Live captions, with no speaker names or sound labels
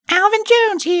Alvin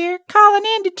Jones here, calling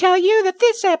in to tell you that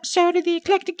this episode of the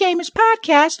Eclectic Gamers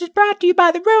Podcast is brought to you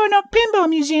by the Roanoke Pinball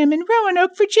Museum in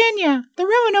Roanoke, Virginia. The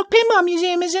Roanoke Pinball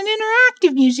Museum is an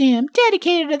interactive museum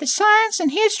dedicated to the science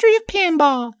and history of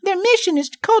pinball. Their mission is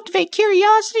to cultivate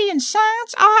curiosity in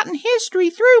science, art, and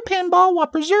history through pinball while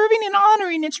preserving and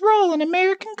honoring its role in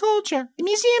American culture. The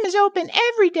museum is open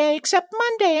every day except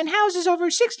Monday and houses over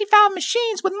 65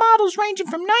 machines with models ranging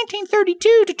from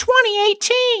 1932 to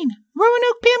 2018.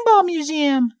 Roanoke Pinball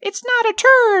Museum. It's not a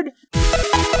turd.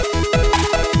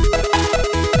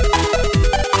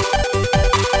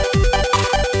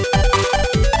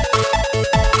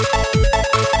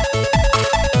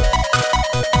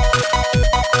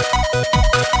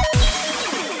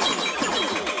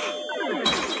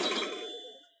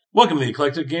 Welcome to the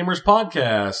Eclectic Gamers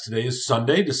Podcast. Today is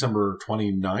Sunday, December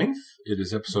 29th. It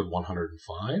is episode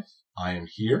 105. I am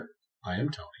here. I am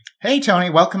Tony. Hey, Tony.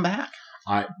 Welcome back.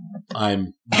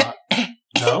 I'm not.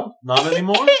 No, not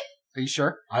anymore. Are you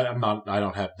sure? I'm not. I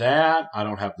don't have that. I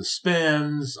don't have the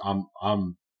spins.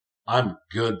 I'm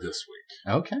good this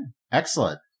week. Okay.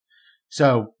 Excellent.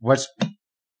 So, what's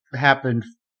happened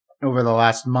over the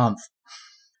last month?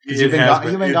 You've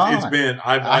been gone. It's been.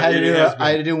 I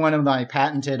had to do one of my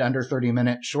patented under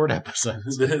 30-minute short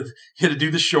episodes. You had to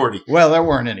do the shorty. Well,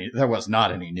 there was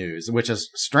not any news, which has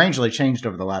strangely changed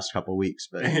over the last couple of weeks.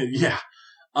 But yeah.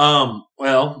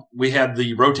 Well, we had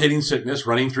the rotating sickness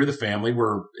running through the family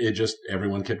where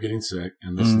everyone kept getting sick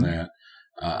and this and that,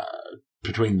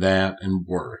 between that and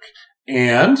work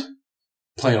and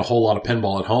playing a whole lot of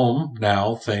pinball at home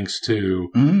now, thanks to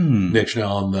Nick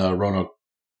Schnell and the Roanoke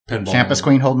Pinball. Campus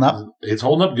Queen holding up? It's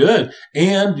holding up good.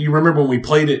 And you remember when we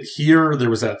played it here, there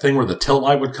was that thing where the tilt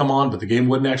light would come on, but the game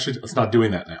wouldn't actually, it's not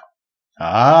doing that now.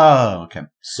 Oh, okay.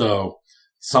 So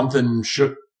something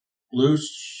shook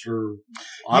loose or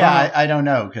I don't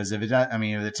know because if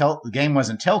the game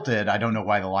wasn't tilted, I don't know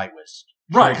why the light was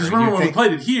right. Because remember when we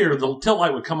played it here, the tilt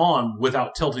light would come on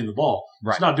without tilting the ball.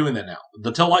 Right. It's not doing that now.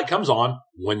 The tilt light comes on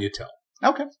when you tilt.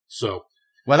 Okay. So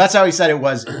well, that's how he said it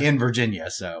was in Virginia.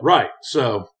 So right.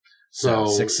 So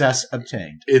success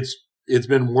obtained. It's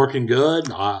been working good.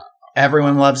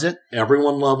 Everyone loves it.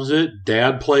 Everyone loves it.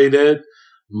 Dad played it.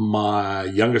 My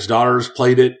youngest daughter's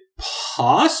played it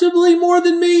possibly more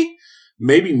than me.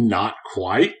 Maybe not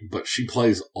quite, but she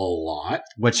plays a lot.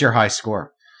 What's your high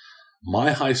score?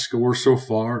 My high score so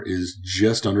far is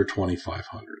just under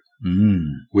 2,500,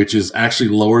 which is actually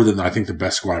lower than I think the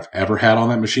best score I've ever had on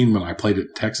that machine when I played it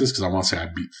in Texas, because I want to say I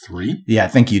beat 3. Yeah, I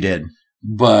think you did.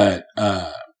 But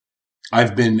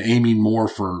I've been aiming more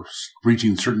for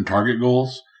reaching certain target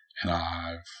goals, and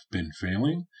I've been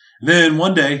failing. Then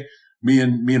one day, me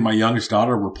and my youngest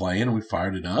daughter were playing, and we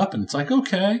fired it up, and it's like,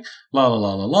 okay,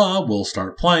 we'll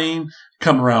start playing.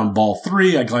 Come around ball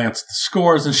 3, I glance at the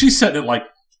scores, and she's setting it like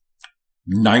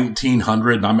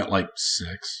 1,900, and I'm at like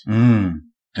 6. And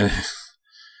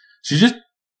she just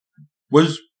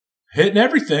was hitting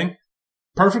everything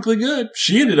perfectly good.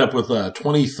 She ended up with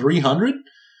 2,300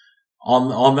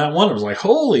 on that one. I was like,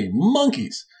 holy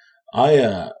monkeys.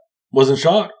 I wasn't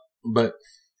shocked, but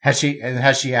Has she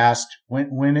asked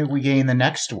when did we gain the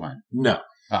next one? no.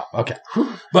 Oh, okay.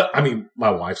 But I mean, my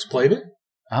wife's played it.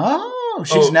 Oh,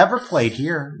 she's never played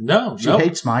here. No, She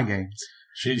hates my games.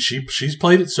 She's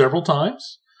played it several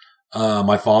times.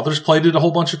 My father's played it a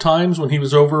whole bunch of times when he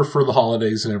was over for the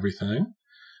holidays and everything.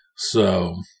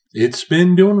 So it's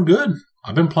been doing good.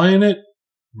 I've been playing it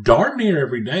darn near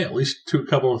every day, at least a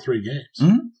couple or 3 games.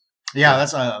 Mm-hmm. Yeah,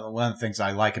 that's one of the things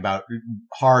I like about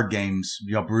hard games,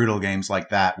 brutal games like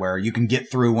that, where you can get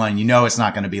through one, it's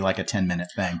not going to be like a 10-minute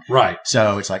thing. Right.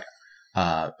 So it's like,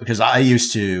 because I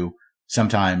used to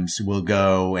sometimes will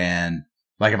go and,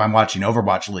 like, if I'm watching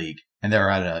Overwatch League and they're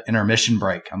at an intermission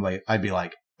break, I'd be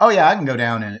like, oh yeah, I can go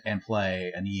down and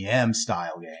play an EM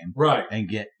style game. Right. And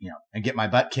get my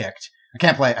butt kicked. I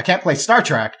can't play Star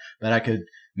Trek, but I could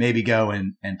maybe go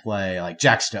and play like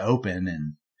Jacks to Open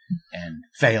and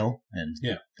fail and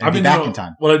I've been back in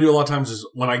time. What I do a lot of times is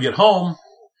when I get home,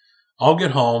 I'll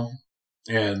get home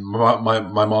and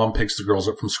my mom picks the girls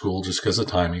up from school just because of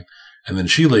timing, and then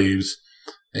she leaves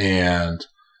and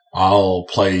I'll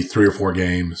play 3 or 4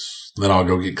 games. Then I'll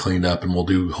go get cleaned up and we'll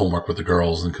do homework with the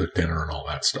girls and cook dinner and all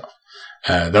that stuff.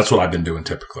 That's what I've been doing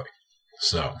typically.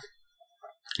 So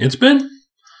it's been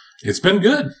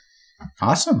good.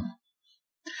 Awesome.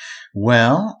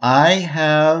 Well, I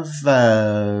have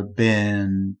I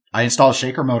installed a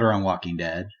shaker motor on Walking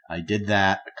Dead. I did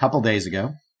that a couple days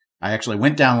ago. I actually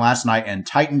went down last night and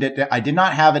tightened it. I did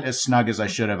not have it as snug as I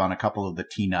should have on a couple of the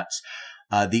T-nuts.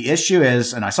 The issue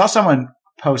is, and I saw someone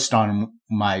post on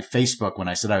my Facebook when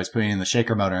I said I was putting in the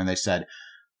shaker motor, and they said,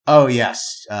 Oh,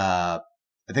 yes. I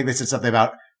think they said something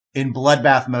about in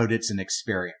Bloodbath mode, it's an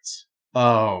experience.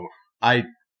 Oh, I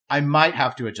might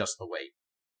have to adjust the weight.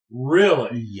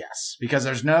 Really? Yes, because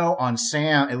there's no on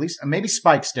Sam, at least maybe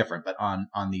Spike's different, but on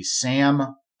the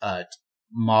Sam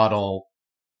model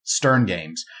Stern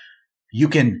games, you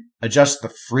can adjust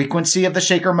the frequency of the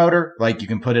shaker motor. Like you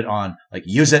can put it on, like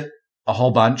use it a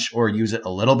whole bunch or use it a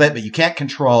little bit, but you can't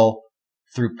control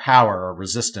through power or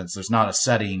resistance. There's not a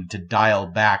setting to dial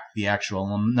back the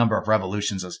actual number of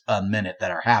revolutions a minute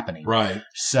that are happening. Right.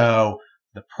 So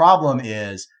the problem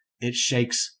is it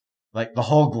shakes like the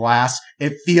whole glass.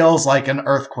 It feels like an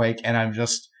earthquake, and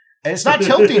it's not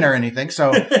tilting or anything.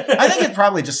 So I think it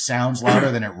probably just sounds louder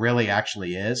than it really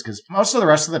actually is, because most of the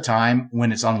rest of the time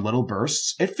when it's on little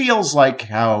bursts, it feels like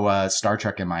how Star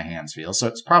Trek in my hands feels. So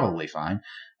it's probably fine.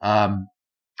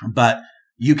 But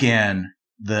you can,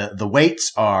 the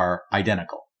weights are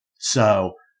identical.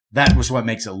 So that was what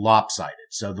makes it lopsided.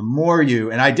 So the more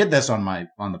and I did this on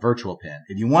the virtual pin.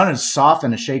 If you want to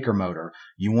soften a shaker motor,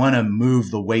 you want to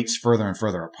move the weights further and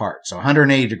further apart. So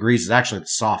 180 degrees is actually the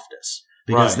softest,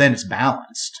 because then it's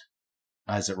balanced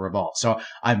as it revolves. So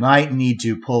I might need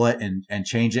to pull it and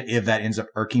change it if that ends up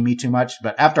irking me too much.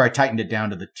 But after I tightened it down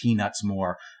to the T-nuts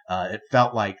more, it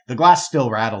felt like the glass still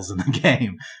rattles in the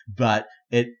game, but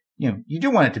you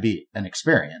do want it to be an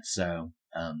experience. So,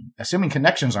 assuming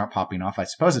connections aren't popping off, I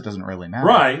suppose it doesn't really matter.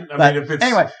 Right. I mean, if it's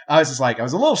anyway, I was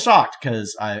a little shocked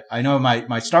because I know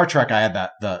my Star Trek, I had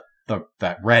that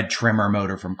red trimmer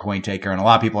motor from Cointaker, and a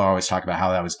lot of people are always talking about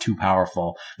how that was too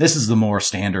powerful. This is the more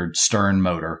standard Stern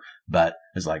motor, but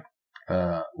it's like,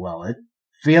 well, it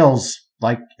feels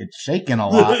like it's shaking a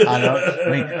lot. I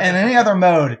mean, in any other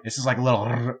mode, it's just like little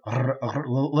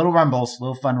rumbles,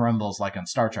 little fun rumbles like on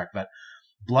Star Trek, but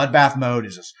Bloodbath mode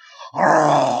is just,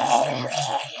 I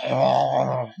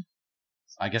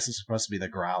guess it's supposed to be the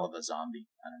growl of a zombie.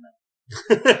 I don't know.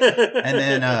 And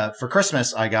then for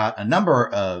Christmas, I got a number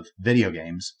of video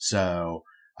games. So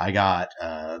I got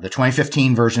the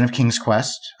 2015 version of King's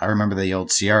Quest. I remember the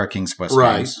old Sierra King's Quest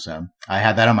games. So I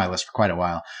had that on my list for quite a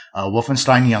while.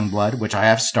 Wolfenstein Youngblood, which I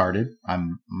have started.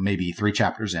 I'm maybe 3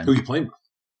 chapters in. Who are you playing with?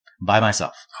 By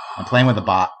myself. I'm playing with a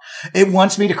bot. It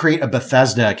wants me to create a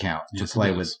Bethesda account to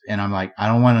play with. And I'm like, I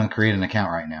don't want to create an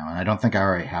account right now. And I don't think I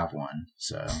already have one.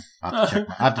 So I have to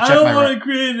check I don't want to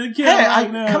create an account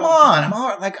right now. Come on.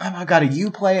 I've got a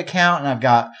Uplay account and I've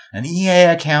got an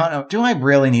EA account. Do I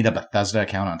really need a Bethesda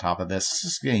account on top of this? This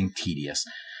is getting tedious.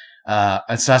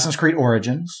 Assassin's Creed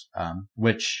Origins,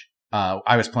 which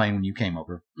I was playing when you came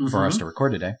over for us to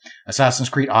record today. Assassin's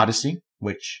Creed Odyssey,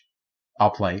 which I'll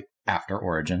play after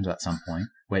Origins at some point,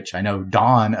 which I know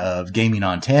Don of Gaming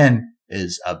on 10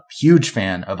 is a huge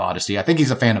fan of Odyssey. I think he's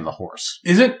a fan of the horse.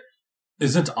 Isn't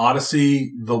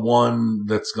Odyssey the one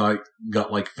that's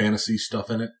got like fantasy stuff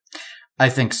in it? I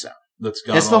think so.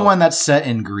 It's the one that's set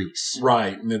in Greece.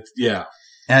 Right. And yeah.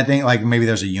 And I think like maybe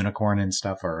there's a unicorn and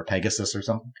stuff, or a Pegasus or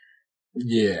something.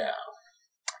 Yeah.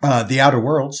 The Outer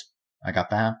Worlds. I got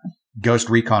that. Ghost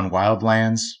Recon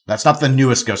Wildlands. That's not the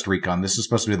newest Ghost Recon. This is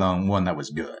supposed to be the one that was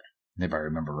good, if I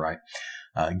remember right.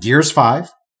 Gears 5.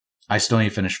 I still need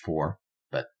to finish 4,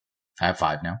 but I have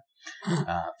 5 now.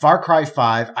 Far Cry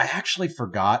 5. I actually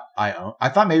forgot I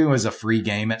thought maybe it was a free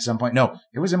game at some point. No,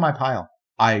 it was in my pile.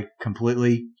 I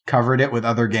completely covered it with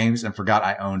other games and forgot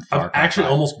I owned Far Cry 5. Actually,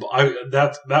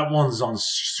 that one's on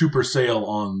super sale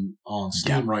on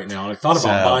Steam right now. And I thought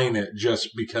about buying it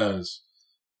just because.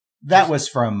 That was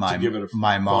from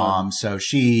my mom, so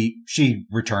she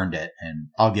returned it, and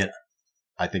I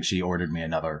think she ordered me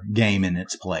another game in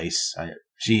its place.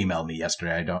 She emailed me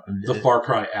yesterday. The Far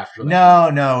Cry after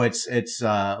that. No, it's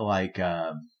like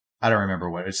I don't remember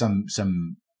what it's some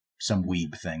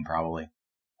weeb thing probably.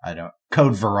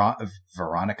 Code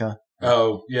Veronica.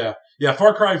 Oh yeah.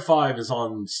 Far Cry 5 is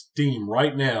on Steam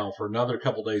right now for another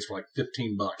couple days for like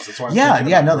 $15. That's why.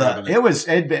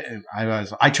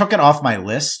 I took it off my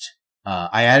list.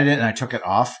 I added it and I took it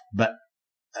off, but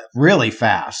really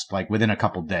fast, like within a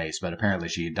couple days. But apparently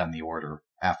she had done the order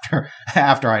after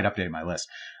I'd updated my list.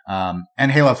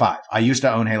 And Halo 5. I used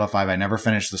to own Halo 5. I never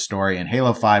finished the story, and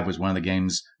Halo 5 was one of the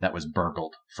games that was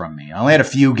burgled from me. I only had a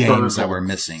few games that were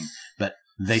missing, but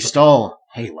they stole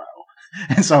Halo.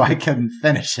 And so I couldn't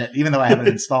finish it, even though I have it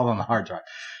installed on the hard drive.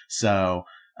 So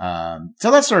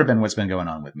that's sort of been what's been going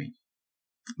on with me.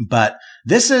 But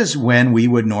this is when we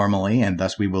would normally, and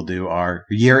thus we will do our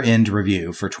year-end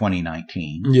review for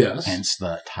 2019. Yes. Hence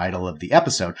the title of the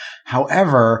episode.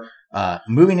 However,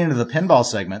 moving into the pinball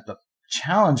segment, the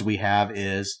challenge we have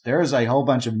is there is a whole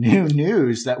bunch of new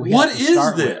news that we have to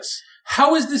start What is this?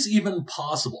 How is this even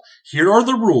possible? Here are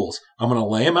the rules. I'm going to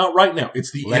lay them out right now.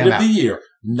 It's the end of the year.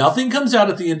 Nothing comes out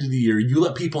at the end of the year. You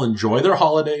let people enjoy their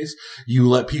holidays. You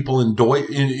let people enjoy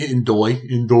the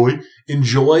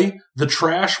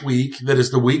trash week that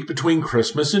is the week between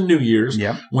Christmas and New Year's.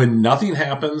 Yep. When nothing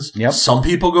happens. Yep. Some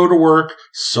people go to work.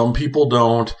 Some people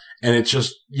don't. And it's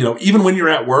just, even when you're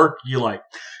at work, you like.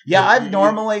 Yeah, I've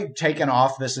normally taken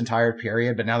off this entire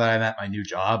period, but now that I'm at my new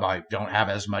job, I don't have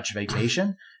as much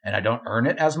vacation and I don't earn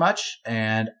it as much.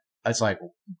 And it's like,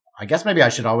 I guess maybe I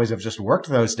should always have just worked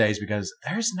those days because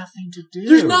there's nothing to do.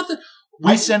 There's nothing.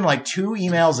 I send like 2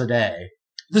 emails a day.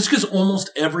 This is because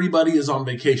almost everybody is on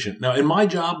vacation. Now, in my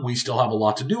job, we still have a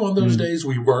lot to do on those days.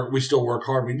 We still work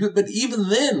hard. We do it. But even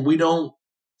then, we don't.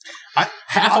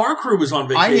 Half our crew is on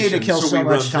vacation. I need to kill so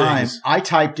much time. I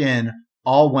typed in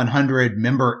all 100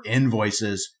 member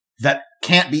invoices that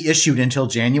can't be issued until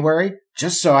January,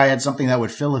 just so I had something that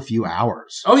would fill a few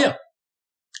hours. Oh yeah,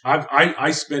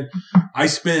 I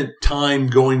spent time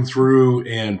going through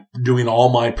and doing all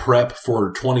my prep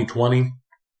for 2020,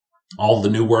 all the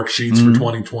new worksheets for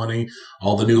 2020,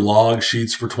 all the new log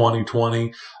sheets for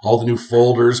 2020, all the new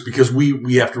folders because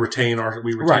we have to retain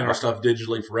our stuff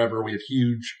digitally forever. We have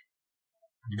huge.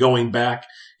 Going back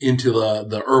into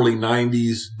the early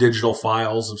 90s digital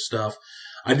files of stuff.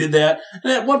 I did that.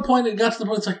 And at one point it got to the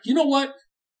point it's like, you know what?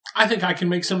 I think I can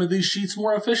make some of these sheets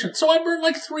more efficient. So I burned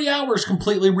like 3 hours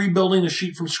completely rebuilding a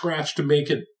sheet from scratch to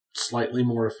make it slightly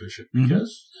more efficient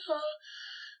because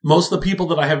most of the people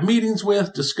that I have meetings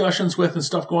with, discussions with, and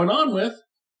stuff going on with,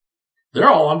 they're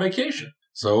all on vacation.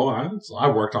 So I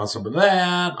worked on some of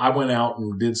that. I went out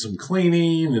and did some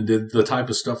cleaning and did the type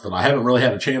of stuff that I haven't really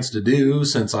had a chance to do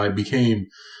since I became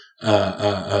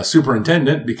a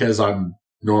superintendent because I'm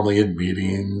normally in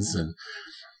meetings and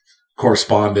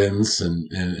correspondence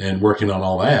and working on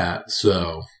all that.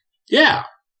 So yeah,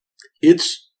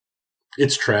 it's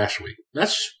trash week.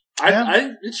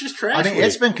 It's just trash. I mean,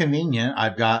 it's been convenient.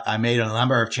 I made a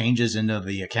number of changes into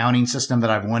the accounting system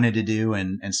that I've wanted to do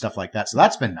and stuff like that. So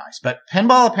that's been nice. But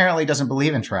pinball apparently doesn't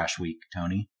believe in trash week,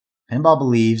 Tony. Pinball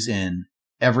believes in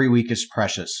every week is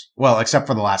precious. Well, except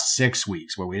for the last 6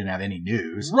 weeks where we didn't have any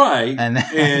news. Right.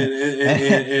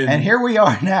 And here we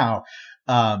are now.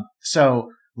 So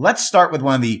let's start with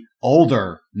one of the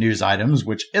older news items,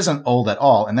 which isn't old at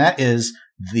all. And that is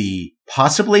the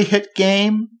possibly hit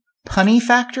game Punny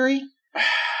Factory.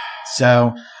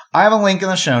 So I have a link in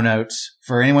the show notes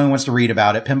for anyone who wants to read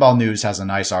about it. Pinball News has a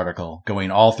nice article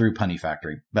going all through Punny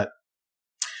Factory. But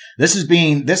this is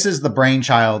the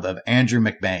brainchild of Andrew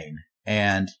McBain.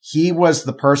 And he was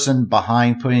the person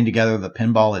behind putting together the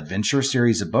Pinball Adventure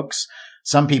series of books.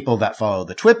 Some people that follow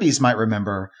the Twippies might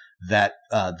remember that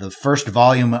the first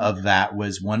volume of that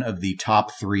was one of the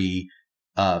top 3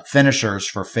 finishers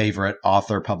for favorite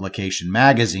author publication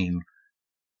magazine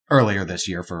earlier this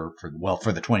year for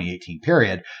the 2018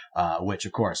 period, which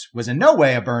of course was in no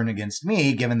way a burn against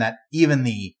me, given that even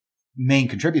the main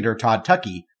contributor, Todd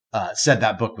Tuckey, said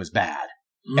that book was bad.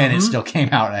 And it still came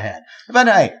out ahead. But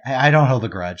hey, I don't hold a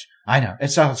grudge. I know.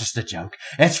 It's all just a joke.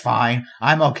 It's fine.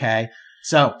 I'm okay.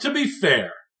 So to be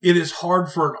fair, it is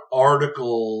hard for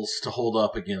articles to hold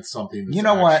up against something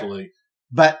that's what?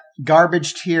 But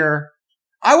garbage tier,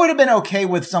 I would have been okay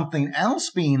with something else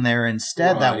being there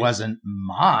instead that wasn't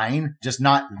mine, just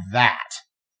not that.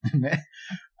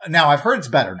 Now, I've heard it's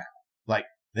better now. Like,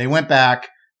 they went back,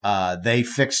 they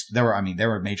fixed, there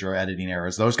were major editing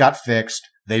errors. Those got fixed.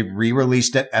 They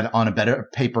re-released it on a better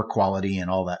paper quality and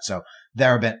all that. So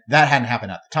that hadn't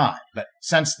happened at the time. But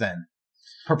since then,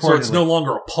 purportedly. So it's no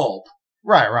longer a pulp.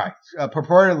 Right.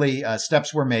 Purportedly,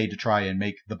 steps were made to try and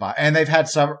make and they've had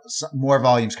some more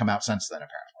volumes come out since then,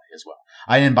 apparently, as well.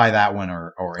 I didn't buy that one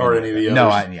or any of the others. No,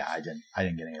 I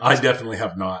didn't get any of those. I definitely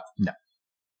have not. No.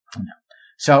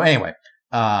 So anyway,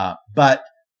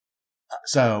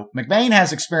 so McBain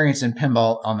has experience in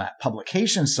pinball on that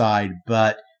publication side,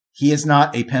 but he is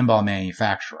not a pinball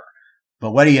manufacturer.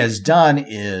 But what he has done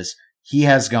is he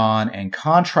has gone and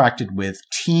contracted with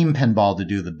Team Pinball to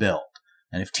do the build.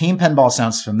 And if Team Pinball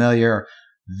sounds familiar,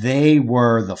 they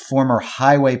were the former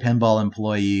Highway Pinball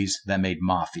employees that made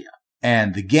Mafia.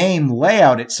 And the game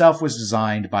layout itself was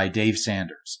designed by Dave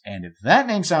Sanders. And if that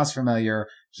name sounds familiar,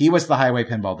 he was the Highway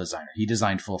Pinball designer. He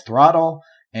designed Full Throttle,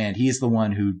 and he's the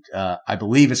one who, I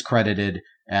believe, is credited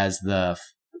as the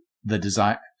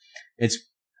design.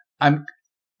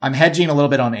 I'm hedging a little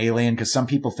bit on Alien because some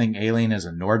people think Alien is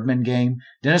a Nordman game.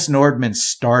 Dennis Nordman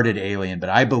started Alien, but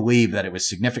I believe that it was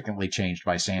significantly changed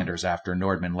by Sanders after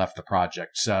Nordman left the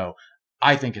project. So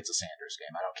I think it's a Sanders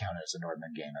game. I don't count it as a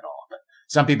Nordman game at all. But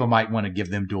some people might want to give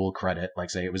them dual credit, like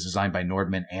say it was designed by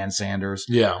Nordman and Sanders.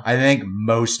 Yeah. I think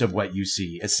most of what you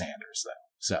see is Sanders, though.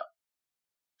 So,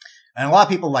 and a lot of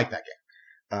people like that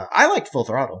game. I liked Full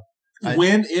Throttle.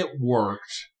 When it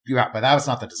worked. Yeah, but that was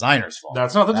not the designer's fault.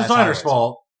 That's not the designer's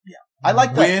fault. Yeah. I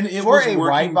like that. When it for was a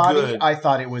working wide body, good. I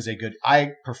thought it was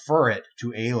I prefer it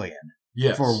to Alien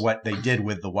Yes. for what they did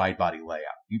with the wide body layout.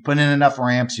 You put in enough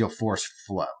ramps, you'll force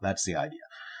flow. That's the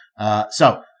idea.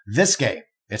 So this game,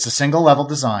 it's a single level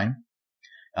design,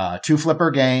 2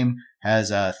 flipper game,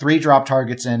 has 3 drop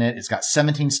targets in it. It's got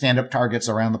 17 stand up targets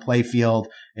around the play field.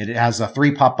 It has a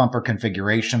 3 pop bumper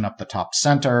configuration up the top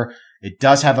center. It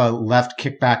does have a left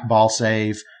kickback ball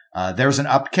save. There's an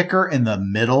up kicker in the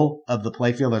middle of the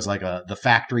playfield. There's like the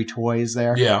factory toys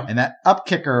there. Yeah. And that up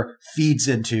kicker feeds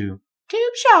into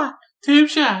Tube shot. Tube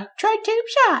shot. Try tube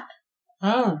shot.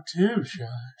 Oh, tube shot.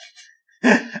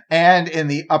 and in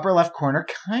the upper left corner,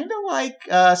 kind of like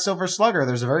Silver Slugger,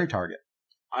 there's a very target.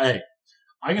 I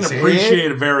can See?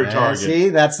 appreciate a very target. See,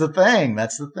 that's the thing.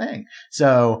 That's the thing.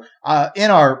 So, in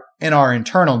our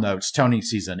internal notes, Tony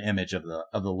sees an image of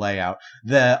the layout.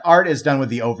 The art is done with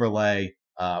the overlay,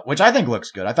 which I think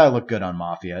looks good. I thought it looked good on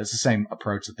Mafia. It's the same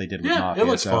approach that they did with Mafia. It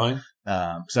looks fine.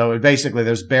 So basically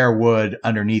there's bare wood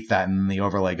underneath that and the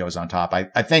overlay goes on top.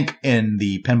 I think in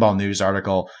the Pinball News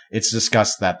article, it's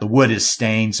discussed that the wood is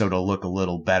stained so it'll look a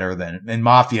little better than in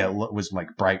Mafia. It was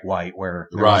like bright white where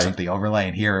there wasn't the overlay,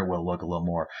 and here it will look a little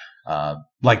more,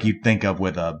 like you'd think of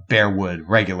with a bare wood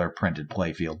regular printed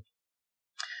playfield.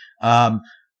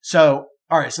 So,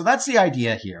 all right. So that's the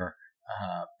idea here.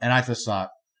 And I just thought,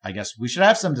 I guess we should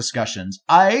have some discussions.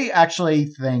 I actually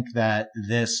think that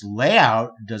this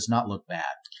layout does not look bad.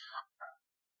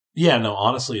 Yeah, no,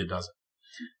 honestly, it doesn't.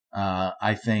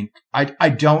 I think, I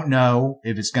don't know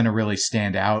if it's going to really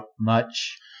stand out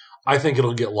much. I think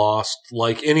it'll get lost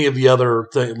like any of the other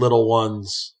little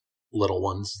ones,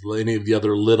 any of the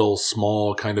other little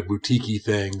small kind of boutique-y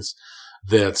things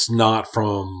that's not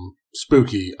from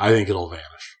Spooky. I think it'll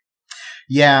vanish.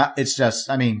 Yeah, it's just,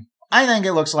 I mean, I think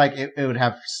it looks like it would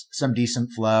have some decent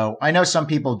flow. I know some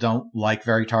people don't like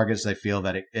Very Targets. They feel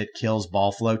that it kills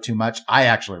ball flow too much. I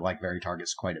actually like Very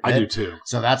Targets quite a bit. I do too.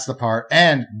 So that's the part.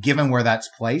 And given where that's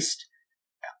placed,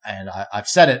 and I've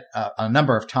said it a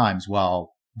number of times,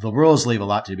 well, the rules leave a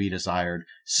lot to be desired.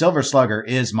 Silver Slugger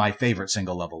is my favorite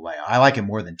single level layout. I like it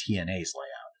more than TNA's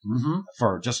layout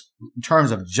for just in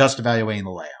terms of just evaluating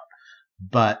the layout.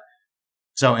 But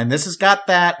so, and this has got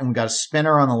that, and we've got a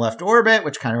spinner on the left orbit,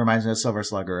 which kind of reminds me of Silver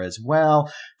Slugger as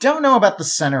well. Don't know about the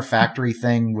center factory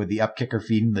thing with the up kicker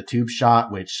feeding the tube shot,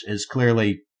 which is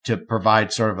clearly to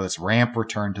provide sort of this ramp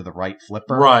return to the right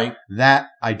flipper. Right. That,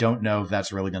 I don't know if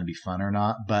that's really going to be fun or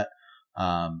not, but,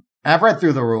 I've read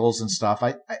through the rules and stuff.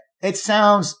 It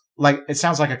sounds like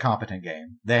a competent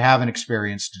game. They have an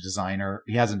experienced designer.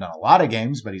 He hasn't done a lot of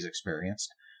games, but he's experienced.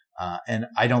 And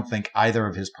I don't think either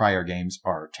of his prior games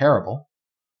are terrible.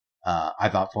 I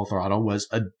thought Full Throttle was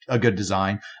a good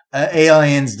design.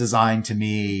 Alien's design to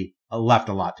me left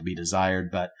a lot to be desired,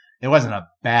 but it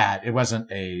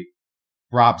wasn't a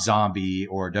Rob Zombie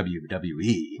or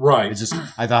WWE. Right. It's just,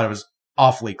 I thought it was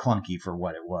awfully clunky for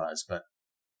what it was, but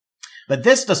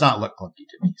this does not look clunky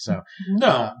to me. So,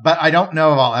 no, but I don't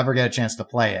know if I'll ever get a chance to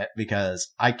play it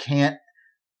because I can't,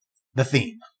 the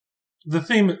theme,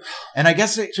 and I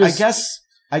guess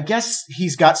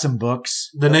he's got some books.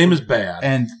 The name is bad.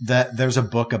 And that there's a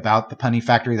book about the Punny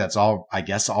Factory that's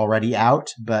already out,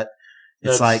 but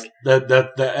it's that's, like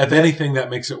that if anything, that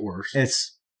makes it worse.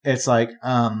 It's like,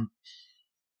 well,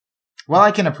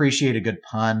 I can appreciate a good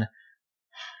pun.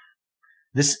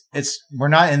 We're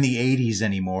not in the 80s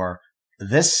anymore.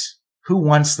 Who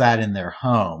wants that in their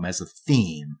home as a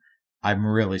theme? I'm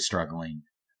really struggling.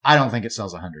 I don't think it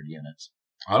sells 100 units.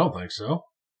 I don't think so.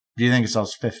 Do you think it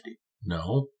sells 50?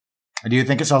 No. Do you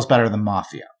think it sells better than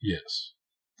Mafia? Yes.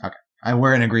 Okay.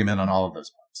 We're in agreement on all of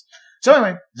those points. So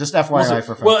anyway, just FYI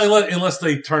for folks. Well, unless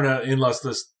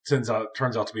this turns out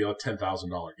to be a $10,000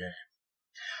 game.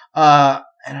 And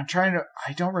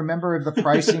I don't remember if the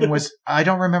pricing was,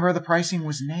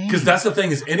 named. Because that's the thing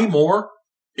is anymore,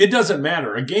 it doesn't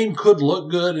matter. A game could look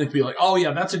good and it'd be like, oh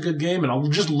yeah, that's a good game. And I'm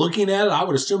just looking at it, I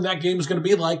would assume that game is going to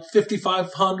be like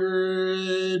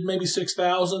 5,500, maybe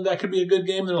 6,000. That could be a good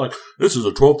game. They're like, this is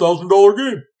a $12,000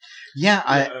 game. Yeah.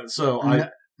 I don't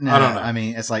know. I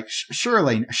mean, it's like,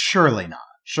 surely not.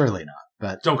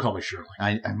 But don't call me Shirley.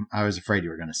 I was afraid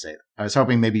you were going to say that. I was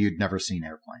hoping maybe you'd never seen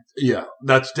Airplane. Yeah,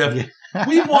 that's definitely.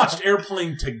 We've watched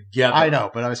Airplane together. I know,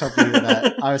 but I was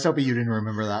hoping you didn't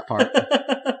remember that part,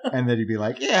 and then you'd be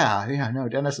like, "Yeah, no,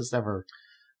 Dennis has never."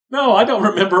 No, I don't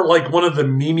remember like one of the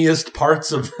memeiest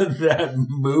parts of that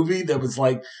movie that was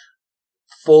like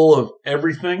full of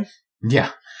everything.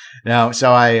 Yeah. No,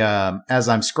 so I, as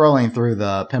I'm scrolling through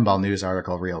the Pinball News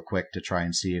article real quick to try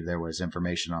and see if there was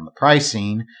information on the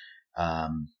pricing,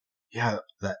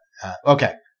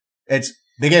 okay.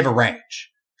 They gave a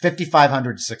range,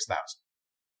 5,500 to 6,000.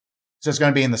 So it's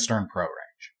going to be in the Stern Pro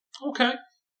range. Okay.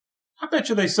 I bet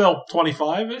you they sell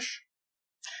 25-ish.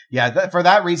 Yeah, for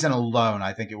that reason alone,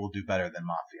 I think it will do better than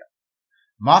Mafia.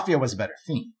 Mafia was a better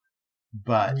theme,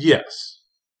 but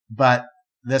but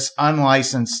this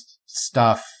unlicensed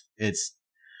stuff,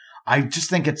 I just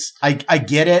think I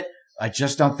get it. I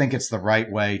just don't think it's the right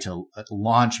way to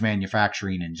launch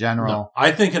manufacturing in general. No,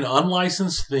 I think an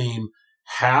unlicensed theme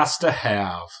has to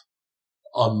have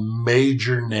a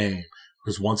major name.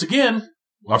 Because once again,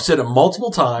 I've said it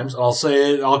multiple times,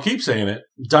 and I'll keep saying it,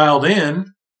 Dialed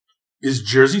In is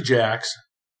Jersey Jack's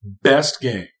best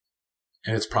game.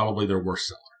 And it's probably their worst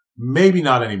seller. Maybe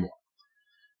not anymore.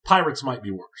 Pirates might be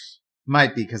worse.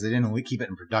 Might be, because they didn't keep it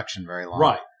in production very long.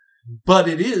 Right. But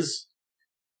it is,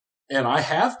 and I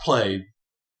have played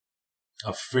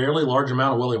a fairly large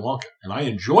amount of Willy Wonka. And I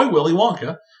enjoy Willy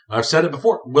Wonka. I've said it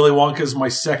before. Willy Wonka is my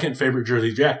second favorite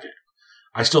Jersey Jack game.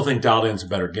 I still think Dialed In's a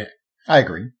better game. I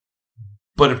agree.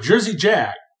 But if Jersey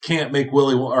Jack can't make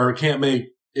can't make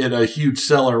it a huge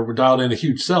seller, or Dialed In a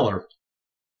huge seller,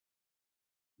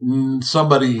 some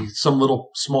little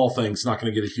small thing's not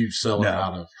going to get a huge seller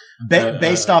out of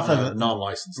based off of the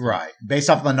non-licensed. Right. Based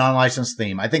off of the non-licensed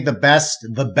theme. I think the best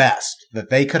that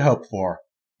they could hope for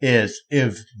is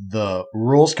if the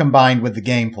rules combined with the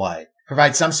gameplay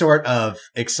provide some sort of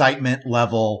excitement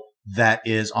level that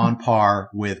is on par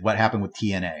with what happened with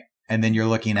TNA. And then you're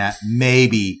looking at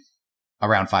maybe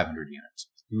around 500 units.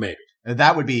 Maybe.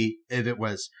 That would be if it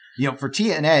was, for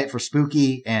TNA, for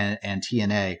Spooky and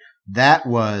TNA, that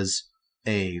was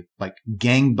a like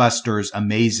gangbusters,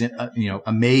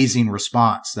 amazing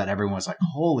response that everyone was like,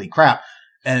 holy crap.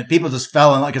 And people just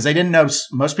fell in love because they didn't know,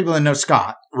 most people didn't know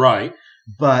Scott. Right.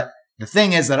 But the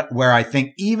thing is that where I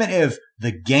think even if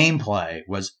the gameplay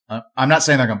was, I'm not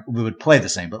saying we would play the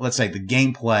same, but let's say the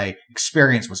gameplay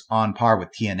experience was on par with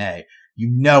TNA,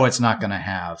 it's not going to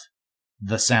have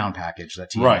the sound package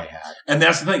that TNA had. And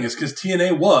that's the thing, is because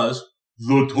TNA was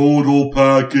the total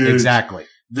package. Exactly.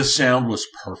 The sound was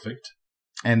perfect.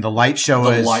 And the light show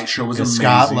was amazing.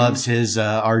 Scott loves his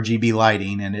RGB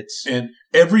lighting, and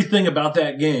everything about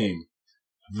that game,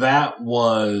 that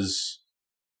was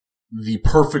the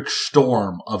perfect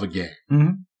storm of a game.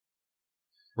 Mm-hmm.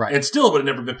 Right. And still it would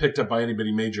have never been picked up by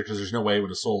anybody major because there's no way it would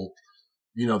have sold,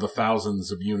 the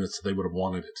thousands of units that they would have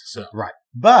wanted it to sell. Right.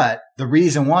 But the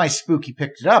reason why Spooky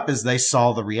picked it up is they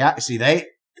saw the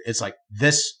it's like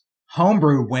this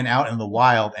homebrew went out in the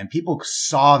wild and people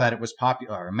saw that it was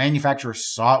popular. A manufacturer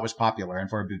saw it was popular. And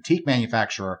for a boutique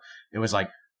manufacturer, it was like,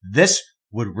 this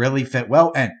would really fit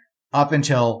well. And up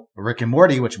until Rick and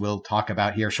Morty, which we'll talk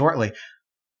about here shortly,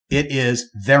 it is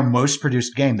their most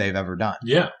produced game they've ever done.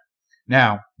 Yeah.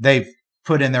 Now, they've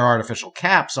put in their artificial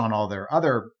caps on all their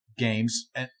other games,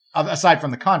 aside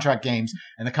from the contract games,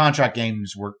 and the contract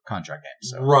games were contract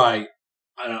games. So. Right.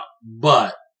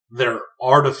 But their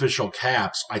artificial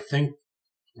caps, I think,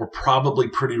 were probably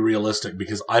pretty realistic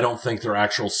because I don't think their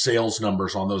actual sales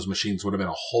numbers on those machines would have been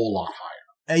a whole lot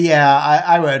higher. Yeah,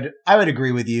 I would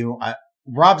agree with you.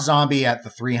 Rob Zombie at the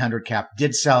 300 cap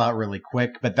did sell out really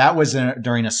quick, but that was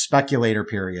during a speculator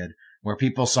period where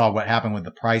people saw what happened with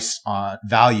the price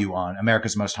value on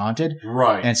America's Most Haunted.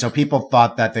 Right. And so people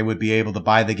thought that they would be able to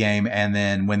buy the game and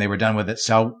then when they were done with it,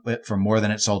 sell it for more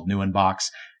than it sold new in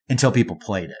box until people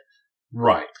played it.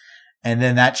 Right. And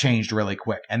then that changed really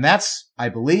quick. And that's, I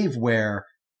believe,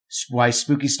 why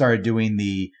Spooky started doing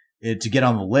to get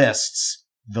on the lists,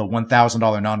 the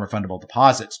 $1,000 non-refundable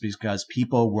deposits, because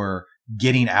people were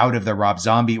getting out of their Rob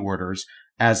Zombie orders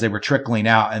as they were trickling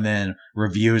out, and then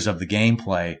reviews of the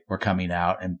gameplay were coming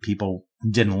out and people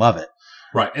didn't love it.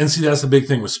 Right. And see, that's the big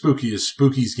thing with Spooky is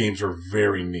Spooky's games are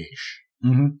very niche.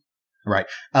 Mm-hmm. Right.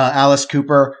 Alice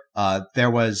Cooper, there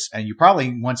was, and you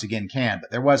probably once again can, but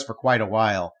there was for quite a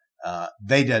while,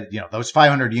 they did, those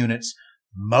 500 units,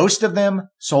 most of them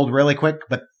sold really quick,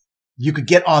 but you could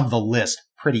get on the list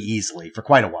pretty easily for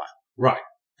quite a while. Right.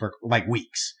 For like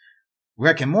weeks.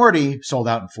 Rick and Morty sold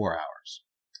out in 4 hours.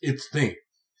 It's theme.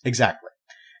 Exactly.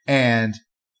 And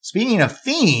speaking of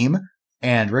theme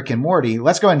and Rick and Morty,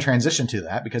 let's go ahead and transition to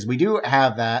that because we do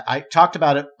have that. I talked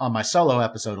about it on my solo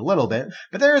episode a little bit,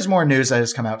 but there is more news that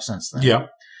has come out since then. Yeah.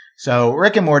 So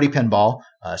Rick and Morty Pinball,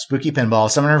 Spooky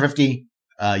Pinball, 750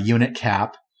 unit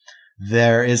cap.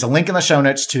 There is a link in the show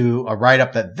notes to a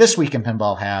write-up that This Week in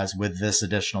Pinball has with this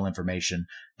additional information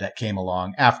that came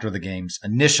along after the game's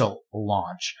initial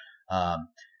launch.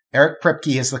 Eric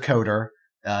Pripke is the coder.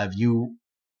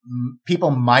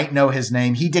 People might know his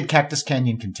name. He did Cactus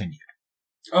Canyon Continued.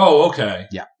 Oh, okay.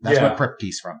 Yeah, that's what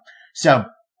Pripke's from. So,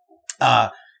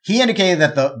 he indicated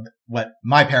that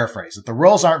my paraphrase, that the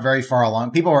rules aren't very far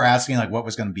along. People were asking like what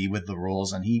was going to be with the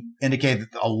rules, and he indicated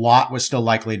that a lot was still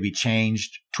likely to be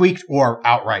changed, tweaked, or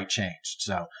outright changed.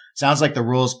 So, sounds like the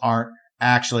rules aren't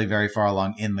actually very far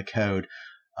along in the code.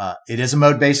 It is a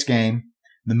mode-based game.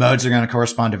 The modes are going to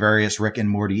correspond to various Rick and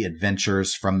Morty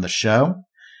adventures from the show.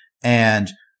 And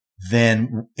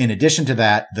then in addition to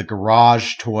that, the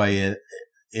garage toy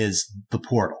is the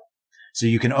portal. So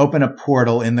you can open a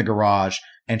portal in the garage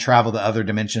and travel to other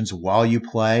dimensions while you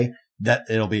play. That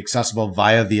it'll be accessible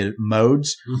via the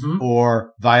modes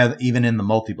or via even in the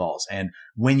multi-balls. And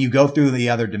when you go through the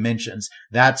other dimensions,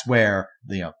 that's where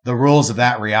the rules of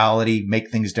that reality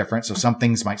make things different. So some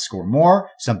things might score more,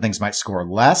 some things might score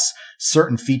less.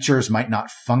 Certain features might not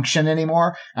function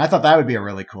anymore. And I thought that would be a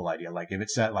really cool idea. Like if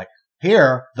it said like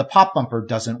here, the pop bumper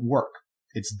doesn't work.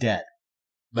 It's dead.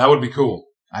 That would be cool.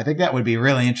 I think that would be a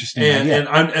really interesting idea.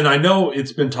 And I know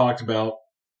it's been talked about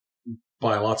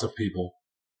by lots of people.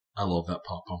 I love that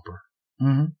pop bumper.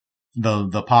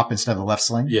 Mm-hmm. The pop instead of the left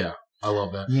sling. Yeah, I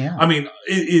love that. Yeah. I mean,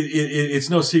 it's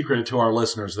no secret to our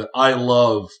listeners that I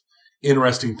love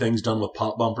interesting things done with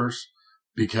pop bumpers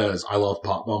because I love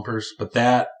pop bumpers. But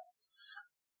that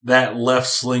left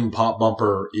sling pop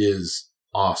bumper is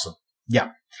awesome.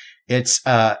 Yeah, it's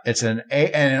and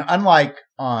unlike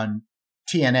on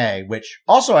TNA, which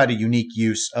also had a unique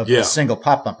use of the single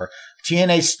pop bumper.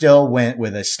 TNA still went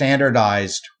with a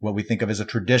standardized, what we think of as a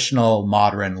traditional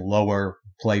modern lower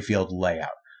playfield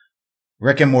layout.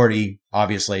 Rick and Morty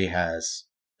obviously has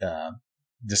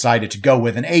decided to go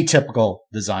with an atypical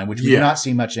design, which we do not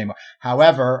see much anymore.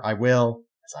 However, I will,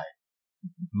 as I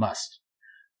must,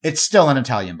 it's still an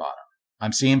Italian bottom.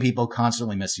 I'm seeing people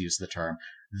constantly misuse the term.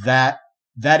 That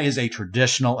is a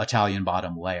traditional Italian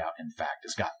bottom layout, in fact.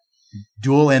 It's got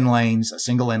dual in lanes, a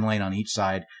single in lane on each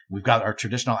side. We've got our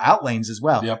traditional out lanes as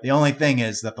well. Yep. The only thing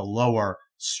is that the lower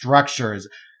structure is,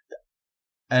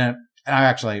 and I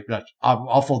actually,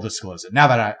 I'll full disclose it. Now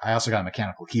that I also got a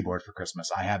mechanical keyboard for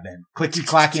Christmas, I have been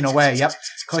clicky-clacking away. Yep.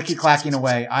 Clicky-clacking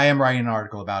away. I am writing an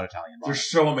article about Italian bottoms.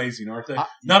 They're so amazing, aren't they?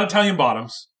 Not Italian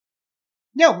bottoms.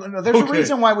 No, there's a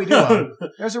reason why we do them.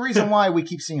 There's a reason why we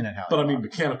keep seeing it. But I mean,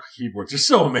 mechanical keyboards are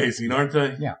so amazing, aren't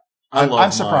they? Yeah.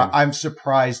 I'm surprised. I'm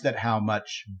surprised at how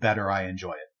much better I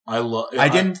enjoy it.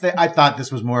 I thought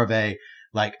this was more of a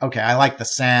like. Okay, I like the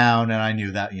sound, and I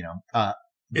knew that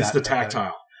it's the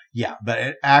tactile. Yeah, but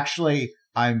it actually,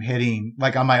 I'm hitting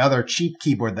like on my other cheap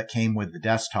keyboard that came with the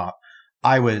desktop.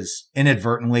 I was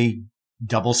inadvertently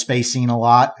double spacing a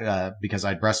lot because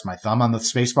I'd pressed my thumb on the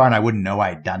space bar and I wouldn't know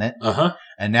I'd done it.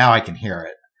 And now I can hear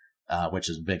it, which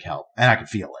is a big help, and I can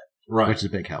feel it, right, which is a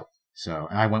big help. So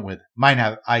I went with mine.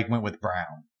 I went with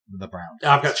brown. The brown.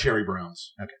 I've got cherry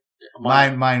browns. Okay.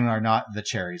 Mine are not the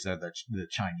cherries. They're the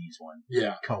Chinese one.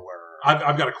 Yeah. Color.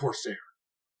 I've got a Corsair,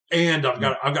 and I've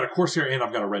got a Corsair, and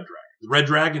I've got a Red Dragon. The Red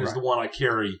Dragon is the one I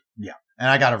carry. Yeah, and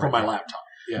I got it from my laptop.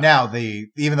 Yeah. Now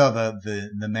even though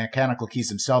the mechanical keys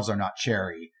themselves are not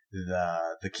cherry,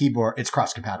 the keyboard it's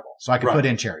cross compatible, so I can put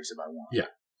in cherries if I want. Yeah.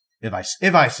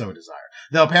 If I so desire.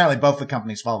 Though apparently both the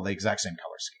companies follow the exact same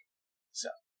color scheme. So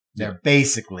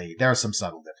there are some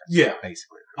subtle differences. Yeah.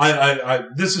 Basically.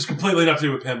 This is completely nothing to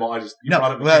do with pinball.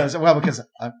 Because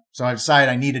so I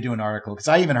decided I need to do an article because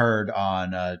I even heard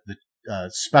on the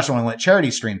Special Inlet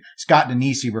charity stream, Scott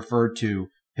Denisi referred to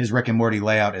his Rick and Morty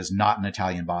layout as not an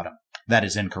Italian bottom. That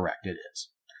is incorrect. It is.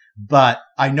 But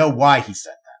I know why he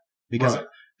said that because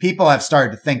people have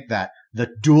started to think that the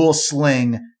dual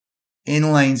sling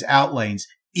in lanes, out lanes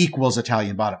equals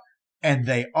Italian bottom. And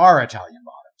they are Italian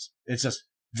bottoms. It's just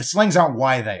the slings aren't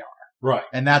why they are. Right.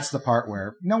 And that's the part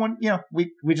where no one,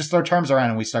 we just throw terms around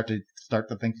and we start to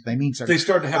think that they mean something. They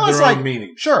start to have their own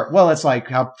meaning. Sure. Well, it's like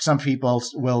how some people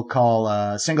will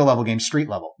call single level games street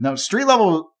level. No, street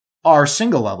level are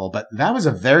single level, but that was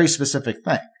a very specific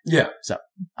thing. Yeah. So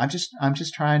I'm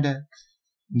just trying to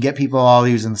get people all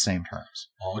using the same terms.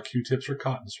 All Q-tips are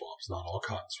cotton swabs, not all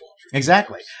cotton swabs.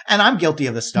 Exactly. And I'm guilty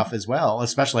of this stuff as well,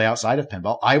 especially outside of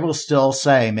pinball. I will still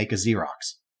say make a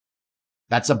Xerox.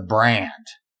 That's a brand.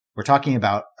 We're talking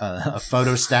about a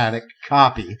photostatic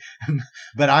copy,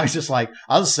 but I was just like,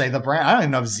 I'll just say the brand. I don't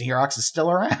even know if Xerox is still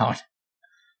around.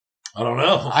 I don't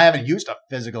know. I haven't used a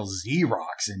physical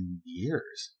Xerox in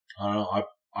years. I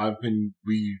don't know.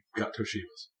 We got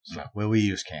Toshiba's. So. Yeah, well, we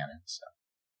use Canon. So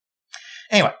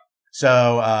anyway,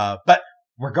 So, but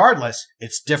regardless,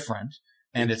 it's different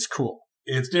and it's cool.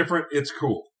 It's different. It's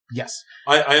cool. Yes.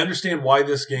 I understand why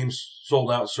this game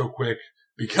sold out so quick,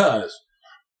 because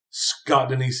Scott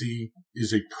Danesi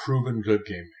is a proven good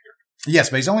game maker. Yes,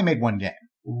 but he's only made one game.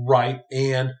 Right.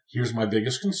 And here's my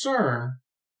biggest concern.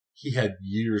 He had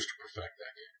years to perfect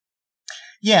that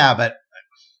game. Yeah, but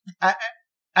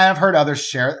I've heard others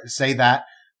say that.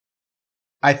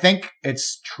 I think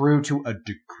it's true to a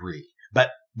degree.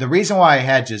 But the reason why I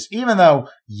hedge is, even though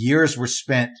years were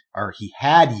spent, or he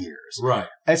had years, right?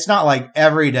 It's not like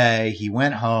every day he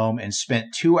went home and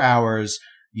spent 2 hours,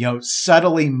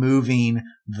 subtly moving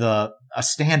a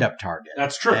stand-up target.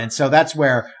 That's true. And so that's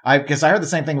where because I heard the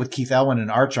same thing with Keith Elwin and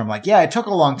Archer. I'm like, yeah, it took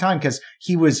a long time because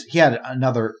he had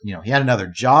another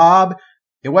job.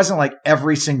 It wasn't like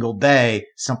every single day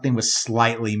something was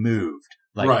slightly moved.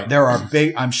 Like right. There are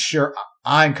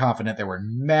I'm confident there were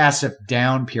massive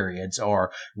down periods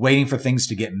or waiting for things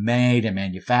to get made and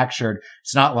manufactured.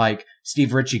 It's not like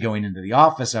Steve Ritchie going into the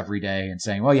office every day and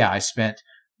saying, well, yeah, I spent,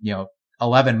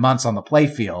 11 months on the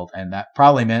playfield, and that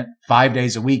probably meant 5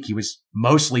 days a week he was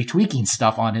mostly tweaking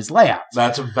stuff on his layouts.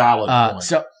 That's a valid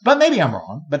point. But maybe I'm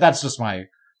wrong, but that's just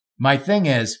my thing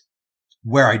is,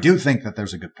 where I do think that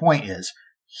there's a good point is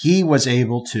he was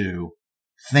able to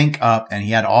think up, and he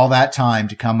had all that time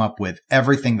to come up with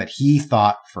everything that he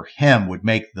thought for him would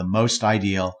make the most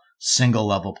ideal single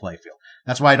level playfield.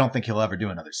 That's why I don't think he'll ever do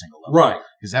another single level. Right.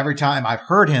 Because every time I've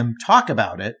heard him talk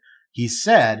about it, he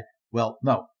said, well,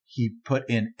 no, he put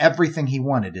in everything he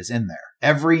wanted is in there.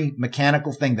 Every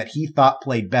mechanical thing that he thought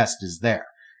played best is there.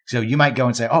 So you might go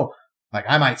and say,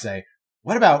 I might say,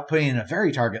 what about putting in a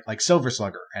very target like Silver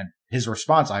Slugger? And his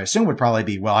response, I assume, would probably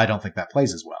be, well, I don't think that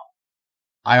plays as well.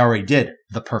 I already did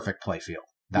the perfect playfield.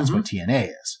 That's what TNA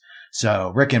is.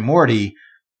 So Rick and Morty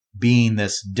being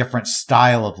this different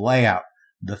style of layout,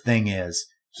 the thing is,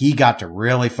 he got to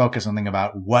really focus on thinking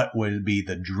about what would be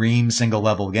the dream single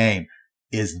level game.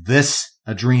 Is this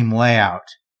a dream layout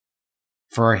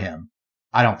for him?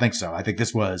 I don't think so. I think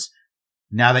this was,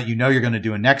 now that you're going to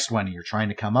do a next one and you're trying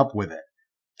to come up with it,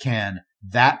 can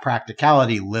that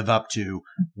practicality live up to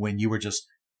when you were just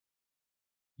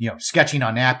sketching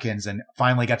on napkins and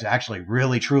finally got to actually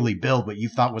really truly build what you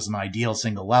thought was an ideal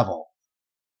single level?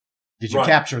 Did you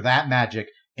capture that magic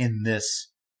in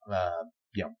this,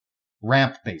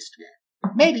 ramp-based game?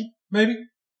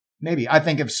 Maybe. I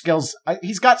think if skills,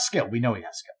 he's got skill. We know he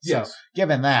has skills. Yes. So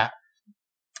given that,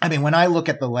 when I look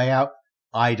at the layout,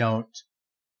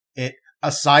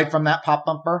 aside from that pop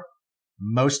bumper,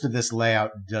 most of this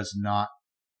layout does not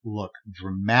look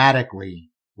dramatically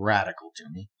radical to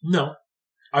me. No.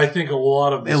 I think a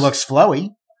lot of this... It looks flowy.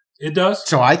 It does.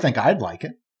 So I think I'd like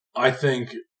it. I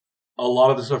think a lot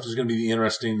of the stuff is going to be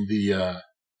interesting. The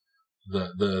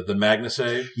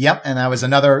MagnaSave. Yep, and that was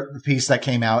another piece that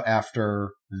came out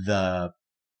after the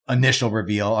initial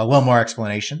reveal. A little more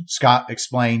explanation. Scott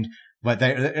explained, but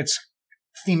it's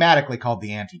thematically called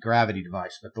the anti-gravity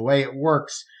device. But the way it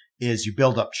works is you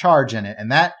build up charge in it, and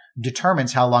that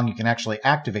determines how long you can actually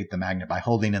activate the magnet by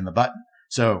holding in the button.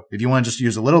 So if you want to just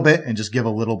use a little bit and just give a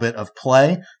little bit of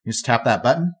play, you just tap that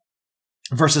button,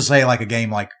 versus say like a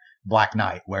game like Black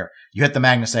Knight where you hit the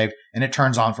MagnaSave and it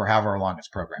turns on for however long it's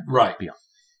programmed. Right.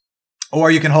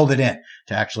 Or you can hold it in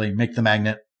to actually make the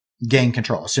magnet gain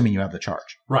control, assuming you have the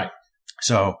charge. Right.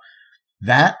 So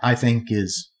that I think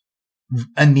is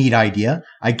a neat idea.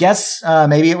 I guess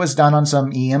maybe it was done on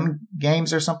some EM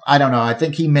games or something. I don't know. I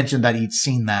think he mentioned that he'd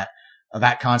seen that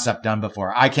concept done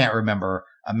before. I can't remember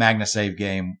a MagnaSave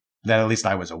game that at least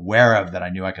I was aware of that I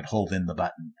knew I could hold in the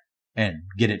button and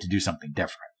get it to do something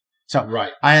different. So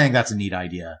right. I think that's a neat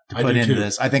idea to put into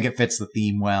this. I think it fits the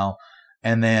theme well.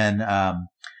 And then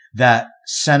that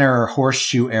center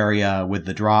horseshoe area with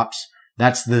the drops,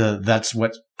 that's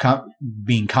what's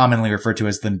being commonly referred to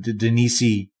as the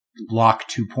Danesi Lock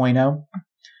 2.0.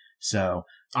 So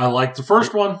I like the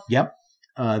first one. Yep.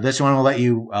 This one will let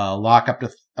you lock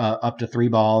up to 3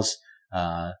 balls.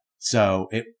 So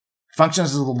it functions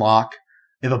as a lock.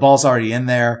 If a ball's already in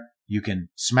there, you can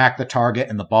smack the target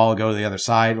and the ball will go to the other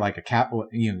side like a cap.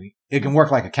 It can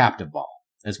work like a captive ball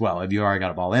as well if you already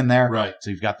got a ball in there. Right. So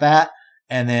you've got that.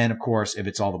 And then, of course, if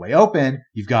it's all the way open,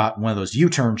 you've got one of those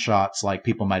U-turn shots like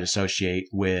people might associate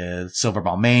with Silver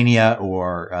Ball Mania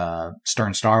or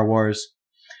Stern Star Wars.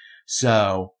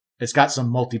 So it's got some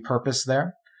multi-purpose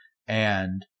there.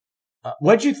 And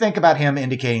what'd you think about him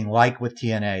indicating, like with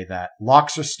TNA, that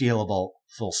locks are stealable,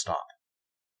 full stop?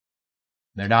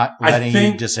 They're not letting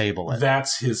you disable it.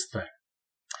 That's his thing.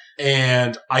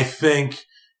 And I think,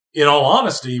 in all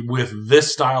honesty, with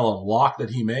this style of lock that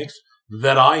he makes,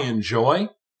 that I enjoy,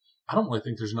 I don't really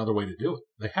think there's another way to do it.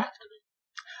 They have to be.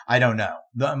 I don't know.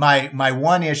 My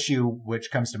one issue, which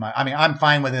comes to mind, I mean, I'm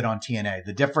fine with it on TNA.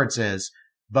 The difference is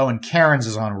Bowen Cairns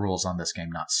is on rules on this game,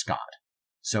 not Scott.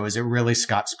 So is it really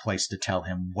Scott's place to tell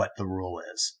him what the rule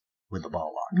is with the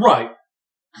ball lock? Right.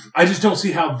 I just don't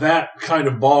see how that kind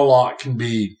of ball lock can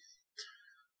be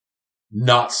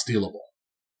not stealable.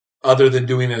 Other than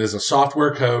doing it as a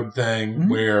software code thing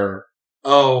where,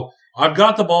 I've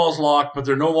got the balls locked, but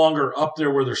they're no longer up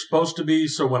there where they're supposed to be.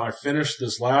 So when I finish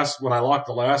when I lock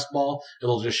the last ball,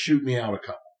 it'll just shoot me out a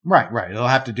couple. Right. It'll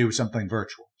have to do something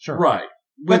virtual. Sure. Right.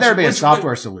 But there'd be a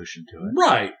software solution to it.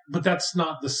 Right. But that's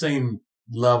not the same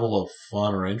level of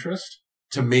fun or interest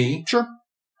to me. Sure.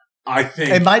 I think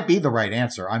it might be the right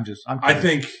answer. I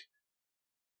think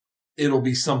it'll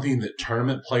be something that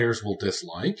tournament players will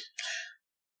dislike.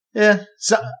 Yeah.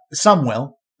 Some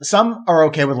will. Some are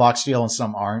okay with lock steal and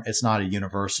some aren't. It's not a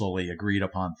universally agreed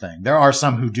upon thing. There are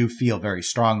some who do feel very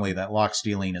strongly that lock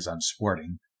stealing is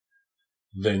unsporting.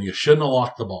 Then you shouldn't have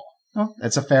locked the ball. Well,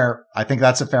 I think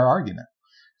that's a fair argument.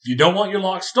 If you don't want your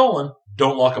lock stolen,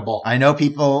 don't lock a ball. I know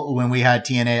people when we had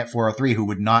TNA at 403 who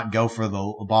would not go for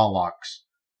the ball locks.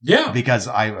 Yeah. Because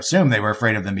I assume they were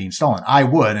afraid of them being stolen. I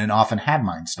would and often had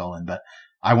mine stolen, but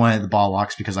I wanted the ball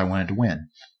locks because I wanted to win.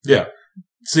 Yeah.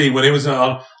 See, when it was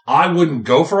on, I wouldn't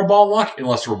go for a ball lock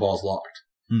unless the ball's locked.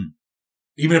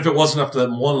 Even if it wasn't up to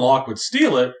that one lock would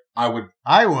steal it, I would.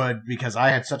 I would because I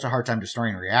had such a hard time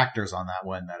destroying reactors on that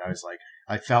one that I was like,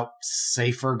 I felt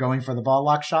safer going for the ball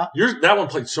lock shot. That one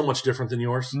played so much different than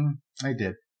yours. I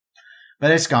did.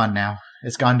 But it's gone now.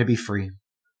 It's gone to be free.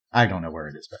 I don't know where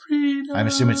it is, but I'm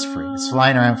assuming it's free. It's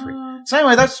flying around free. So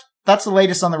anyway, that's the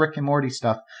latest on the Rick and Morty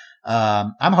stuff.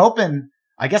 I'm hoping,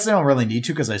 I guess they don't really need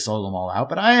to because I sold them all out,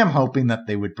 but I am hoping that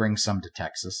they would bring some to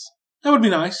Texas. That would be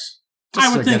nice.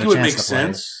 I would think it would make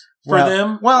sense for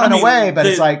them. Well, in a way, but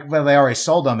it's like, well, they already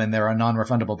sold them and they're a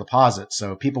non-refundable deposit.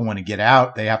 So if people want to get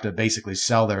out, they have to basically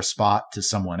sell their spot to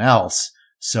someone else.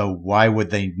 So why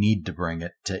would they need to bring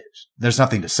it to, there's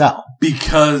nothing to sell.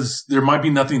 Because there might be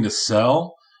nothing to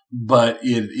sell, but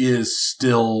it is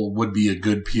still would be a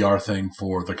good PR thing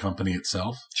for the company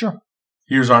itself. Sure.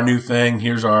 Here's our new thing.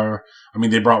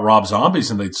 They brought Rob Zombies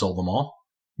and they'd sold them all.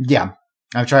 Yeah.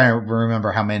 I'm trying to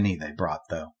remember how many they brought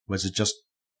though. Was it just?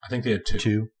 I think they had two.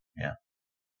 Two? Yeah.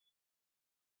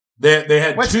 They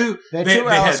had two. They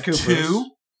had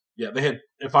two. Yeah, they had,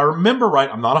 if I remember right,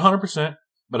 I'm not 100%,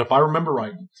 but if I remember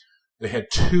right, they had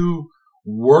two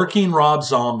working Rob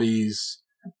Zombies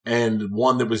and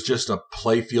one that was just a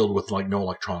play field with like no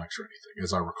electronics or anything,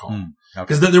 as I recall.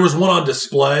 Because there was one on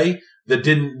display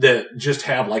that just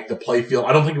had like the play field.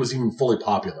 I don't think it was even fully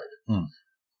populated.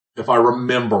 If I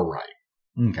remember right.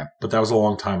 Okay. But that was a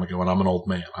long time ago and I'm an old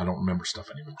man. I don't remember stuff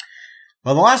anymore.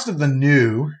 Well, the last of the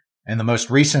new and the most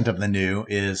recent of the new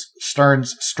is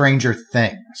Stern's Stranger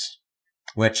Things,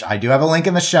 which I do have a link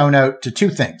in the show note to two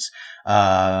things.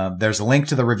 There's a link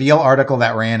to the reveal article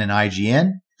that ran in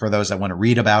IGN for those that want to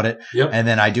read about it. Yep. And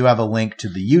then I do have a link to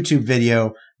the YouTube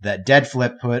video that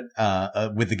Deadflip put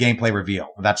with the gameplay reveal.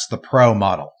 That's the pro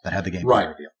model that had the gameplay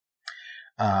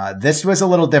reveal. This was a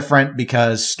little different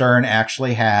because Stern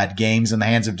actually had games in the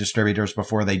hands of distributors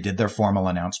before they did their formal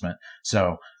announcement.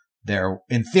 So there,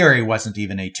 in theory, wasn't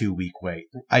even a 2-week wait.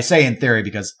 I say in theory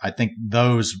because I think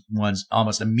those ones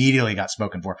almost immediately got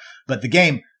spoken for. But the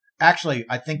game, actually,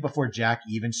 I think before Jack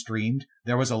even streamed,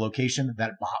 there was a location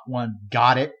that bought one,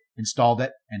 got it, installed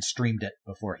it, and streamed it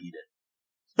before he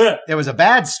did. It was a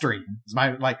bad stream.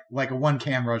 It was like a one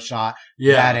camera shot,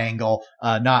 bad angle.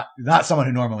 Not someone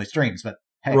who normally streams, but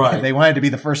hey, they wanted to be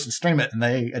the first to stream it and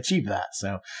they achieved that.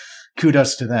 So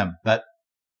kudos to them. But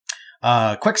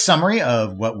quick summary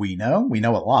of what we know. We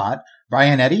know a lot.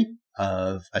 Brian Eddy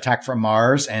of Attack from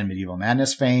Mars and Medieval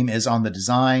Madness fame is on the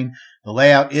design. The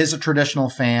layout is a traditional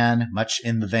fan, much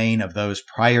in the vein of those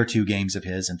prior two games of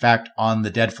his. In fact, on the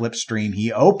Deadflip stream,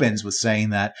 he opens with saying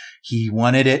that he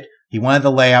wanted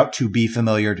the layout to be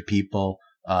familiar to people,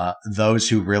 those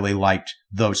who really liked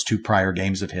those two prior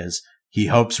games of his. He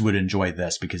hopes would enjoy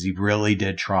this because he really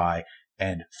did try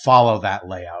and follow that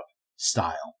layout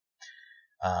style.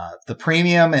 The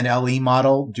premium and LE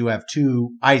model do have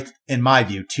in my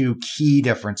view, two key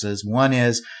differences. One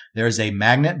is there's a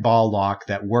magnet ball lock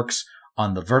that works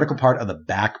on the vertical part of the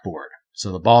backboard.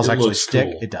 So the balls actually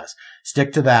stick. Cool. It does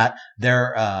stick to that.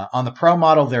 There, on the pro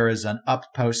model, there is an up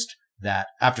post that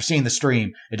after seeing the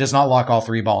stream, it does not lock all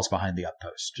three balls behind the up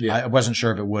post. Yeah. I wasn't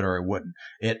sure if it would or it wouldn't.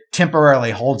 It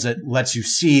temporarily holds it, lets you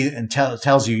see and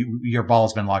tells you your ball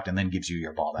has been locked and then gives you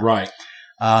your ball back. Right.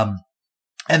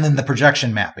 And then the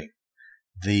projection mapping.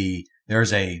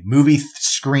 There's a movie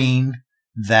screen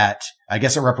that I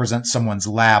guess it represents someone's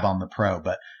lab on the Pro,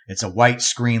 but it's a white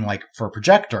screen like for a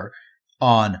projector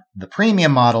on the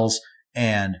premium models,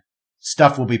 and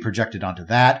stuff will be projected onto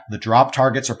that. The drop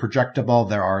targets are projectable.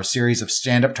 There are a series of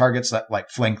stand-up targets that like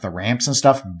flank the ramps and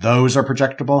stuff. Those are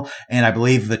projectable. And I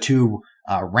believe the two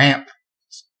ramp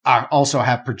also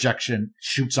have projection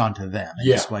shoots onto them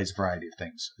and displays a variety of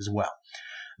things as well.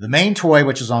 The main toy,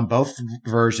 which is on both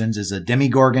versions, is a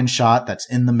Demogorgon shot that's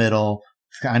in the middle.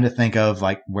 Kind of think of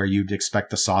like where you'd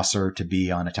expect the saucer to be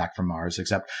on Attack from Mars,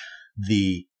 except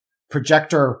the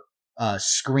projector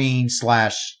screen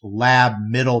 / lab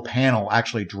middle panel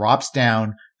actually drops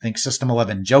down. Think System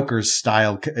 11 Joker's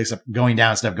style, except going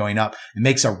down instead of going up. It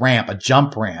makes a ramp, a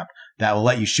jump ramp that will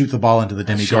let you shoot the ball into the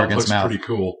Demogorgon's mouth. Pretty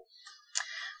cool.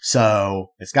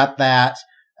 So it's got that.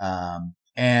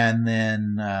 And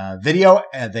then video,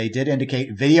 they did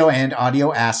indicate video and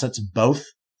audio assets both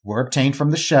were obtained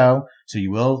from the show. So you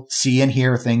will see and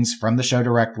hear things from the show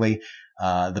directly.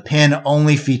 The pin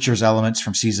only features elements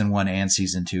from season 1 and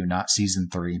season 2, not season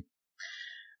 3.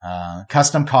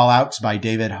 Custom callouts by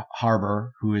David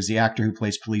Harbour, who is the actor who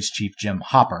plays Police Chief Jim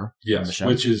Hopper. Yes, on the show.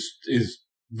 which is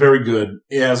very good.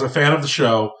 As a fan of the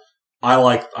show, I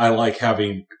like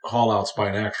having callouts by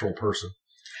an actual person.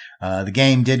 The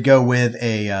game did go with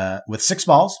with 6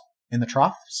 balls in the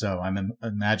trough, so I'm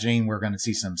imagining we're going to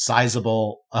see some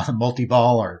sizable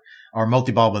multi-ball or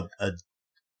multi-ball with a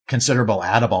considerable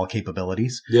add-a-ball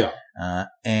capabilities. Yeah.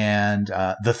 And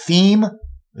the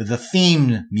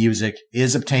theme music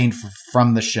is obtained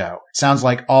from the show. It sounds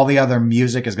like all the other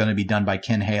music is going to be done by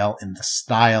Ken Hale in the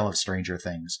style of Stranger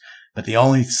Things, but the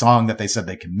only song that they said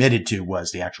they committed to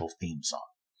was the actual theme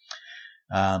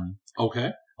song.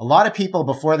 Okay. A lot of people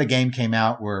before the game came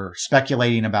out were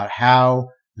speculating about how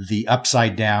the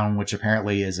Upside Down, which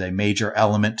apparently is a major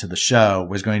element to the show,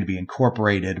 was going to be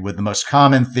incorporated, with the most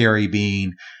common theory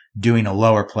being doing a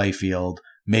lower playfield,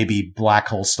 maybe black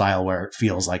hole style where it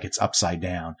feels like it's upside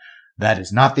down. That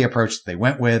is not the approach that they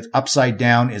went with. Upside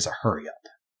Down is a hurry up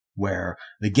where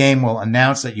the game will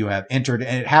announce that you have entered,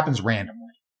 and it happens randomly.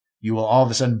 You will all of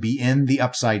a sudden be in the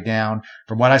Upside Down.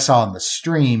 From what I saw in the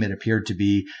stream, it appeared to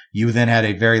be you then had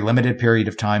a very limited period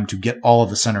of time to get all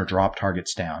of the center drop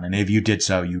targets down. And if you did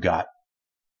so, you got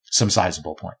some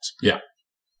sizable points. Yeah.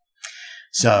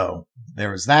 So there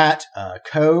was that.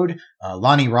 Code.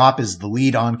 Lonnie Ropp is the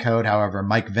lead on Code. However,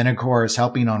 Mike Vinegar is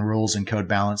helping on rules and code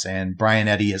balance, and Brian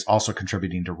Eddy is also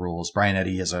contributing to rules. Brian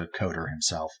Eddy is a coder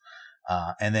himself.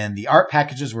 And then the art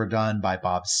packages were done by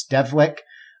Bob Stevlik.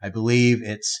 I believe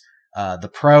it's the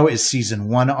Pro is season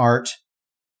 1 art.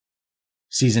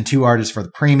 Season 2 art is for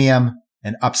the premium,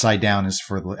 and Upside Down is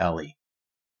for the LE.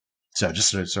 So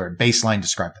just to sort of baseline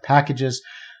describe the packages.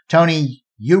 Tony,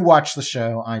 you watch the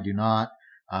show. I do not.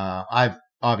 I've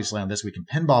obviously on This Week in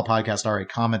Pinball podcast already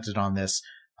commented on this.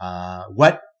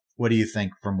 What do you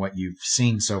think from what you've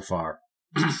seen so far?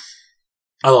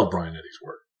 I love Brian Eddy's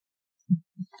work.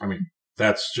 I mean,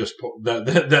 that's just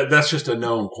that's just a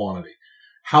known quantity.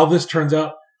 How this turns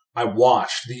out, I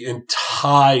watched the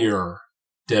entire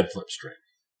Dead Flip stream,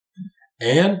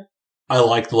 and I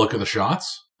like the look of the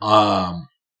shots. I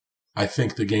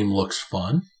think the game looks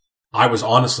fun. I was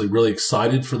honestly really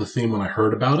excited for the theme when I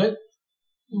heard about it,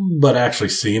 but actually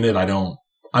seeing it,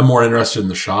 I'm more interested in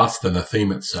the shots than the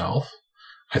theme itself.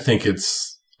 I think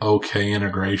it's okay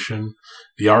integration.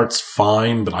 The art's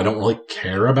fine, but I don't really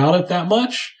care about it that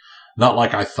much. Not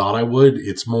like I thought I would.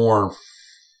 It's more,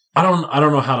 I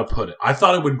don't know how to put it. I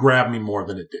thought it would grab me more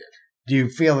than it did. Do you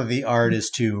feel that the art is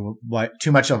too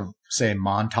much of, say,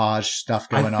 montage stuff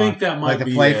going on? I think that might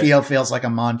be the playfield feels like a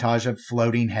montage of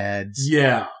floating heads.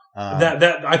 Yeah.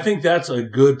 That I think that's a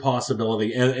good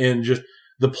possibility. And just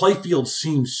the playfield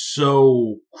seems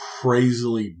so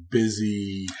crazily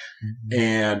busy,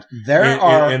 and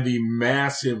and the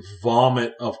massive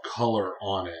vomit of color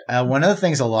on it. One of the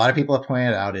things a lot of people have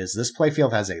pointed out is this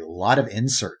playfield has a lot of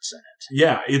inserts in it.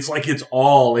 Yeah, it's like it's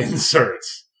all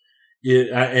inserts.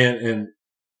 And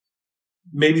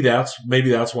maybe that's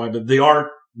why, but the art,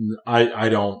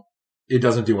 it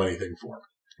doesn't do anything for me.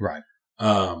 Right.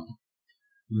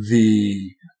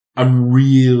 I'm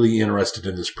really interested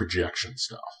in this projection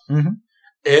stuff. Mm-hmm.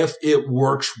 If it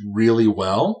works really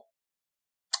well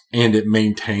and it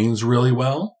maintains really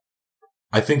well,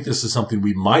 I think this is something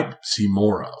we might see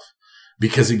more of,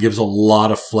 because it gives a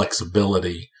lot of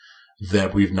flexibility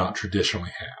that we've not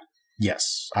traditionally had.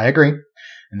 Yes, I agree.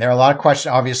 And there are a lot of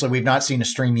questions. Obviously, we've not seen a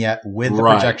stream yet with the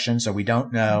projection, so we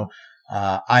don't know.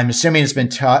 I'm assuming it's been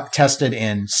tested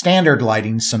in standard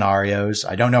lighting scenarios.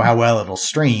 I don't know how well it'll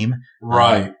stream.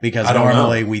 Right. Because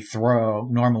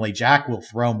normally Jack will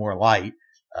throw more light.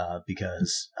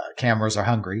 because cameras are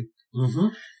hungry. Mm-hmm.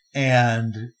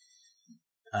 And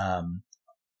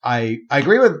I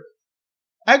agree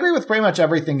with pretty much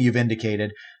everything you've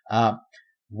indicated.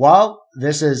 While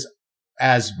this is,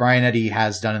 as Brian Eddy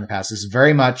has done in the past, is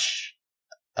very much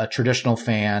a traditional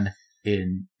fan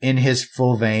in his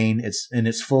full vein. It's in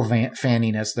its full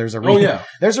faniness. There's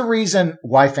a reason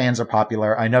why fans are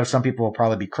popular. I know some people will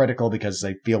probably be critical because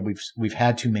they feel we've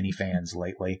had too many fans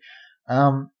lately.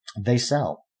 They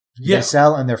sell. Yeah. They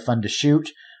sell and they're fun to shoot.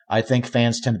 I think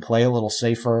fans tend to play a little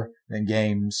safer than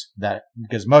games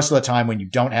because most of the time when you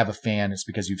don't have a fan, it's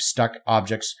because you've stuck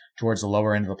objects towards the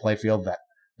lower end of the playfield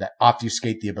that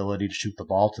obfuscate the ability to shoot the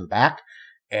ball to the back.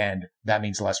 And that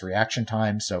means less reaction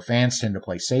time. So fans tend to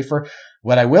play safer.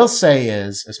 What I will say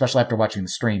is, especially after watching the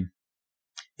stream,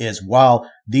 is while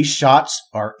these shots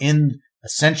are in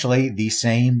essentially the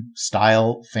same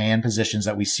style fan positions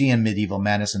that we see in Medieval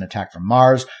Madness and Attack from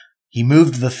Mars, he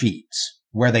moved the feeds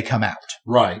where they come out.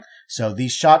 Right. So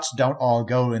these shots don't all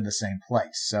go in the same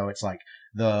place. So it's like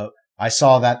I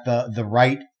saw that the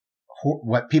right,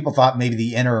 what people thought maybe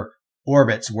the inner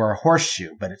orbits were a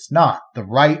horseshoe, but it's not. The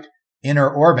right inner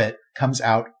orbit comes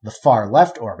out the far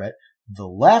left orbit. The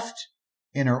left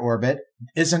inner orbit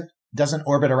doesn't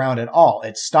orbit around at all.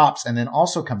 It stops and then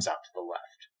also comes out to the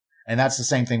left. And that's the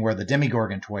same thing where the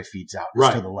Demigorgon toy feeds out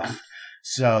to the left.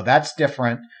 So that's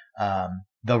different.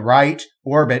 The right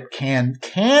orbit can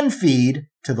feed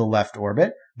to the left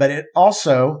orbit, but it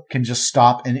also can just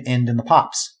stop and end in the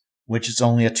pops, which is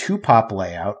only a 2-pop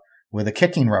layout with a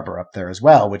kicking rubber up there as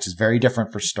well, which is very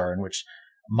different for Stern, which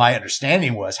my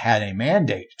understanding was had a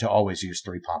mandate to always use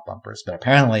 3-pop bumpers. But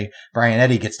apparently Brian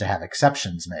Eddy gets to have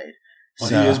exceptions made. Well,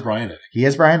 so, he is Brian Eddy. He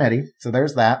is Brian Eddy. So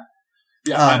there's that.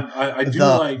 Yeah, I do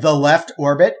like... The left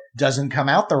orbit doesn't come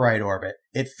out the right orbit.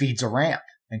 It feeds a ramp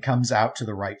and comes out to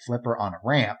the right flipper on a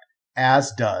ramp,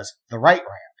 as does the right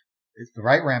ramp. The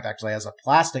right ramp actually has a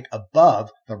plastic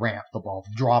above the ramp the ball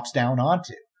drops down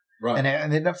onto. Right.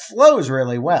 And it flows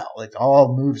really well. It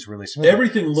all moves really smoothly.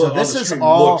 Everything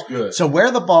looks good. So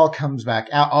where the ball comes back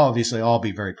out, obviously all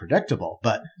be very predictable,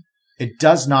 but it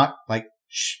does not, like,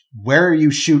 where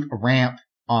you shoot a ramp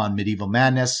on Medieval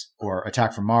Madness or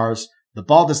Attack from Mars, the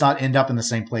ball does not end up in the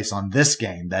same place on this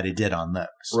game that it did on those.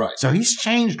 Right. So he's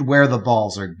changed where the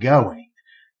balls are going.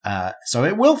 So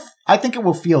I think it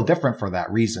will feel different for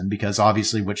that reason, because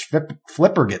obviously which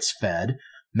flipper gets fed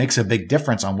makes a big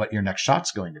difference on what your next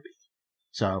shot's going to be.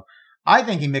 So I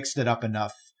think he mixed it up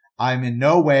enough. I'm in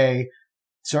no way.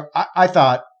 So I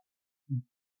thought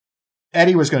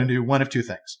Eddy was going to do one of two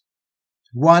things.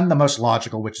 One, the most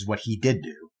logical, which is what he did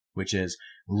do, which is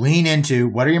lean into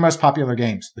what are your most popular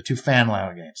games? The 2 fan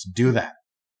loud games. Do that.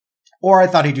 Or I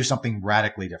thought he'd do something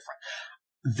radically different.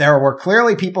 There were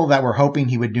clearly people that were hoping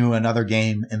he would do another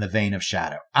game in the vein of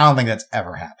Shadow. I don't think that's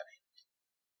ever happening.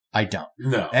 I don't.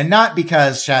 No. And not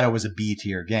because Shadow was a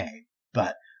B-tier game,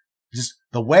 but just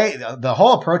the way, the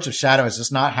whole approach of Shadow is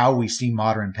just not how we see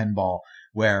modern pinball,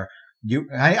 where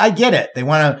I get it. They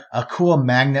want a cool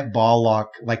magnet ball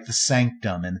lock like the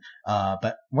Sanctum, and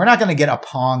but we're not going to get a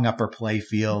Pong upper play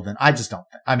field, and I just don't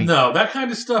think. No, that kind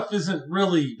of stuff isn't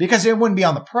really, because it wouldn't be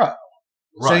on the Pro.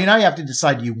 right. So you have to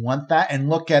decide you want that, and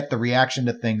look at the reaction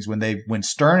to things when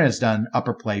Stern has done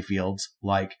upper play fields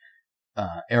like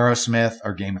Aerosmith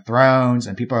or Game of Thrones,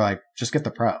 and people are like, just get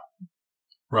the Pro.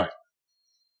 Right.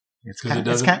 It's kind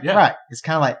of right. It's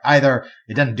kind of like either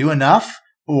it doesn't do enough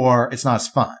or it's not as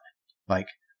fun. Like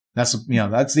that's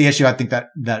the issue I think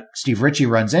that Steve Ritchie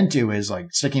runs into, is like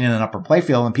sticking in an upper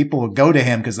playfield, and people will go to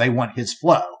him because they want his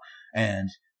flow, and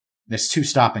there's too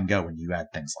stop and go when you add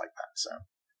things like that. So,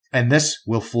 and this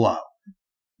will flow.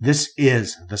 This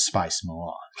is the Spice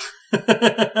Milan.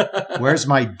 Where's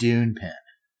my Dune pin?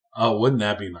 Oh, wouldn't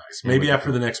that be nice? Maybe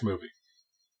after the next movie.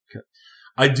 Okay.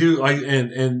 I do.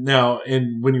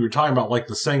 And when you were talking about like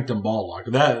the Sanctum ball lock,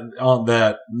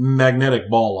 that magnetic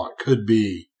ball lock could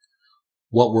be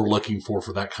what we're looking for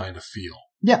that kind of feel.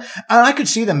 Yeah. I could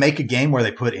see them make a game where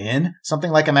they put in something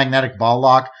like a magnetic ball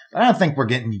lock, but I don't think we're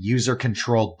getting user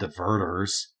controlled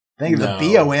diverters. I think the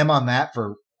BOM on that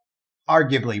for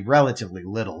arguably relatively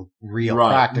little real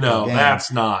practical games.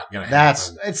 That's not going to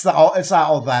happen. It's not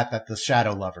all that the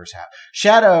Shadow lovers have.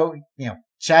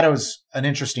 Shadow's an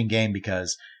interesting game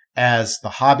because as the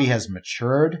hobby has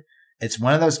matured, it's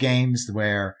one of those games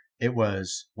where it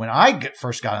was, when I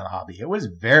first got in the hobby, it was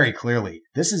very clearly,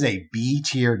 this is a B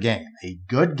tier game, a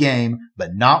good game,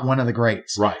 but not one of the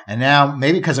greats. Right. And now,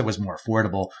 maybe because it was more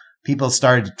affordable, people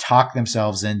started to talk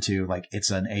themselves into like it's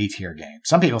an A tier game.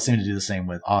 Some people seem to do the same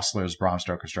with Osler's Bram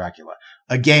Stoker's Dracula,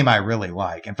 a game I really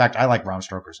like. In fact, I like Bram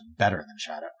Stoker's better than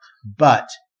Shadow. But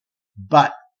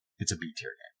but it's a B tier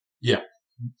game. Yeah.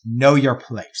 Know your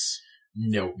place.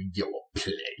 No, your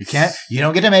place. You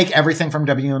don't get to make everything from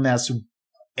WMS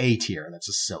A tier. That's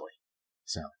just silly.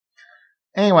 So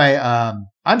anyway,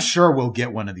 I'm sure we'll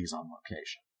get one of these on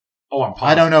location. Oh, I'm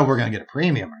positive. I don't know if we're going to get a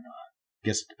premium or not.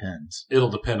 Guess it depends.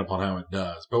 It'll depend upon how it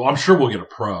does, but I'm sure we'll get a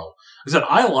pro. I said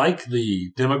I like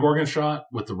the Demogorgon shot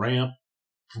with the ramp,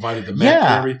 provided the mech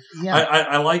and everything. Yeah.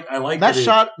 I like that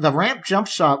shot. The ramp jump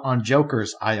shot on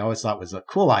Jokers, I always thought was a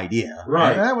cool idea.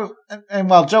 Right. And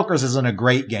while Jokers isn't a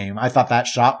great game, I thought that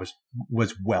shot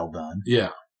was well done.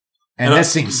 Yeah. And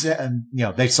this seems,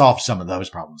 they solved some of those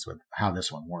problems with how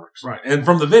this one works. Right. And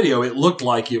from the video, it looked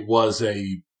like it was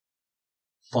a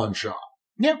fun shot.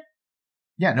 Yeah.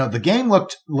 Yeah, no, the game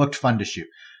looked fun to shoot.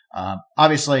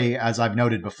 Obviously, as I've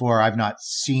noted before, I've not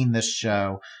seen this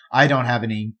show. I don't have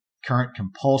any current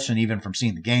compulsion, even from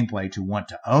seeing the gameplay, to want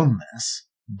to own this,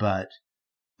 but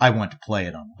I want to play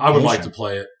it on location. I would like to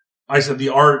play it. I said the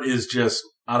art is just,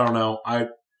 I don't know. I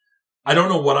don't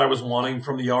know what I was wanting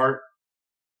from the art.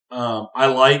 I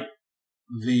like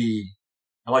the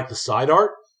side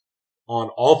art on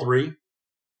all three.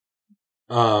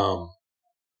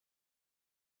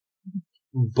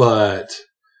 But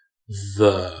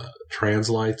the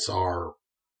translights are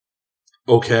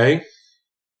okay.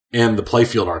 And the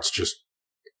playfield art's just,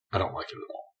 I don't like it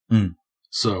at all.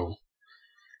 So,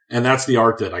 and that's the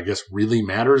art that I guess really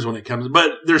matters when it comes,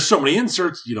 but there's so many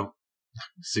inserts, you don't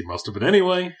see most of it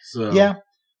anyway. So, yeah,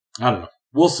 I don't know.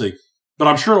 We'll see. But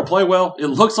I'm sure it'll play well. It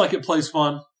looks like it plays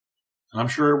fun. I'm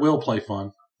sure it will play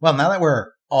fun. Well, now that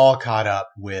we're all caught up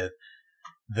with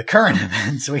the current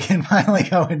events, we can finally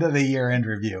go into the year-end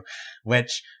review,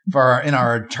 which in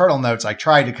our turtle notes, I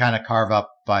tried to kind of carve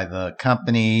up by the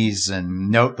companies and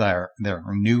note their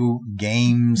new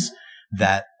games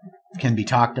that can be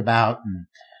talked about.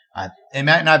 And it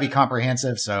might not be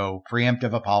comprehensive, so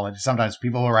preemptive apology. Sometimes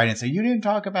people will write and say, you didn't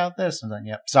talk about this. And then,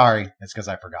 yep, sorry. It's because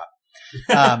I forgot.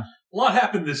 A lot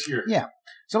happened this year. Yeah.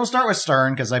 So we'll start with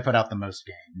Stern because I put out the most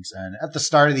games. And at the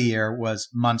start of the year was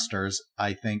Munsters,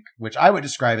 I think, which I would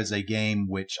describe as a game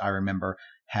which I remember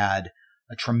had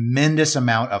a tremendous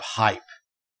amount of hype.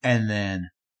 And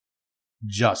then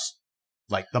just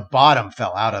like the bottom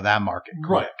fell out of that market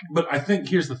quick. Right. But I think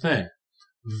here's the thing.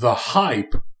 The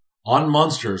hype on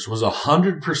Munsters was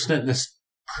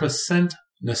 100%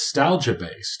 nostalgia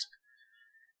based.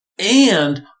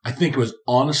 And I think it was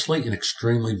honestly an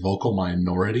extremely vocal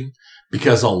minority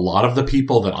because a lot of the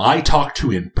people that I talked to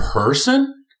in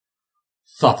person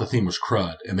thought the theme was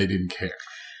crud and they didn't care.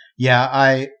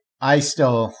 Yeah,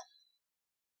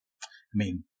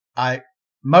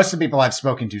 most of the people I've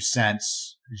spoken to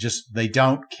since just they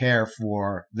don't care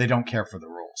for the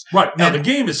rules. Right. Now the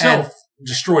game itself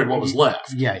destroyed what was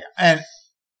left. Yeah.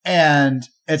 And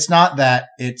it's not that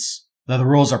the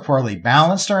rules are poorly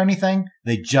balanced or anything.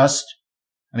 They just,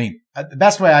 the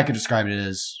best way I could describe it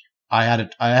is I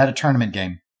had a tournament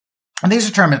game, and these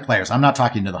are tournament players. I'm not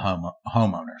talking to the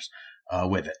homeowners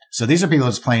with it. So these are people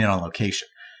that's playing it on location.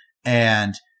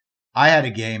 And I had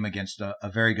a game against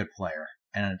a very good player,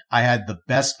 and I had the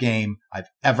best game I've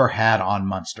ever had on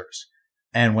Munsters.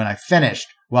 And when I finished,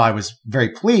 well, I was very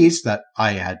pleased that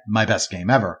I had my best game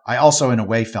ever. I also, in a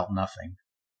way, felt nothing.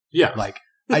 Yeah. Like,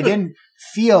 I didn't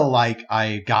feel like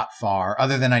I got far,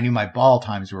 other than I knew my ball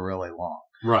times were really long.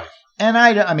 Right. And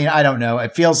I don't know.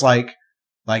 It feels like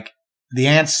the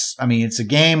Ants, it's a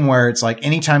game where it's like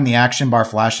anytime the action bar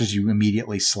flashes, you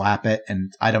immediately slap it.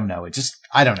 And I don't know. It just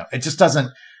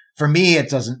doesn't, for me,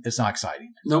 it's not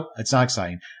exciting. Nope. It's not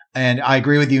exciting. And I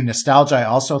agree with you. Nostalgia. I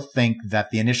also think that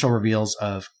the initial reveals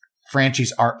of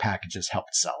Franchi's art packages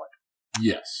helped sell it.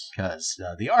 Yes. Because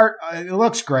the art, it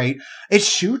looks great. It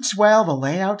shoots well. The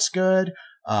layout's good.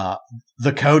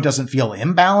 The code doesn't feel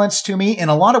imbalanced to me. In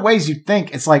a lot of ways, you'd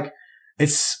think it's like,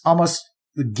 it's almost,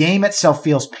 the game itself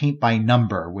feels paint by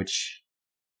number,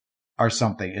 or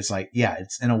something. It's like, yeah,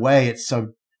 it's in a way, it's so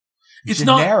it's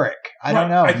generic. I don't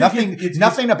know.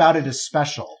 Nothing about it is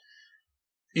special.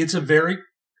 It's a very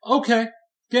okay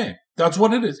game. That's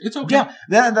what it is. It's okay.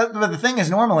 Yeah. But the thing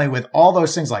is, normally with all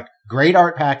those things like great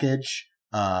art package,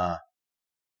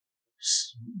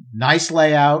 nice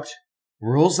layout,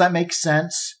 rules that make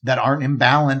sense, that aren't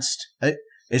imbalanced,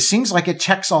 it seems like it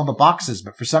checks all the boxes,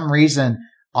 but for some reason,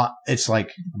 it's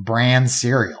like brand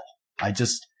cereal.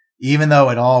 Even though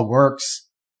it all works,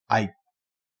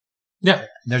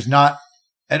 there's not,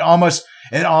 it almost,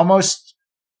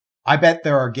 I bet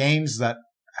there are games that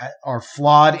are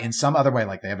flawed in some other way,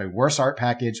 like they have a worse art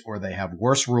package or they have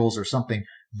worse rules or something,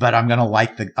 but I'm going to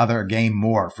like the other game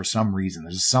more for some reason.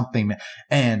 There's something,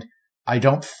 and I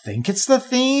don't think it's the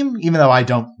theme, even though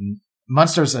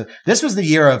Munsters. This was the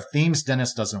year of themes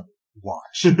Dennis doesn't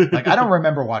watch. Like, I don't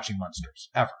remember watching Munsters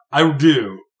ever. I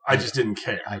do. I just didn't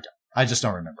care. I just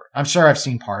don't remember. I'm sure I've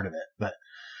seen part of it, but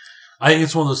I think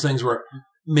it's one of those things where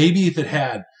maybe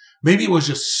it was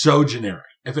just so generic.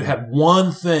 If it had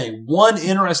one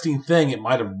interesting thing, it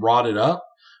might have brought it up,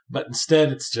 but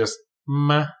instead it's just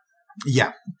meh.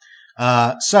 Yeah.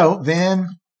 So then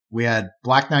we had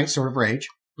Black Knight Sword of Rage.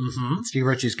 Mm-hmm. Steve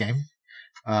Ritchie's game.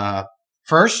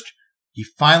 First, he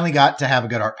finally got to have a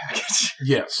good art package.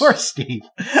 Yes. Poor Steve.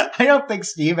 I don't think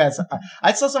Steve has.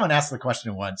 I saw someone ask the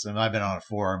question once, and I've been on a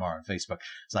forum or on Facebook.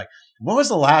 It's like, what was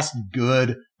the last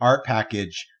good art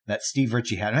package that Steve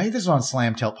Ritchie had? And I think this was on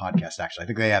Slam Tilt podcast, actually. I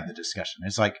think they had the discussion.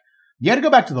 It's like, you had to go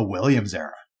back to the Williams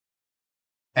era.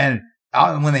 And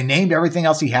when they named everything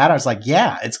else he had, I was like,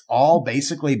 yeah, it's all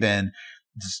basically been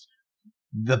just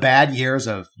the bad years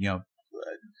of,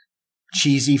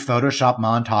 cheesy Photoshop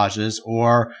montages,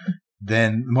 or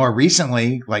then more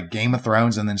recently, like Game of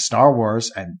Thrones and then Star Wars,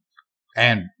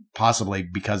 and possibly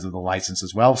because of the license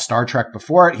as well, Star Trek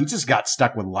before it. He just got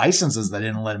stuck with licenses that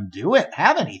didn't let him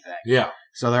have anything. Yeah.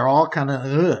 So they're all kind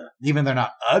of, even they're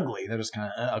not ugly. They're just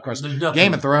kind of course,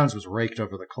 Game of Thrones was raked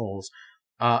over the coals.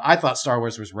 I thought Star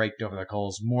Wars was raked over the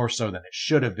coals more so than it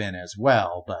should have been as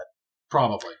well, but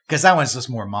probably because that one's just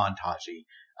more montagey.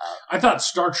 I thought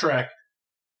Star Trek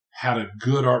had a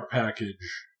good art package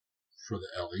for the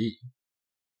LE.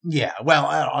 Yeah, well,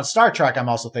 on Star Trek, I'm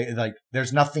also thinking like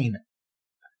there's nothing,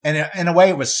 and in a way,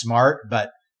 it was smart,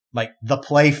 but like the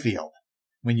play field,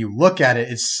 when you look at it,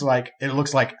 it's like it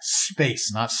looks like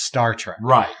space, not Star Trek.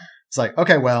 Right. It's like,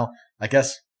 okay, well, I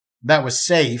guess that was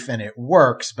safe and it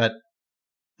works, but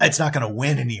it's not going to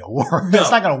win any awards. It's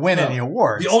not going to win any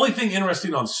awards. The only thing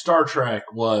interesting on Star Trek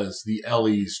was the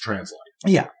LE's translate.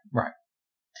 Yeah, right.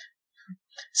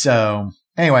 So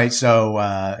anyway,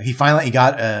 he finally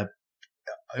got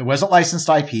it was a licensed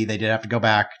IP. They did have to go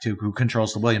back to who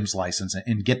controls the Williams license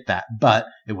and get that, but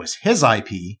it was his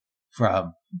IP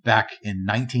from back in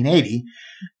 1980.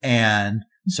 And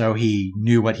so he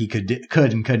knew what he could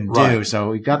and couldn't do. So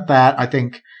we got that. I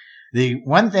think the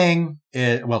one thing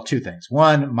is, well, two things.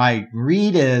 One, my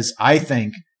read is, I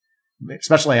think,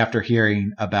 especially after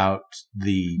hearing about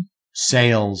the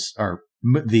sales or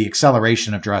the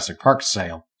acceleration of Jurassic Park's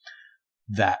sale,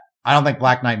 that I don't think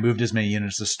Black Knight moved as many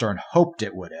units as Stern hoped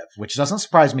it would have, which doesn't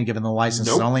surprise me given the license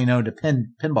is only known to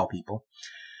pinball people.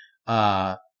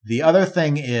 The other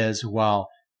thing is, while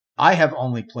I have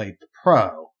only played the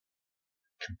Pro,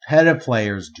 competitive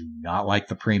players do not like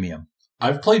the Premium.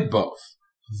 I've played both.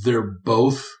 They're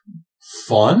both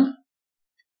fun.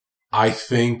 I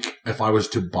think if I was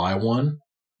to buy one,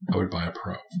 I would buy a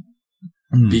Pro.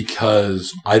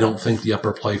 Because I don't think the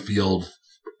upper play field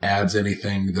adds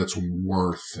anything that's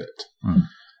worth it.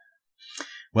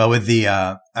 Well, with the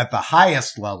at the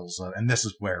highest levels, and this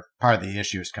is where part of the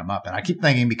issue has come up, and I keep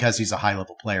thinking because he's a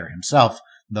high-level player himself,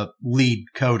 the lead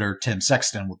coder, Tim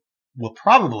Sexton, will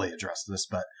probably address this,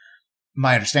 but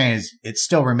my understanding is it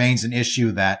still remains an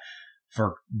issue that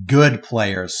for good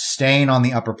players, staying on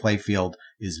the upper play field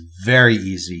is very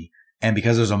easy, and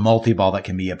because there's a multi-ball that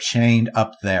can be chained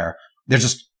up there, there's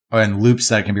just and loops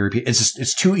that can be repeated.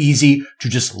 It's too easy to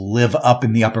just live up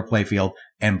in the upper play field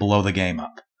and blow the game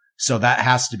up. So that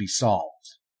has to be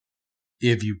solved.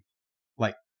 If you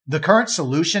like, the current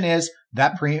solution is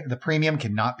that the Premium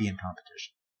cannot be in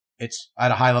competition. It's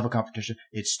at a high level competition.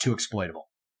 It's too exploitable.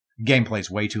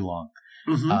 Gameplay's way too long,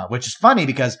 which is funny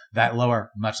because that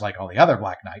lower, much like all the other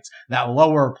Black Knights, that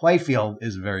lower play field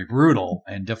is very brutal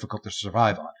and difficult to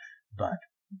survive on. But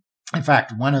in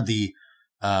fact, one of the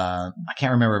I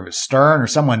can't remember if it was Stern or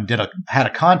someone had a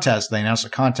contest. They announced a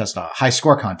contest, a high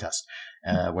score contest,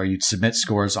 where you'd submit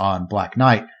scores on Black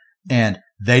Knight, and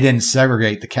they didn't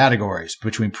segregate the categories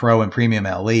between Pro and Premium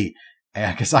LE.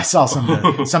 Because I saw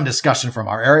some discussion from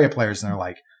our area players, and they're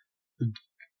like,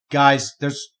 guys,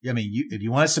 if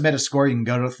you want to submit a score, you can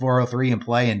go to 403 and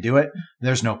play and do it.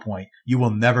 There's no point. You will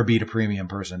never beat a Premium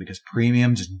person because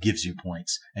Premium just gives you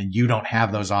points, and you don't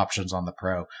have those options on the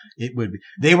Pro.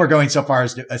 They were going so far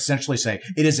as to essentially say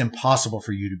it is impossible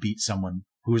for you to beat someone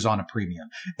who is on a Premium.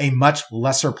 A much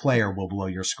lesser player will blow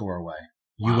your score away.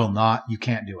 Wow. You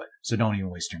can't do it. So don't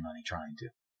even waste your money trying to.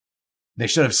 They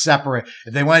should have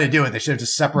if they wanted to do it, they should have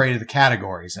just separated the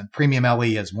categories, and Premium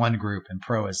LE as one group and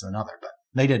Pro as another, but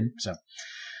they didn't. So,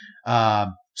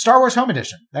 Star Wars Home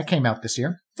Edition, that came out this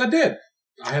year. That did.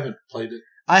 I haven't played it.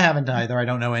 I haven't either. I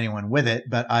don't know anyone with it,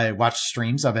 but I watched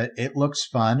streams of it. It looks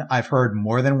fun. I've heard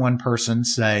more than one person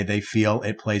say they feel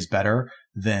it plays better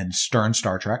than Stern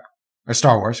Star Trek or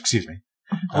Star Wars, excuse me.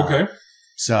 Okay.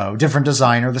 So different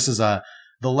designer. This is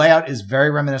The layout is very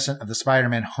reminiscent of the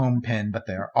Spider-Man home pin, but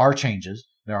there are changes.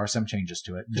 There are some changes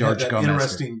to it. George Gomez.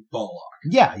 Interesting ball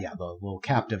lock. Yeah, the little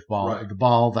captive ball. Right. The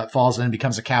ball that falls in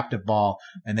becomes a captive ball,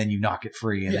 and then you knock it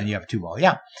free, and then you have a 2-ball.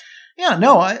 Yeah.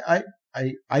 No,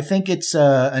 I think it's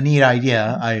a neat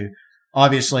idea.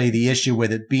 Obviously, the issue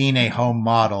with it being a home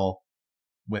model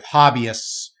with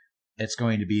hobbyists, it's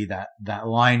going to be that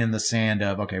line in the sand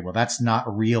of, okay, well, that's not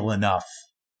real enough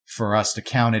for us to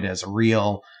count it as a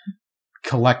real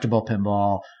collectible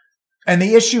pinball. And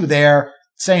the issue there,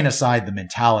 setting aside the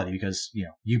mentality, because,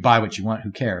 you buy what you want,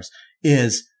 who cares,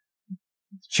 is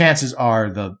chances are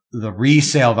the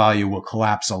resale value will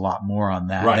collapse a lot more on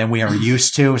that than we are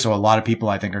used to. So a lot of people,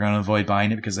 I think, are going to avoid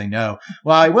buying it because they know,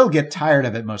 well, I will get tired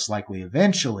of it most likely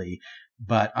eventually,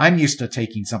 but I'm used to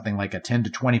taking something like a 10 to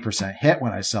 20% hit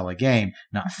when I sell a game,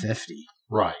 not 50.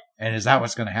 Right. And is that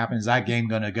what's going to happen? Is that game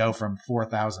going to go from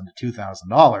 $4,000 to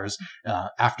 $2,000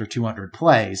 after 200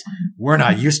 plays? We're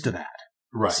not used to that.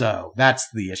 Right. So that's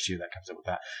the issue that comes up with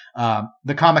that.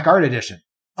 The comic art edition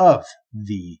of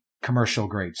the commercial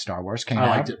grade Star Wars came out.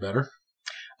 I liked it better.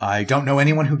 I don't know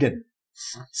anyone who didn't.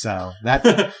 So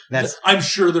that's. I'm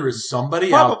sure there is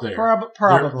somebody out there.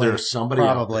 Probably. There's somebody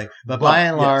out there. But by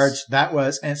and large, that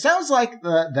was, and it sounds like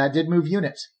that did move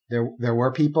units. There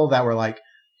were people that were like,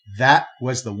 that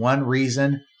was the one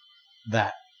reason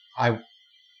that I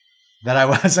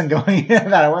wasn't going,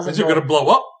 Is it going to blow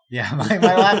up? Yeah,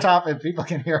 my laptop, if people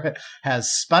can hear it,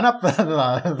 has spun up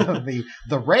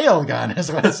the rail gun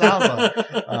is what it sounds like.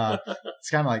 It's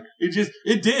kind of like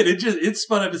it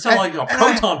spun up. It sounded like a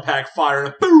proton pack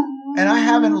fire. Boom. And I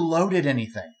haven't loaded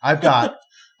anything. I've got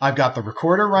the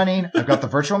recorder running, I've got the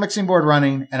virtual mixing board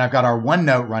running, and I've got our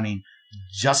OneNote running,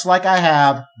 just like I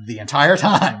have the entire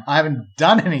time. I haven't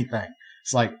done anything.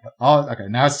 It's like, oh, okay,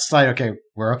 now it's like, okay,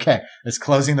 we're okay. It's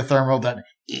closing the thermal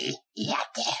detonators.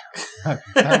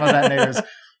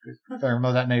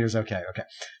 Thermal detonators. Okay.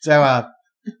 So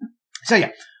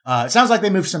yeah. It sounds like they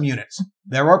moved some units.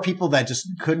 There are people that just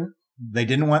they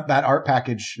didn't want that art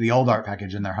package, the old art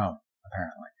package in their home,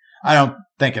 apparently. I don't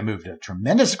think it moved a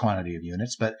tremendous quantity of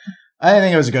units, but I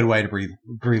think it was a good way to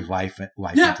breathe life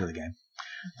into the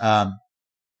game.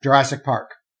 Jurassic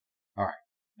Park. All right.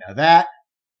 Now that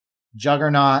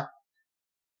Juggernaut,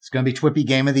 it's going to be Twippy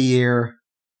Game of the Year.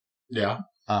 Yeah.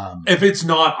 If it's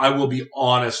not, I will be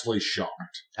honestly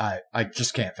shocked. I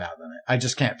just can't fathom it. I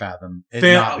just can't fathom it.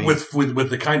 With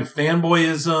the kind of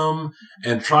fanboyism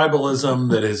and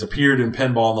tribalism that has appeared in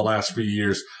pinball in the last few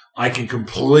years, I can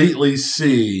completely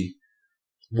see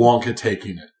Wonka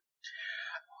taking it.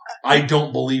 I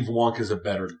don't believe Wonka's a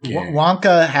better game.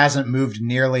 Wonka hasn't moved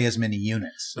nearly as many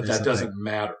units. But that doesn't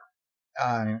matter.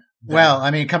 Well,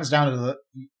 I mean, it comes down to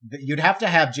you'd have to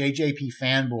have JJP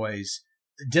fanboys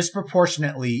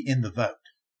disproportionately in the vote.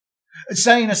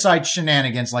 Setting aside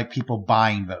shenanigans like people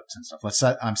buying votes and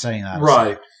stuff. I'm saying that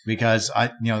right because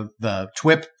the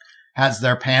TWIP has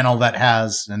their panel that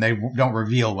has, and they don't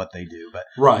reveal what they do, but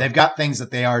they've got things that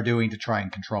they are doing to try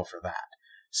and control for that.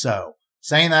 So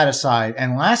saying that aside,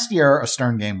 and last year a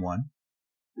Stern game won.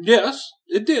 Yes,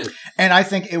 it did, and I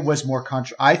think it was more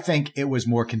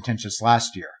contentious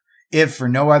last year, if for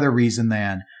no other reason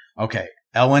than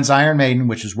Elwyn's Iron Maiden,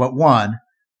 which is what won.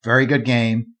 Very good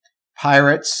game.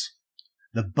 Pirates.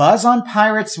 The buzz on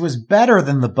Pirates was better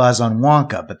than the buzz on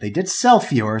Wonka, but they did sell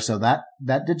fewer, so that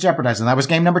did jeopardize them. That was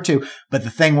game number 2. But the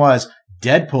thing was,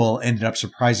 Deadpool ended up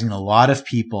surprising a lot of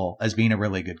people as being a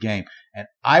really good game. And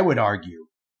I would argue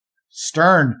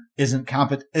Stern isn't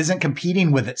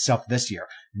competing with itself this year.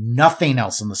 Nothing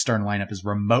else in the Stern lineup is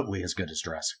remotely as good as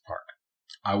Jurassic Park.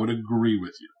 I would agree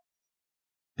with you.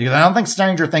 Because I don't think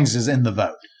Stranger Things is in the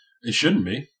vote. It shouldn't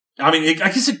be. I mean, I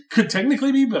guess it could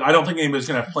technically be, but I don't think anybody's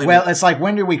going to play. Well, it's like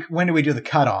when do we do the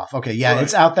cutoff? Okay, yeah,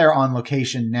 It's out there on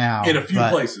location now in a few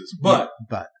places, but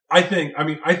I think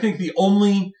the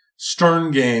only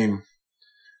Stern game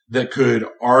that could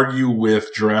argue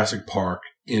with Jurassic Park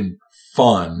in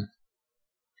fun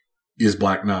is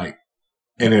Black Knight,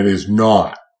 and it is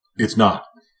not. It's not.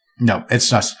 No, it's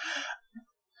just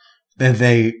I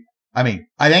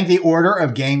think the order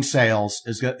of game sales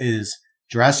is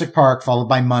Jurassic Park, followed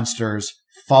by Munsters,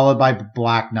 followed by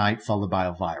Black Knight, followed by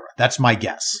Elvira. That's my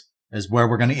guess, is where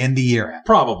we're going to end the year at.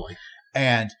 Probably.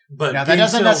 But now that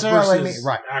doesn't necessarily mean,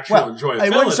 right. Actual enjoyability.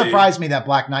 It wouldn't surprise me that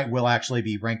Black Knight will actually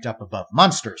be ranked up above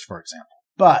Munsters, for example.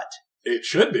 But it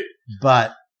should be.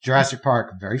 But Jurassic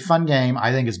Park, very fun game.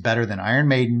 I think is better than Iron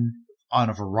Maiden on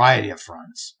a variety of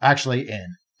fronts. Actually,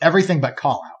 in everything but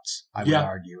callouts, I would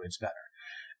argue it's better.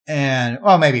 And,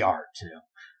 well, maybe art too.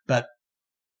 But,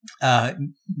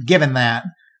 given that,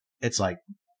 it's like,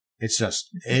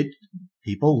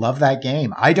 People love that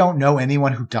game. I don't know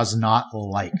anyone who does not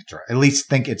like, at least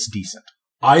think it's decent.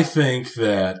 I think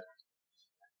that,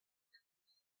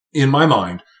 in my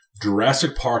mind,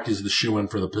 Jurassic Park is the shoe-in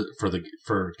for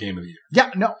Game of the Year.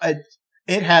 Yeah, no,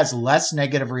 it has less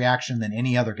negative reaction than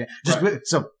any other game.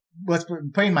 So let's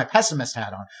putting my pessimist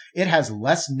hat on. It has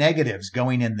less negatives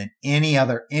going in than any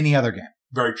other game.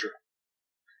 Very true.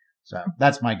 So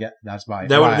that's my guess. That's my.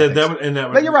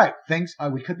 But you're right.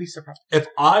 We could be surprised. If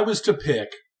I was to pick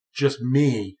just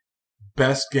me,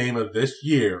 best game of this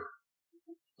year,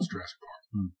 it's Jurassic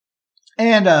Park.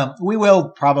 And we will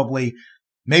probably,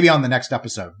 maybe on the next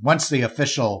episode, once the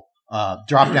official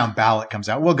drop-down ballot comes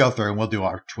out, we'll go through and we'll do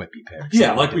our Twippy picks.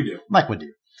 Yeah, like we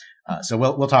do. So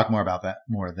we'll talk more about that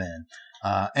more then.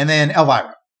 And then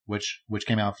Elvira, which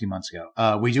came out a few months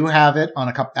ago. We do have it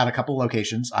at a couple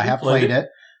locations. I have played it.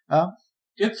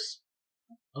 It's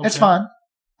fun.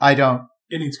 It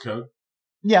needs code.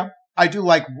 Yeah. I do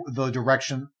like the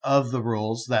direction of the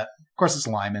rules that, of course, it's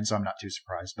Lyman, so I'm not too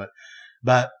surprised, but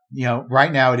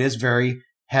right now it is very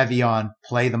heavy on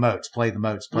play the modes.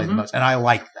 And I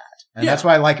like that. And that's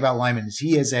what I like about Lyman is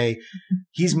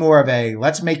he's more of a,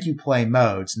 let's make you play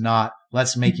modes, not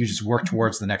let's make you just work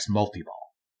towards the next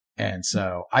multi-ball. And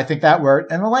so I think that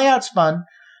worked, and the layout's fun.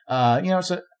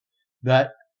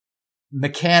 But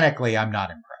mechanically, I'm not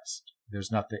impressed.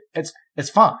 There's nothing. It's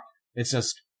fine. It's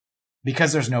just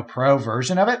because there's no pro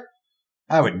version of it.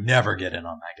 I would never get in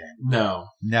on that game. No,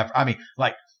 never. I mean,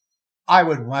 I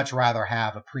would much rather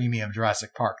have a premium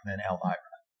Jurassic Park than Elvira.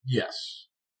 Yes.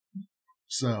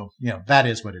 So that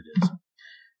is what it is.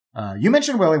 You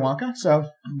mentioned Willy Wonka, so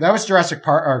that was Jurassic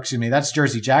Park. That's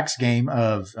Jersey Jack's game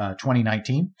of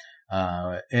 2019.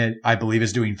 It, I believe,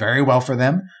 is doing very well for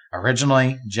them.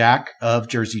 Originally, Jack of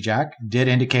Jersey Jack did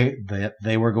indicate that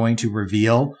they were going to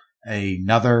reveal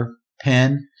another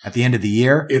pin at the end of the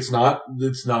year. It's not.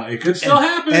 It could still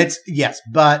happen. Yes,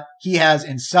 but he has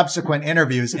in subsequent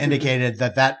interviews indicated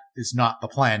that is not the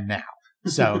plan now.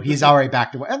 So he's already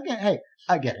backed away. Hey,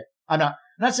 I get it. I'm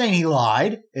not saying he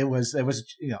lied. It was,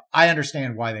 I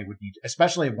understand why they would need,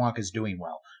 especially if Wonka's doing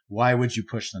well. Why would you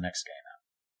push the next game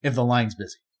out if the line's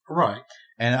busy? Right.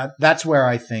 And that's where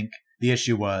I think the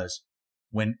issue was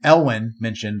when Elwyn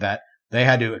mentioned that they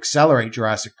had to accelerate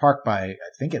Jurassic Park by, I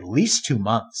think, at least 2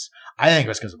 months. I think it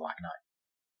was because of Black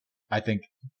Knight.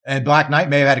 And Black Knight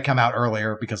may have had to come out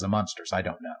earlier because of Monsters. I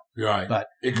don't know. Right. But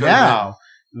now,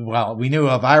 we knew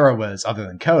Elvira was, other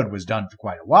than Code, was done for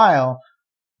quite a while.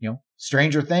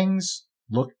 Stranger Things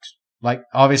looked like,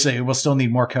 obviously it will still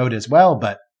need more code as well,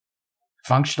 but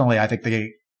functionally, I think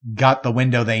they got the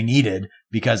window they needed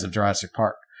because of Jurassic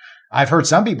Park. I've heard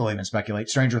some people even speculate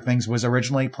Stranger Things was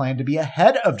originally planned to be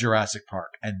ahead of Jurassic Park,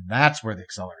 and that's where the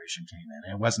acceleration came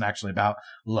in. It wasn't actually about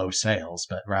low sales,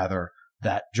 but rather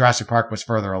that Jurassic Park was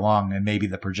further along and maybe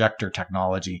the projector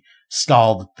technology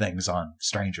stalled things on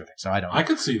Stranger Things. So I don't know. I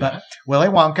could see that. Willy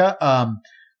Wonka,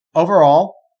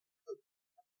 overall,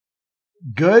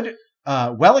 good,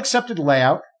 well-accepted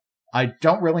layout. I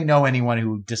don't really know anyone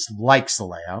who dislikes the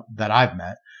layout that I've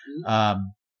met.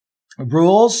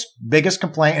 Rules, biggest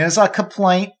complaint, and it's a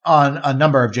complaint on a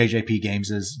number of JJP games,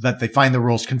 is that they find the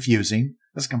rules confusing.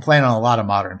 It's a complaint on a lot of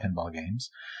modern pinball games.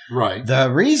 Right.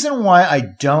 The reason why I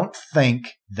don't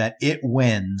think that it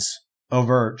wins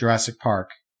over Jurassic Park,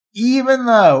 even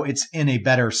though it's in a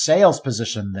better sales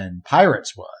position than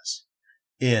Pirates was,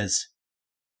 is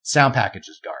sound package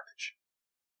is garbage.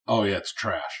 Oh yeah, it's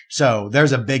trash. So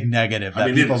there's a big negative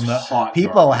that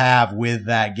people have with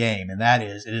that game, and that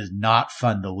is it is not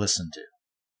fun to listen to.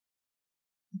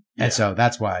 Yeah. And so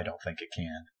that's why I don't think it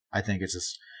can. I think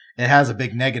it has a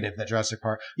big negative that Jurassic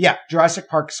Park. Yeah, Jurassic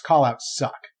Park's callouts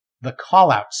suck. The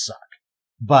callouts suck,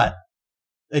 but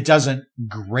it doesn't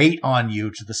grate on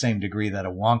you to the same degree that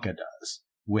a Wonka does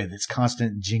with its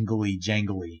constant jingly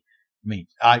jangly.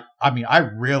 I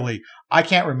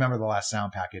can't remember the last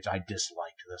sound package I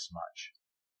disliked this much.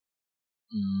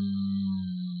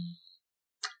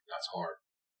 That's hard.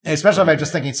 Especially if I'm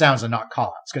just thinking sounds and not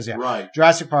callouts. Because right.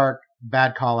 Jurassic Park,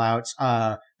 bad callouts.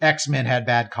 X-Men had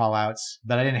bad callouts,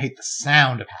 but I didn't hate the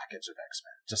sound package of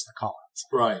X-Men, just the callouts.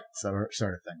 Right. So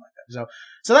sort of thing like that.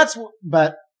 So that's,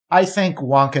 but I think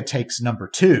Wonka takes number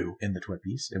 2 in the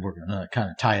Twippies, if we're going to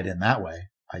kind of tie it in that way.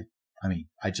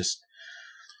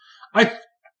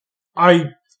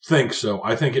 I think so.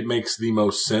 I think it makes the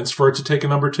most sense for it to take a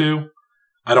number 2.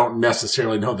 I don't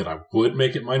necessarily know that I would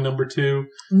make it my number 2.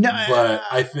 No, but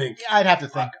I think I'd have to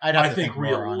think. I think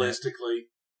realistically,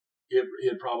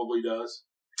 it probably does.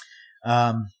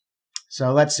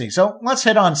 So let's see. So let's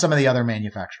hit on some of the other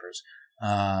manufacturers.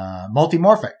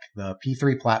 Multimorphic, the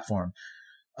P3 platform.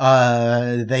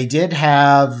 They did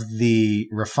have the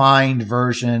refined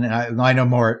version, and I know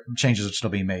more changes are still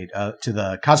being made to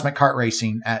the Cosmic Kart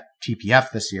Racing at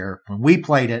TPF this year. When we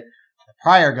played it, the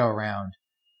prior go around,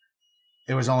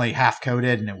 it was only half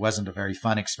coded, and it wasn't a very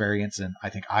fun experience. And I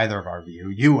think either of our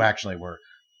you actually were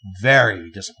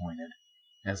very disappointed,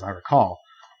 as I recall.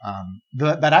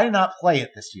 But I did not play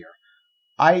it this year.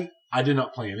 I did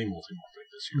not play any multimorphic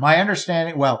this year. My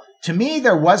understanding, well, to me,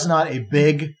 there was not a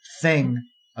big thing,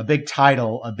 a big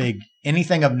title,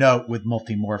 anything of note with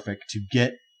multimorphic to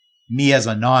get me as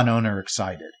a non-owner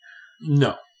excited.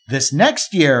 No. This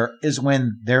next year is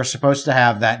when they're supposed to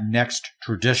have that next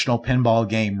traditional pinball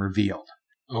game revealed.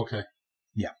 Okay.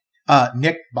 Yeah.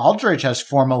 Nick Baldridge has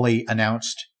formally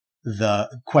announced the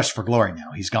Quest for Glory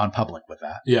now. He's gone public with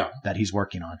that. Yeah. That he's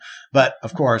working on. But,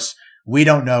 of course, we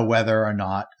don't know whether or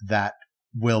not that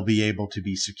will be able to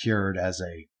be secured as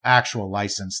a actual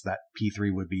license that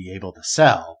P3 would be able to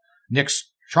sell.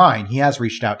 Nick's trying. He has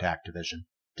reached out to Activision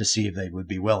to see if they would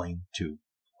be willing to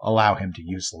allow him to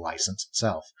use the license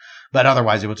itself. But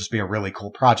otherwise, it will just be a really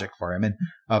cool project for him. And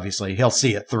obviously, he'll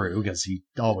see it through because he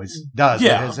always does.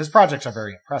 Yeah. His projects are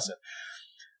very impressive.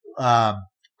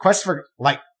 Quest for,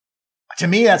 to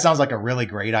me, that sounds like a really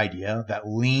great idea that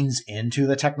leans into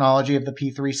the technology of the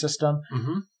P3 system.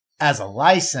 Mm-hmm. As a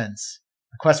license,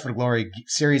 the Quest for Glory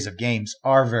series of games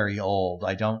are very old.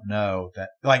 I don't know that,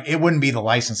 it wouldn't be the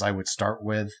license I would start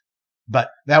with, but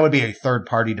that would be a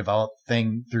third-party developed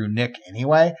thing through Nick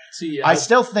anyway. See, I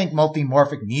still think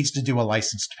Multimorphic needs to do a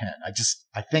licensed pen.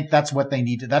 I think that's what they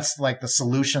need to, that's the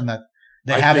solution that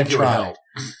they haven't tried.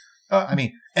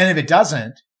 And if it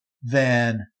doesn't,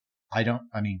 then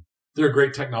they're a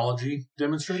great technology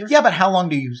demonstrator. yeah, but how long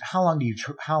do you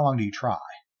try?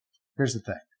 Here's the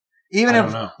thing. Even I if,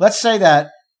 don't know. let's say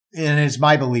that, and it's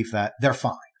my belief that they're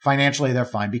fine. Financially, they're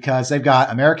fine because they've got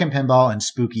American Pinball and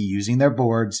Spooky using their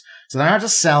boards. So they're not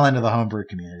just selling to the homebrew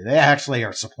community. They actually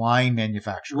are supplying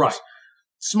manufacturers. Right.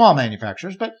 Small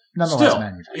manufacturers, but nonetheless Still,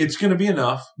 manufacturers. it's going to be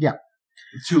enough. Yeah.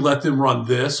 To let them run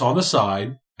this on the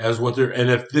side as what they're, and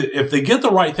if they get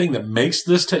the right thing that makes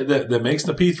this, that makes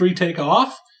the P3 take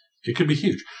off, it could be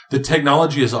huge. The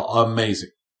technology is amazing.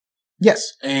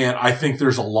 Yes. And I think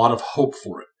there's a lot of hope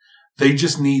for it. They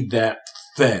just need that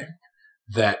thing,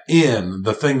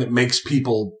 the thing that makes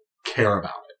people care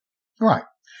about it. Right.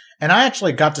 And I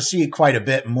actually got to see quite a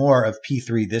bit more of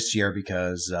P3 this year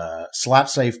because Slap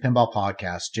Safe Pinball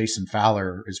Podcast, Jason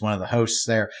Fowler is one of the hosts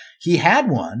there. He had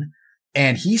one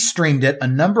and he streamed it a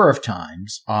number of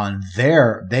times on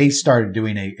they started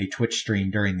doing a Twitch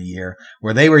stream during the year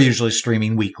where they were usually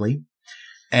streaming weekly.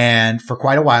 And for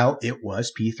quite a while, it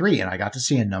was P3 and I got to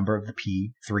see a number of the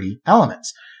P3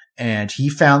 elements. And he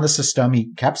found the system,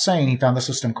 he kept saying he found the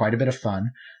system quite a bit of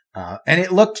fun. And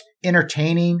it looked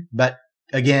entertaining, but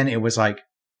again, it was it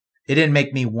didn't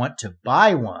make me want to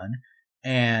buy one.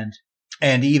 And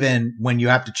even when you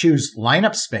have to choose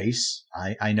lineup space,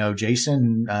 I know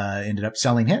Jason, ended up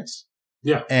selling his.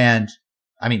 Yeah. And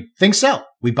things sell.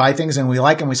 We buy things and we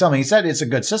like them, we sell them. He said it's a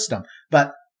good system,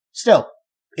 but still,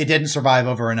 it didn't survive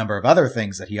over a number of other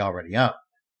things that he already owned.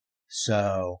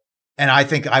 So, and I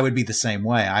think I would be the same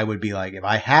way. I would be if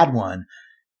I had one,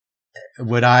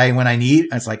 would I, I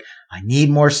need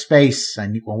more space.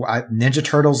 Ninja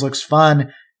Turtles looks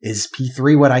fun. Is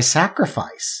P3 what I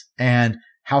sacrifice? And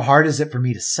how hard is it for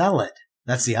me to sell it?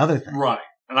 That's the other thing. Right.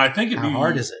 And I think how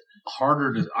hard is it?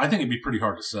 I think it'd be pretty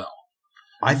hard to sell.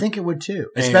 I think it would too,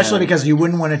 especially because you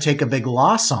wouldn't want to take a big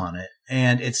loss on it.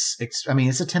 And it's a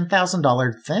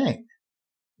 $10,000 thing.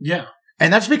 Yeah.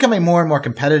 And that's becoming more and more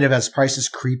competitive as prices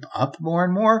creep up more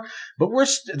and more. But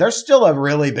there's still a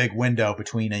really big window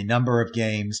between a number of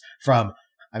games from,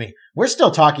 we're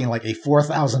still talking a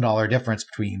 $4,000 difference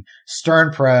between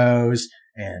Stern Pros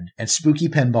and Spooky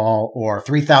Pinball, or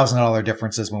 $3,000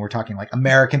 differences when we're talking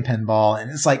American Pinball. And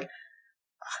it's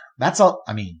that's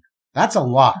a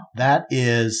lot. That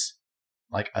is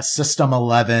a System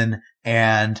 11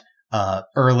 and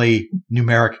early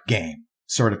numeric game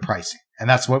sort of pricing. And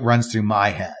that's what runs through my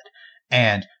head.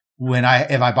 And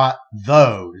if I bought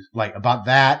those, about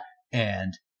that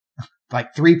and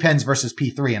 3 pins versus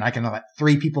P3, and I can let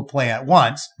 3 people play at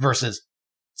once versus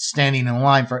standing in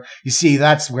line you see,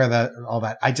 that's where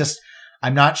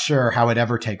I'm not sure how it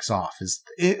ever takes off.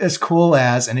 As cool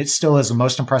as, and it still is the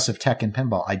most impressive tech in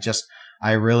pinball.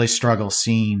 I really struggle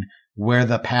seeing where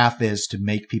the path is to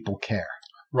make people care.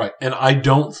 Right. And I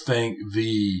don't think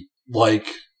the,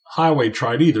 Highway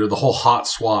tried either. The whole hot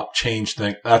swap change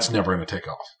thing, that's never going to take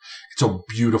off. It's a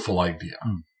beautiful idea.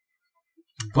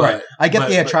 But right. I get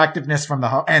the attractiveness from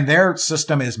and their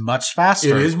system is much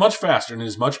faster. It is much faster and it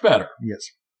is much better. Yes.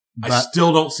 I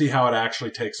still don't see how it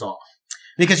actually takes off.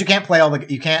 Because you can't play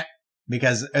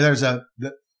because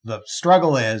the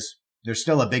struggle is there's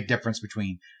still a big difference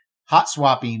between hot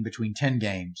swapping between 10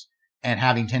 games and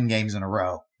having 10 games in a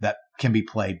row that can be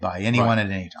played by anyone at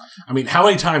any time. I mean, how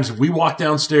many times have we walked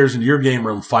downstairs into your game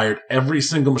room, fired every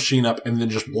single machine up, and then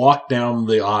just walked down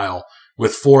the aisle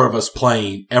with 4 of us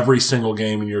playing every single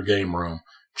game in your game room,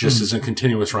 just as a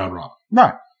continuous round robin?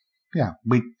 Right. Yeah.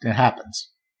 It happens.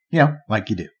 Like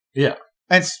you do. Yeah.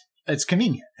 It's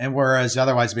convenient. And whereas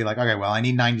otherwise it'd be like, okay, well, I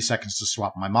need 90 seconds to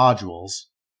swap my modules.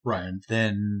 Right. And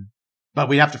then, but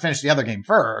we'd have to finish the other game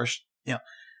first.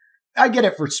 I get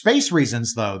it for space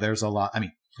reasons, though. There's a lot. I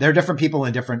mean, there are different people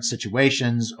in different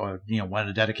situations or, want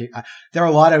to dedicate. There are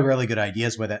a lot of really good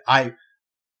ideas with it.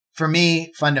 For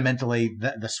me, fundamentally,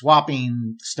 the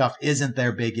swapping stuff isn't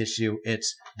their big issue.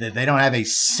 It's that they don't have a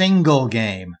single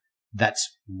game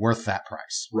that's worth that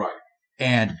price. Right.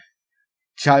 And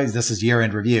this is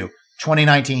year-end review.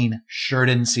 2019 sure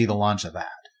didn't see the launch of that.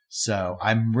 So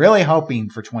I'm really hoping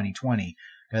for 2020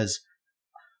 because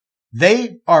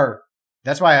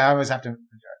that's why I always have to,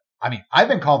 I've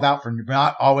been called out for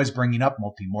not always bringing up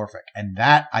multimorphic. And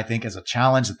that I think is a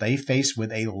challenge that they face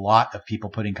with a lot of people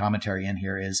putting commentary in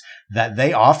here is that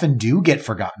they often do get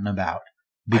forgotten about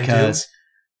because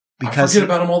I forget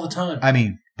about them all the time.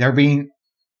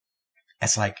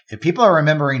 It's like if people are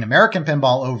remembering American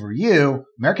Pinball over you,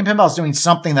 American Pinball is doing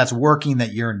something that's working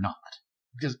that you're not.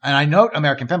 And I note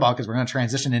American Pinball because we're going to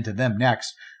transition into them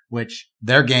next, which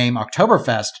their game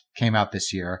Oktoberfest came out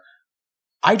this year.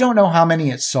 I don't know how many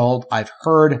it sold. I've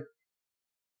heard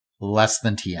less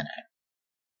than TNA.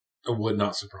 It would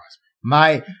not surprise me.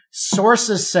 My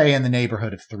sources say in the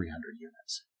neighborhood of 300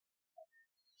 units.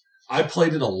 I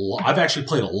played it a lot. I've actually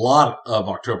played a lot of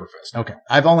Oktoberfest. Okay.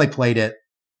 I've only played it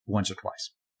once or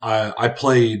twice. I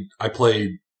played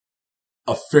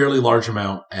a fairly large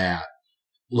amount at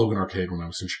Logan Arcade when I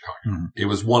was in Chicago. Mm-hmm. It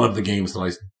was one of the games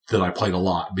that I played a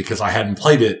lot because I hadn't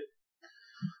played it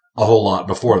a whole lot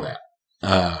before that.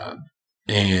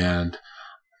 And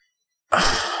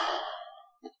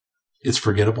it's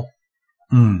forgettable.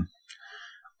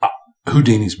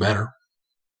 Houdini's better.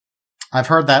 I've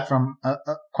heard that from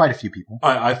quite a few people.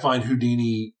 I find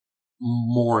Houdini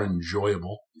more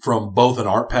enjoyable from both an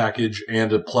art package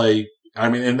and a play. I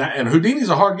mean, and Houdini's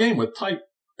a hard game with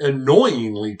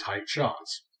annoyingly tight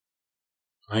shots.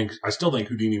 I still think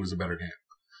Houdini was a better game.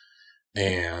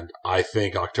 And I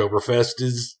think Oktoberfest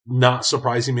is not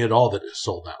surprising me at all that it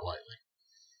sold that lightly.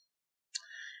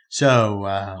 So,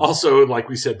 also, like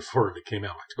we said before it came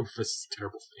out, Oktoberfest is a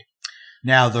terrible thing.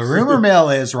 Now, the rumor mill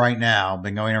is right now,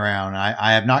 been going around.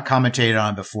 I have not commentated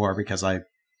on it before because I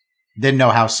didn't know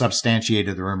how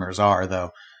substantiated the rumors are,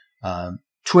 though.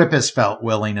 TWIP has felt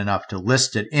willing enough to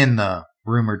list it in the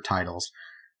rumored titles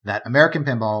that American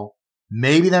Pinball,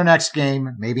 maybe their next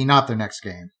game, maybe not their next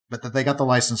game, but that they got the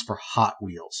license for Hot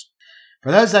Wheels.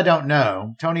 For those that don't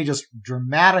know, Tony just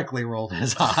dramatically rolled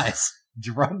his eyes.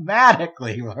 Yeah,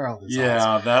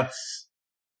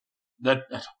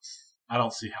 I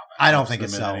don't see how that I don't think it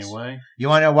sells. Anyway. You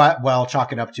want to know what? Well,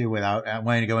 chalk it up to without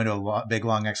wanting to go into a big,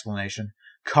 long explanation.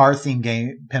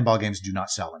 Car-themed pinball games do not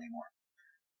sell anymore.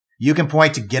 You can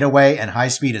point to Getaway and High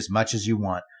Speed as much as you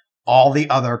want. All the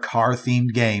other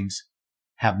car-themed games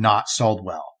have not sold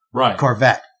well. Right.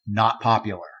 Corvette, not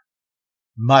popular.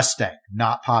 Mustang,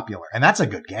 not popular. And that's a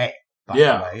good game, by the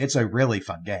way. It's a really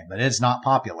fun game, but it's not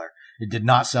popular. It did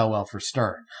not sell well for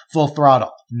Stern. Full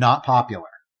Throttle, not popular.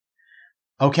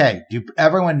 Okay, do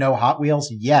everyone know Hot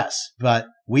Wheels? Yes, but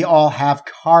we all have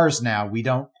cars now. We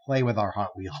don't play with our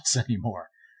Hot Wheels anymore.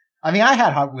 I mean, I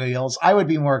had Hot Wheels. I would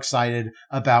be more excited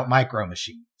about Micro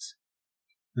Machines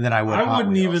than I would Hot Wheels. I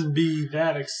wouldn't even be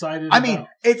that excited I mean,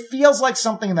 it feels like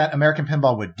something that American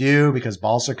Pinball would do because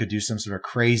Balser could do some sort of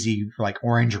crazy, like,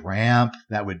 orange ramp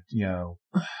that would,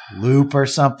 loop or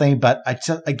something. But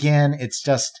again, it's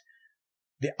just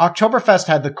the Oktoberfest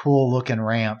had the cool looking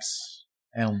ramps.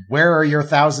 And where are your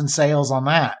 1,000 sales on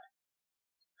that?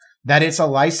 That it's a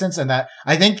license and that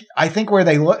I think where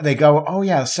they go, oh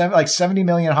yeah, 70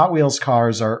 million Hot Wheels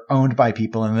cars are owned by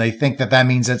people and they think that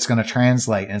means it's going to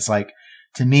translate. And it's like,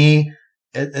 to me,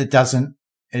 it doesn't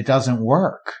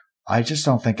work. I just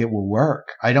don't think it will work.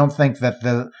 I don't think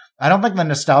the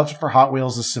nostalgia for Hot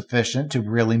Wheels is sufficient to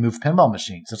really move pinball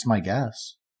machines. That's my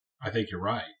guess. I think you're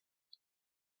right.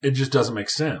 It just doesn't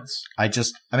make sense.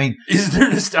 Is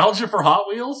there nostalgia for Hot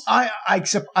Wheels? I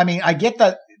get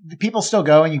that people still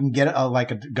go and you can get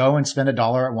go and spend $1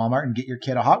 at Walmart and get your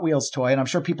kid a Hot Wheels toy. And I'm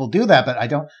sure people do that, but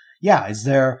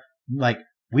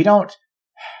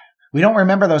We don't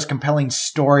remember those compelling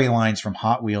storylines from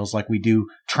Hot Wheels like we do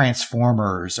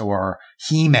Transformers or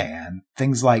He-Man,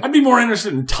 things like. I'd be more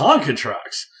interested in Tonka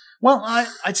trucks. Well, I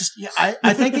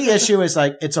think the issue is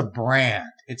like, it's a brand.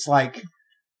 It's like,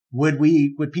 would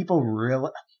people really,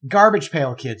 Garbage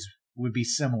Pail Kids would be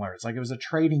similar. It's like it was a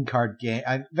trading card game.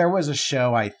 There was a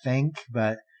show, I think,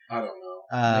 but I don't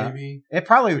know. Maybe it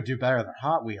probably would do better than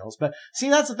Hot Wheels. But see,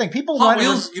 that's the thing. People Hot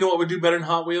Wheels. You know what would do better than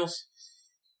Hot Wheels?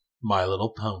 My Little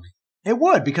Pony. It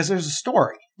would, because there's a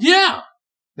story. Yeah,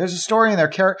 there's a story in their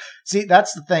character. See,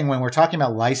 that's the thing. When we're talking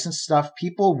about licensed stuff,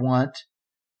 people want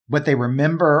what they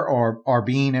remember or are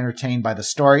being entertained by the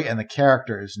story and the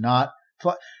characters, not.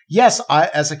 Yes,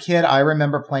 as a kid, I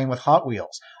remember playing with Hot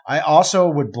Wheels. I also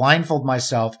would blindfold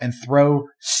myself and throw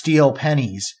steel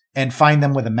pennies and find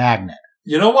them with a magnet.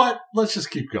 You know what? Let's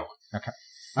just keep going. Okay.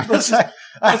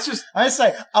 I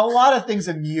say a lot of things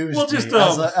amuse me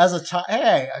as a child.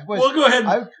 Hey, well, go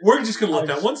ahead. We're just going to let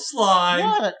that one slide.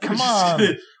 What? Come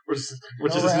on. We're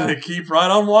just going to keep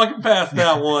right on walking past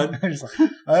that one.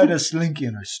 I had a slinky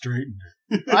and I straightened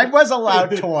it. I was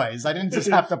allowed toys. I didn't just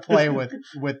have to play with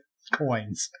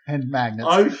coins and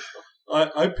magnets.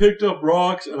 I picked up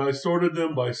rocks and I sorted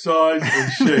them by size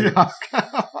and shape.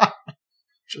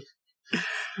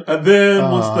 And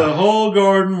then once the whole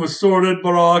garden was sorted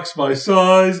by rocks by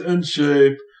size and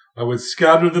shape, I would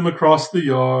scatter them across the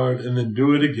yard and then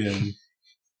do it again.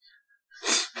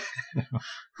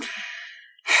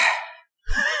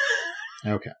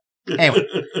 Okay. Anyway,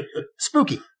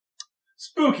 spooky.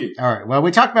 Spooky. All right. Well,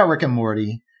 we talked about Rick and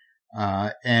Morty,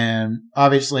 and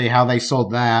obviously how they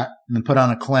sold that and then put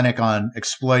on a clinic on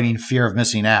exploiting fear of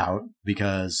missing out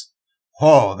because,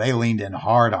 they leaned in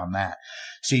hard on that.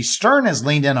 See, Stern has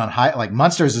leaned in on hype. Like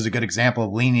Munsters is a good example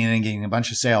of leaning in and getting a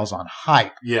bunch of sales on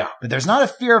hype. Yeah. But there's not a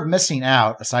fear of missing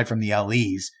out aside from the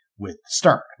LEs with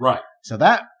Stern. Right. So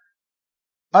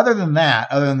other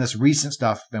than this recent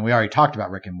stuff, and we already talked about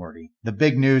Rick and Morty, the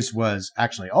big news was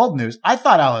actually old news. I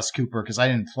thought Alice Cooper, because I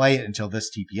didn't play it until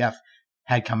this TPF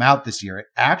had come out this year. It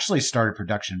actually started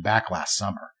production back last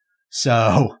summer.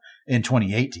 So in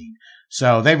 2018.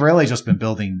 So they've really just been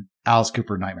building Alice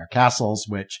Cooper Nightmare Castles,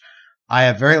 which I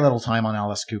have very little time on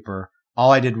Alice Cooper.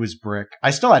 All I did was brick.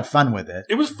 I still had fun with it.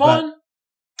 It was fun.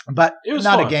 But it was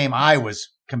not fun. A game I was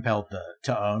compelled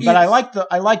to own. But I like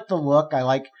the look. I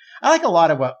like a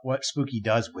lot of what Spooky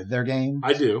does with their game.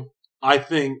 I do. I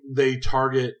think they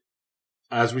target,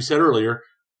 as we said earlier,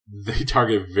 they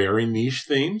target very niche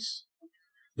themes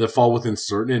that fall within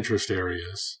certain interest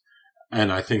areas.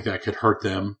 And I think that could hurt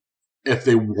them if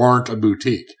they weren't a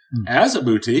boutique. As a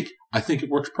boutique, I think it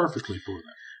works perfectly for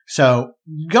them. So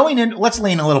going in, let's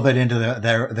lean a little bit into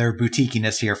their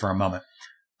boutiquiness here for a moment.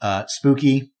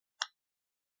 Spooky,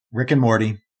 Rick and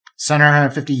Morty,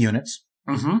 750 units.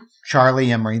 Mm-hmm.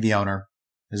 Charlie Emery, the owner,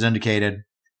 has indicated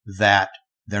that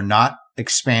they're not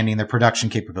expanding their production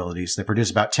capabilities. They produce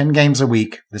about 10 games a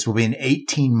week. This will be an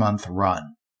 18-month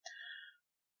run.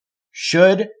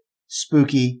 Should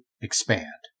Spooky expand?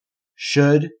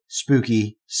 Should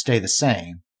Spooky stay the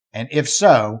same? And if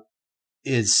so,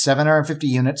 is 750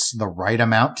 units the right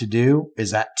amount to do?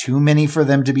 Is that too many for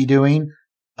them to be doing?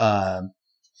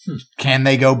 Can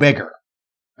they go bigger?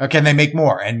 Or can they make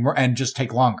more and just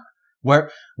take longer? What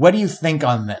do you think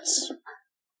on this?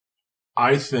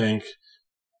 I think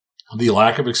the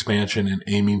lack of expansion and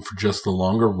aiming for just the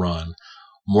longer run,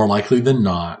 more likely than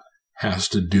not, has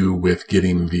to do with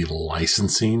getting the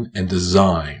licensing and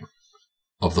design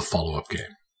of the follow-up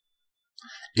game.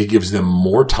 It gives them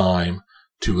more time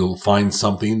to find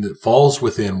something that falls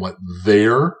within what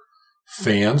their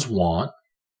fans want,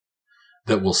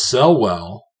 that will sell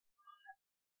well,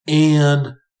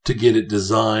 and to get it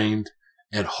designed.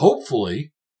 And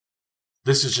hopefully,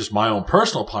 this is just my own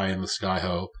personal pie in the sky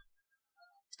hope,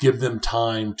 give them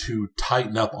time to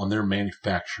tighten up on their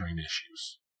manufacturing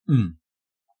issues.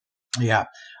 Yeah.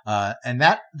 And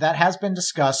that has been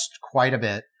discussed quite a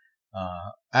bit.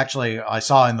 Actually, I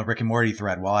saw in the Rick and Morty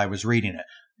thread while I was reading it,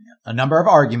 a number of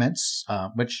arguments,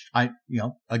 which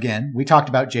again, we talked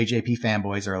about JJP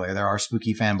fanboys earlier. There are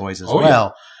Spooky fanboys as well. Yeah.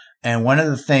 And one of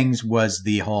the things was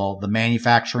the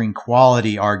manufacturing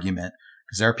quality argument,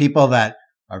 because there are people that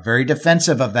are very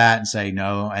defensive of that and say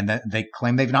no, and that they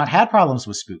claim they've not had problems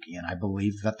with Spooky. And I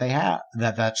believe that they have,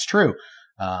 that's true.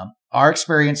 Our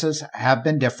experiences have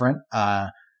been different,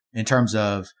 in terms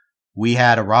of we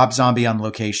had a Rob Zombie on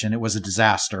location. It was a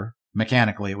disaster.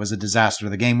 Mechanically, it was a disaster.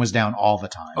 The game was down all the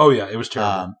time. Oh, yeah. It was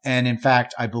terrible. And in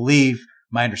fact, I believe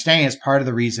my understanding is part of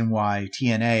the reason why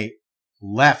TNA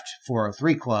left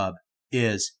 403 Club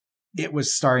is it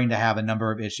was starting to have a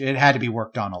number of issues. It had to be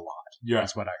worked on a lot. Yeah.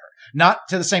 That's what I heard. Not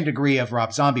to the same degree of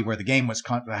Rob Zombie where the game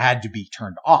had to be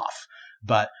turned off,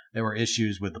 but there were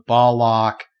issues with the ball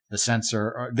lock, the sensor,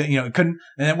 or it couldn't,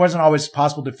 and it wasn't always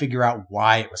possible to figure out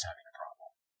why it was having a problem.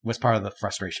 It was part of the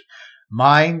frustration.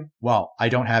 Mine, well, I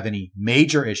don't have any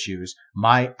major issues.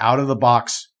 My out of the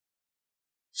box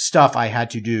stuff I had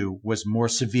to do was more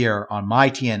severe on my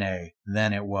TNA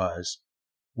than it was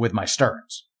with my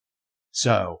Sterns.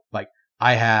 So like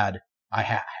I have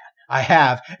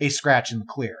a scratch in the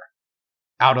clear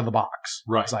out of the box.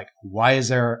 Right. It's like, why is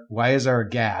there a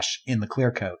gash in the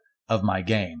clear coat of my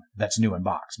game that's new in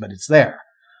box, but it's there.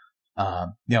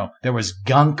 There was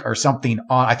gunk or something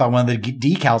on. I thought one of the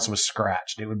decals was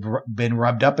scratched. It would been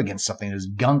rubbed up against something. There's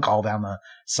gunk all down the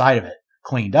side of it.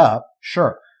 Cleaned up,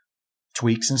 sure.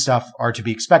 Tweaks and stuff are to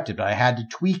be expected, but I had to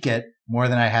tweak it more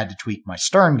than I had to tweak my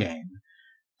Stern game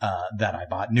that I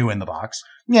bought new in the box.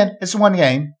 Yeah, it's one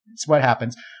game. It's what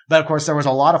happens. But of course, there was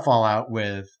a lot of fallout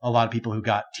with a lot of people who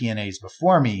got TNAs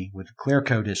before me with clear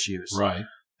coat issues. Right.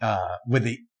 With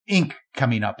the ink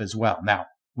coming up as well. Now,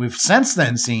 we've since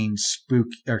then seen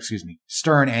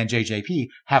Stern and JJP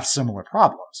have similar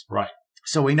problems. Right.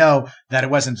 So we know that it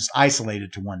wasn't just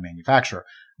isolated to one manufacturer,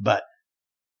 but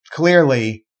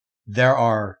clearly there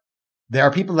are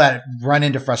people that run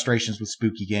into frustrations with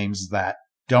spooky games that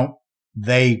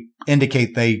they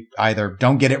indicate they either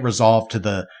don't get it resolved to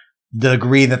the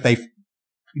degree that they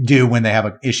do when they have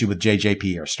an issue with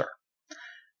JJP or Stern.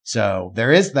 So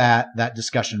there is that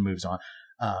discussion moves on.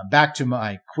 Back to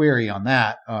my query on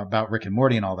that about Rick and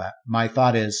Morty and all that. My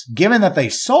thought is, given that they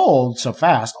sold so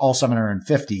fast, all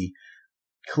 750,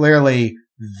 clearly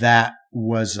that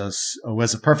was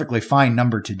a perfectly fine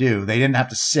number to do. They didn't have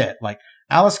to sit like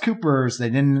Alice Cooper's. They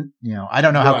didn't, I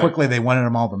don't know how quickly they wanted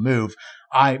them all to move.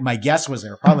 My guess was they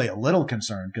were probably a little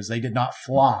concerned because they did not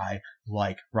fly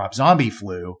like Rob Zombie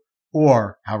flew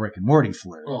or how Rick and Morty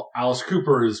flew. Well, Alice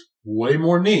Cooper is way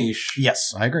more niche.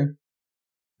 Yes, I agree.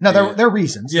 No, there are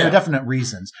reasons. Yeah. There are definite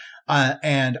reasons.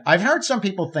 And I've heard some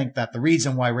people think that the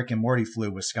reason why Rick and Morty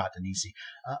flew was Scott Danesi.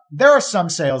 There are some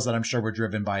sales that I'm sure were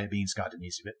driven by it being Scott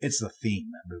Danesi, but it's the theme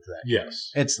that moved that. Yes.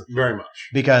 It's the theme. Very much.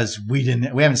 Because we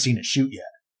haven't seen it shoot yet.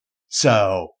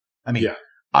 So, I mean,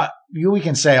 we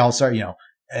can say also,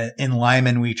 in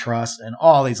Lyman we trust and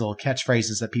all these little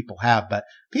catchphrases that people have, but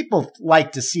people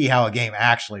like to see how a game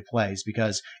actually plays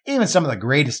because even some of the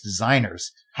greatest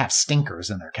designers have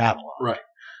stinkers in their catalog. Right.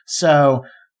 So,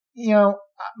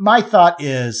 my thought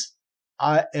is,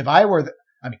 if I were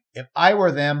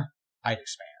them, I'd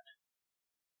expand.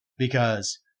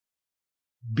 Because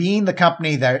being the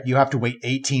company that you have to wait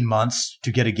 18 months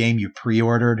to get a game you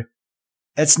pre-ordered,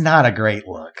 it's not a great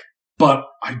look. But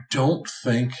I don't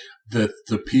think that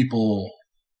the people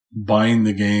buying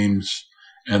the games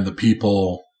and the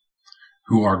people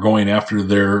who are going after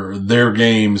their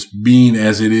games, being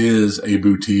as it is a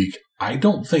boutique, I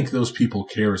don't think those people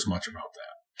care as much about that.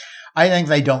 I think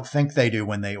they don't think they do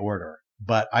when they order.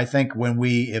 But I think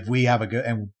if we have a good,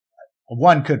 and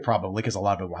one could probably, because a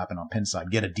lot of it will happen on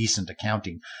Pinside, get a decent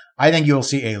accounting. I think you'll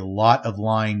see a lot of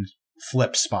line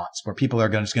flip spots where people are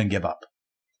just going to give up.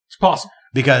 It's possible.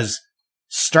 Because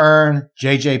Stern,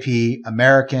 JJP,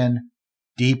 American,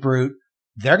 Deep Root,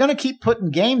 they're going to keep putting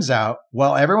games out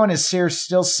while everyone is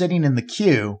still sitting in the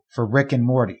queue for Rick and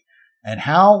Morty. And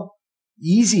how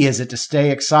easy is it to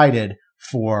stay excited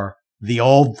for the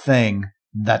old thing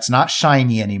that's not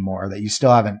shiny anymore, that you still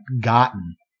haven't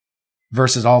gotten,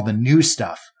 versus all the new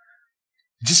stuff?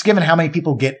 Just given how many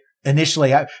people get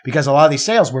initially, because a lot of these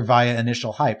sales were via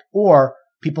initial hype, or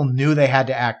people knew they had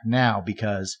to act now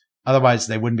because otherwise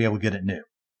they wouldn't be able to get it new.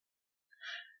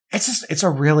 It's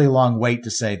a really long wait to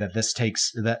say that this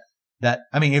takes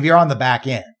I mean, if you're on the back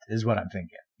end is what I'm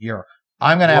thinking.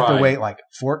 I'm going to have to wait like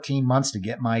 14 months to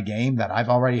get my game that I've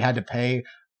already had to pay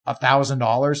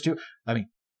 $1,000 to. I mean,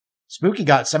 Spooky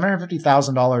got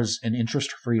 $750,000 in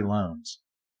interest-free loans.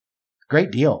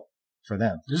 Great deal for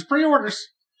them. Just pre-orders.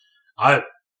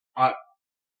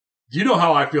 You know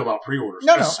how I feel about pre-orders.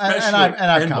 No, and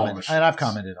I've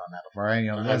commented on that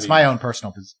before. That's my own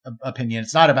personal opinion.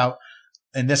 It's not about,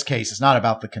 in this case, it's not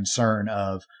about the concern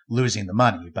of losing the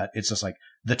money, but it's just like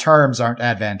the terms aren't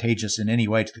advantageous in any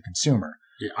way to the consumer.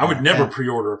 Yeah, I would never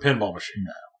pre-order a pinball machine.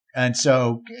 No. And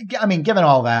so, I mean, given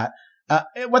all that,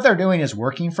 what they're doing is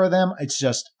working for them. It's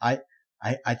just, I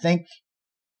think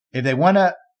if they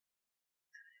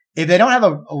don't have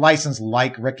a license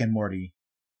like Rick and Morty,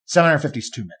 750 is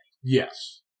too many.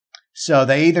 Yes. So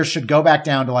they either should go back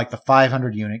down to like the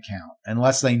 500 unit count,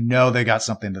 unless they know they got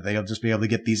something that they'll just be able to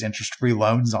get these interest-free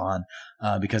loans on,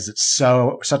 because it's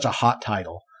such a hot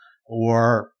title.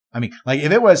 Or, I mean, like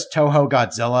if it was Toho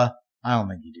Godzilla, I don't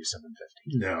think you do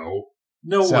 750.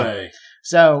 No way.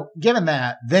 So given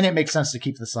that, then it makes sense to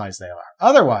keep the size they are.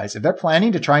 Otherwise, if they're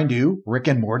planning to try and do Rick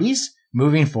and Morty's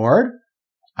moving forward,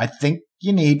 I think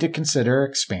you need to consider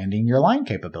expanding your line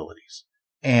capabilities.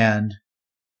 And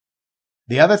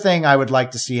the other thing I would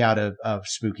like to see out of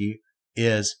Spooky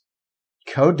is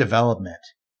code development.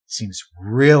 Seems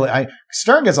really,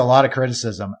 Stern gets a lot of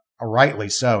criticism, rightly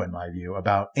so in my view,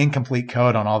 about incomplete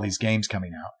code on all these games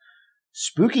coming out.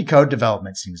 Spooky code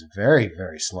development seems very,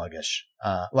 very sluggish.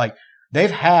 Like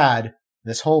they've had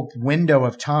this whole window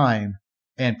of time,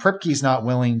 and Pripke's not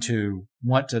willing to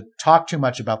want to talk too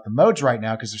much about the modes right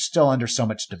now because they're still under so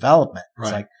much development. Right.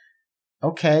 It's like,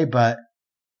 okay, but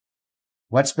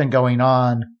what's been going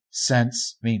on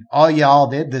since? I mean, all y'all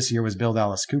did this year was build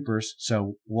Alice Coopers.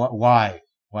 So why?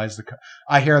 Why is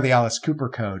I hear the Alice Cooper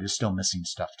code is still missing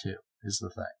stuff too, is the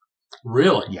thing.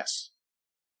 Really? Yes.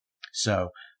 So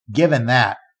given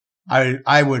that,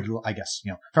 I would, I guess,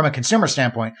 from a consumer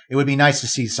standpoint, it would be nice to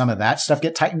see some of that stuff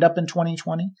get tightened up in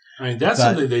 2020. I mean, that's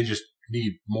something they just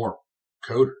need more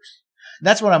coders.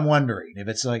 That's what I'm wondering. If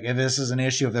it's like, if this is an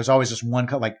issue, if there's always just one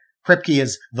code, like Kripke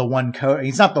is the one code,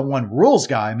 he's not the one rules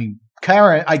guy. I mean,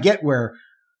 Karen, I get where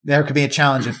there could be a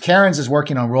challenge if Karen's is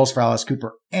working on rules for Alice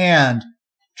Cooper and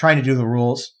trying to do the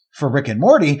rules for Rick and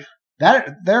Morty,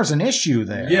 that there's an issue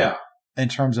there. Yeah. In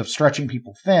terms of stretching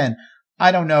people thin.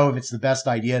 I don't know if it's the best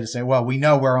idea to say, well, we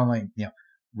know we're only,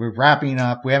 we're wrapping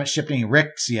up. We haven't shipped any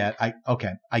Ricks yet.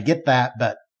 I get that.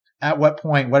 But at what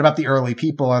point, what about the early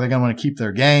people? Are they going to want to keep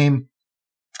their game?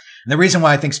 And the reason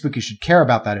why I think Spooky should care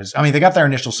about that is, I mean, they got their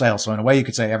initial sale. So in a way you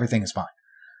could say everything is fine,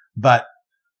 but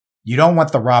you don't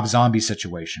want the Rob Zombie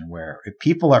situation where if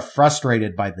people are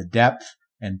frustrated by the depth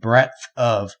and breadth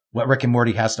of what Rick and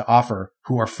Morty has to offer,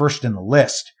 who are first in the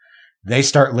list, they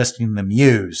start listing them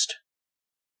used.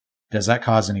 Does that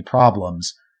cause any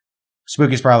problems?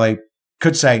 Spooky's probably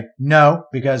could say no,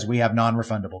 because we have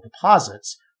non-refundable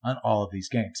deposits on all of these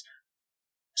games.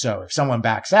 So if someone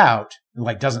backs out,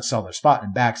 like doesn't sell their spot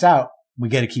and backs out, we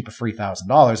get to keep a free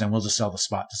 $1,000 and we'll just sell the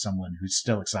spot to someone who's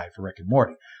still excited for Rick and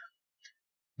Morty.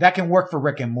 That can work for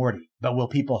Rick and Morty, but will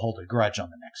people hold a grudge on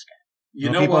the next game? You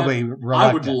know what?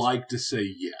 I would like to say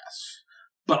yes,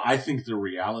 but I think the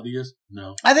reality is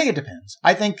no. I think it depends.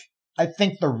 I think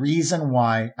the reason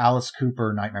why Alice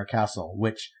Cooper Nightmare Castle,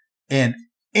 which in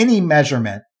any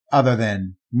measurement other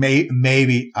than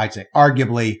maybe I'd say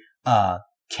arguably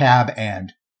cab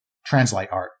and translate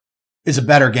art, is a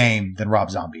better game than Rob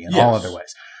Zombie in all other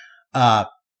ways.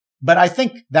 But I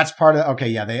think that's part of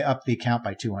they upped the account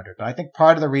by 200. But I think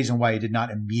part of the reason why it did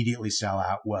not immediately sell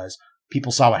out was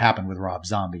people saw what happened with Rob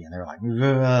Zombie and they're like,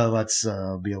 let's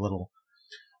be a little.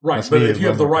 Right. But if you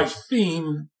have the right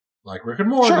theme, like Rick and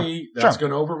Morty, that's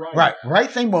going to override.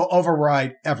 Right theme will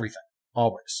override everything.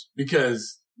 Always.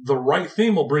 Because the right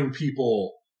theme will bring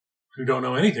people who don't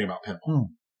know anything about pinball.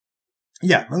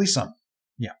 Yeah, at least some.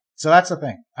 Yeah. So that's the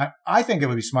thing. I think it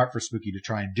would be smart for Spooky to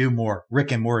try and do more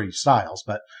Rick and Morty styles,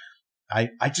 but I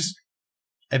just,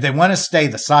 if they want to stay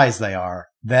the size they are,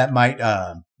 that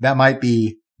might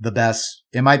be the best.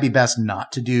 It might be best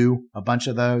not to do a bunch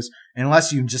of those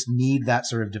unless you just need that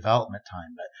sort of development time.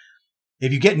 But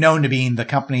if you get known to being the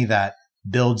company that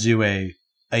builds you a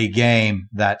game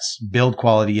that's build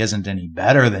quality isn't any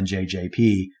better than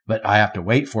JJP, but I have to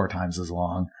wait 4 times as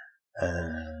long,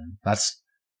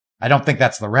 I don't think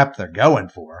that's the rep they're going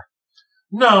for.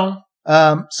 No.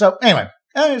 So anyway,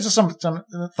 there's just some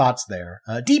thoughts there.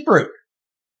 Deep Root.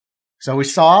 So we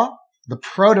saw the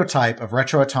prototype of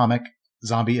Retro Atomic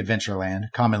Zombie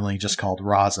Adventureland, commonly just called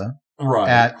Raza,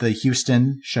 at the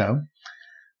Houston show.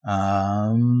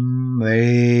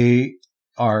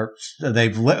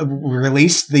 They've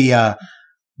released the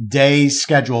day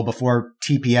schedule before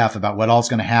TPF about what all's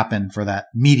going to happen for that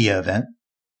media event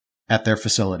at their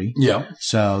facility. Yeah.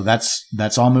 So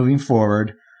that's all moving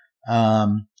forward.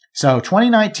 So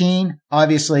 2019,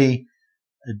 obviously,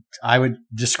 I would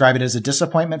describe it as a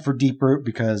disappointment for Deep Root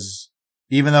because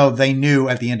even though they knew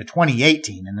at the end of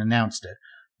 2018 and announced it,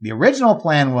 the original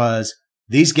plan was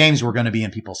these games were going to be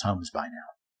in people's homes by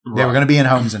now. They were going to be in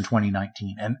homes in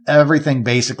 2019, and everything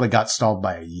basically got stalled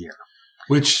by a year.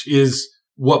 Which is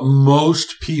what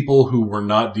most people who were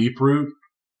not Deep Root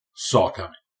saw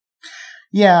coming.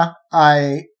 Yeah,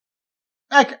 I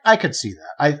could see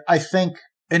that. I think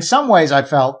in some ways I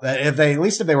felt that at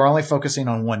least if they were only focusing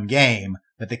on one game,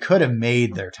 that they could have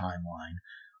made their timeline.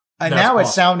 And now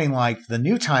it's sounding like the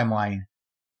new timeline,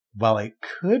 while it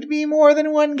could be more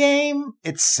than one game,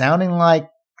 it's sounding like,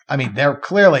 I mean, they're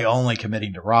clearly only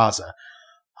committing to Raza.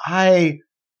 I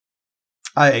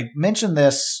mentioned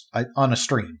this on a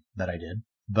stream that I did,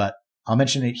 but I'll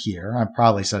mention it here. I've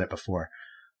probably said it before.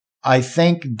 I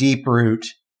think Deeproot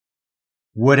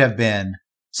would have been,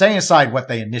 setting aside what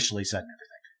they initially said and everything,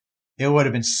 it would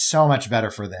have been so much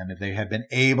better for them if they had been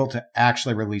able to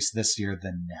actually release this year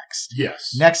than next.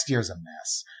 Yes. Next year's a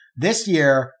mess. This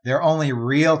year, their only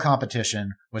real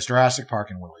competition was Jurassic Park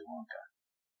and Willy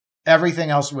Wonka. Everything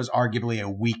else was arguably a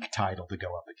weak title to go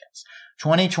up against.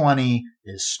 2020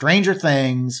 is Stranger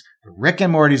Things. Rick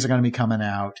and Morty's are going to be coming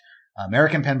out.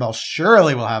 American Pinball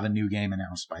surely will have a new game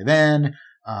announced by then.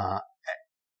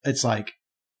 It's like,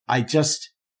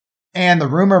 and the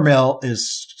rumor mill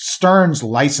is Stern's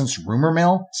licensed rumor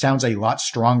mill sounds a lot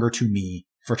stronger to me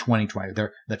for 2020.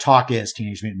 The talk is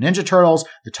Teenage Mutant Ninja Turtles.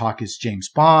 The talk is James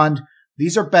Bond.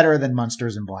 These are better than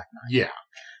Munsters and Black Knight. Yeah.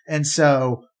 And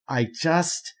so they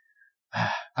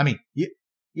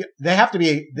have to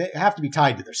be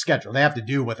tied to their schedule. They have to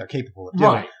do what they're capable of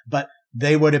doing. Right. But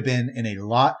they would have been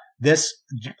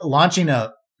launching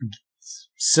a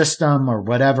system or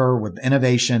whatever with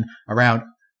innovation around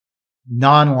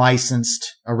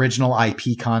non-licensed original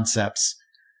IP concepts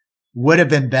would have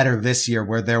been better this year,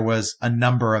 where there was a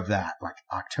number of that, like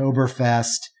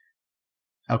Oktoberfest.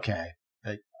 Okay.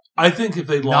 I think if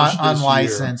they launched this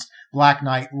unlicensed, Black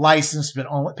Knight, licensed but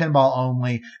only, pinball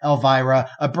only,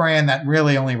 Elvira, a brand that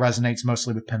really only resonates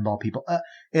mostly with pinball people.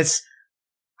 This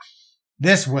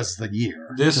was the year.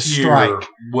 This year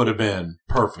would have been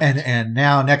perfect. And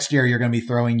now next year you're going to be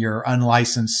throwing your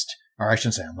unlicensed, or I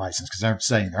shouldn't say unlicensed because they're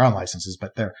saying they're unlicensed,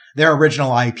 but their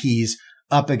original IPs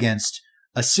up against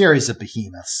a series of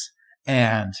behemoths.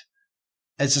 And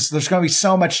it's just, there's going to be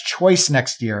so much choice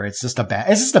next year. It's just a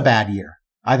bad year.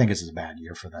 I think it's a bad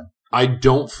year for them. I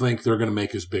don't think they're going to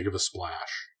make as big of a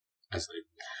splash as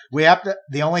they.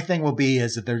 The only thing will be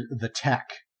is that the tech,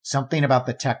 something about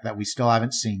the tech that we still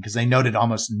haven't seen, because they noted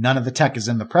almost none of the tech is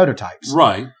in the prototypes.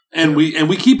 Right. And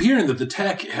we keep hearing that the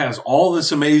tech has all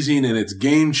this amazing and it's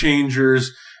game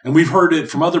changers. And we've heard it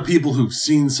from other people who've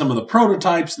seen some of the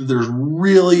prototypes that there's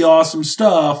really awesome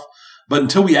stuff. But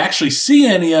until we actually see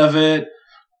any of it,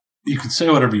 you can say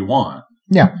whatever you want.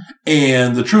 Yeah.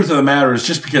 And the truth of the matter is,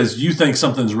 just because you think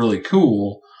something's really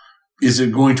cool, is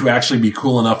it going to actually be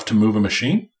cool enough to move a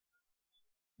machine?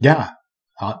 Yeah.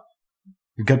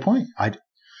 Good point.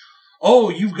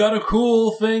 You've got a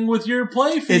cool thing with your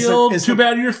playfield. Too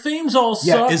bad your themes all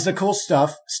suck. Yeah, is the cool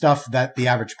stuff that the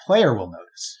average player will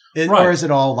notice? Right. Or is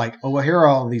it all like, here are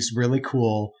all these really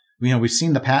cool, we've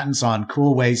seen the patents on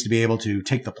cool ways to be able to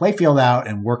take the playfield out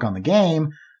and work on the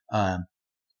game.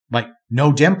 Like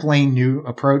no dimpling, new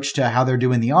approach to how they're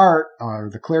doing the art or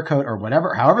the clear coat or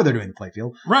whatever, however they're doing the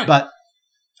playfield. Right.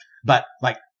 But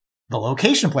like the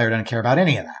location player doesn't care about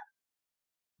any of that.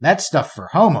 That's stuff for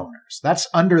homeowners. That's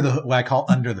what I call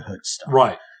under the hood stuff.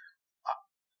 Right.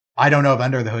 I don't know if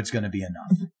under the hood's going to be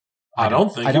enough. I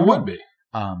don't think it would be.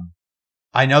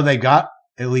 I know they've got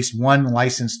at least one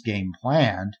licensed game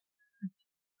planned.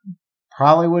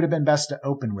 Probably would have been best to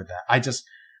open with that.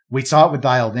 We saw it with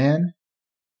Dialed In.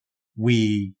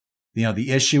 The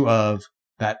issue of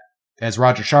that, as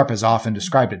Roger Sharp has often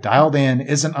described it, Dialed In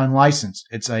isn't unlicensed.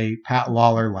 It's a Pat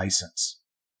Lawler license.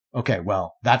 Okay,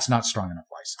 well, that's not strong enough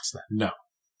license then. No.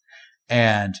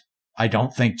 And I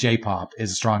don't think J-Pop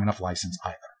is a strong enough license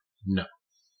either. No.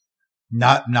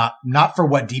 Not for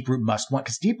what Deeproot must want,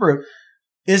 because Deeproot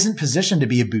isn't positioned to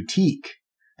be a boutique.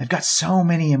 They've got so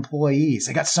many employees.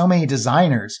 They got so many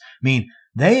designers. I mean,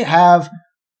 they have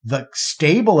the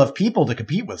stable of people to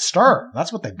compete with Stern.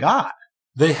 That's what they've got.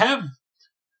 They have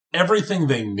everything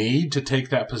they need to take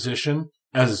that position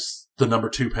as the number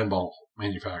 2 pinball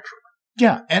manufacturer.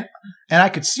 Yeah, and I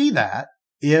could see that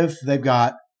if they've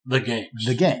got the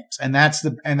games, and that's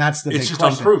the it's big just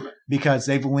question, unproven, because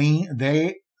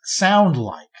they sound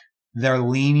like they're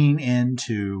leaning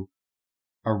into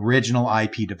original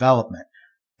IP development,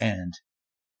 and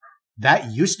that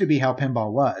used to be how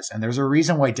pinball was. And there's a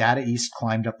reason why Data East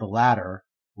climbed up the ladder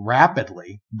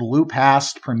rapidly, blew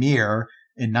past Premiere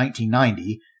in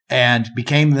 1990, and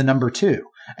became the number 2.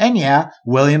 And yeah,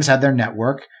 Williams had their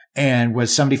network and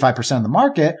was 75% of the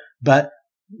market, but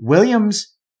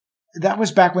Williams, that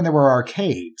was back when there were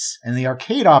arcades, and the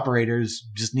arcade operators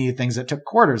just needed things that took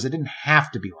quarters. It didn't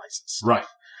have to be licensed. Right.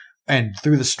 And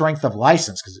through the strength of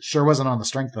license, because it sure wasn't on the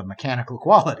strength of mechanical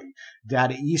quality,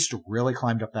 Data East really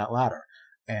climbed up that ladder.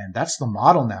 And that's the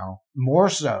model now, more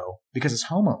so because it's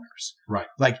homeowners. Right.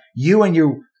 Like you and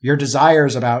your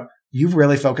desires about, you've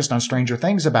really focused on Stranger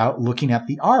Things about looking at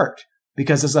the art.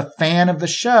 Because as a fan of the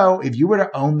show, if you were to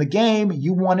own the game,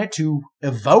 you want it to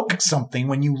evoke something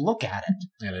when you look at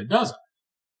it. And it doesn't.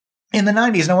 In the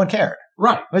 90s, no one cared.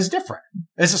 Right. It was different.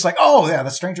 It's just like, oh, yeah,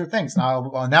 that's Stranger Things. Now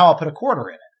I'll put a quarter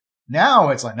in it. Now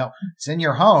it's like, no, it's in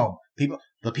your home.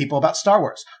 The people about Star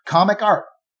Wars, comic art,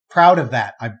 proud of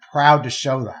that. I'm proud to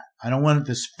show that. I don't want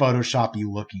this Photoshop-y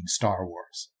looking Star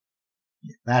Wars.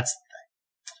 That's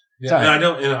the thing. Yeah,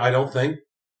 and I don't think.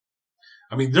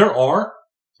 I mean, there are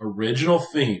original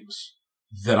themes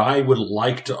that I would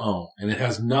like to own, and it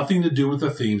has nothing to do with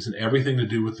the themes and everything to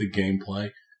do with the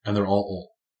gameplay, and they're all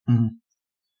old. Mm-hmm.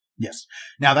 Yes.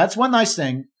 Now, that's one nice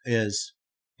thing is,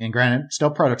 and granted,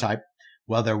 still prototype.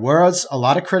 Well, there was a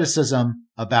lot of criticism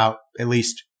about at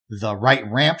least the right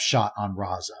ramp shot on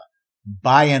Raza.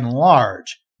 By and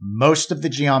large, most of the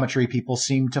geometry people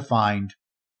seem to find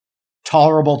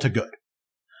tolerable to good.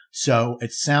 So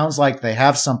it sounds like they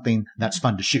have something that's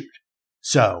fun to shoot.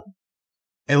 So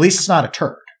at least it's not a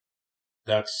turd.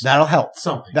 That'll help.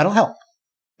 Something. That'll help.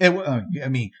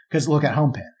 Because look at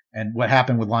Homepin and what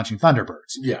happened with launching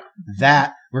Thunderbirds. Yeah.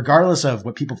 That, regardless of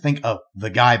what people think of the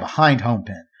guy behind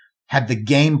Homepin, had the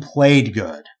game played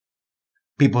good,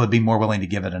 people would be more willing to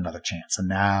give it another chance. And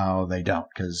now they don't,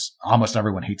 because almost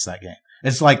everyone hates that game.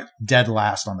 It's like dead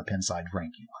last on the Pinside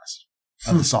ranking list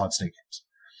of the solid state games.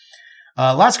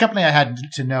 Last company I had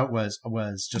to note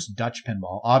was just Dutch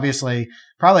Pinball. Obviously,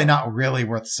 probably not really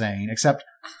worth saying, except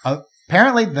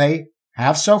apparently they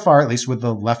have so far, at least with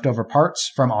the leftover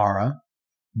parts from Ara,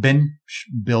 been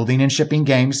building and shipping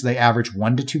games. They average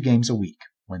 1 to 2 games a week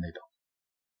when they build.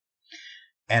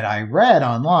 And I read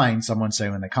online someone say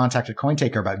when they contacted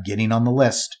CoinTaker about getting on the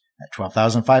list at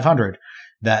 12,500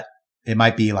 that it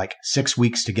might be like 6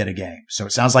 weeks to get a game. So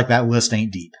it sounds like that list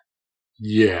ain't deep.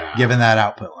 Yeah. Given that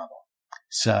output level.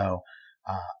 So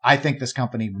I think this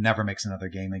company never makes another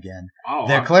game again.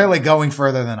 They're clearly going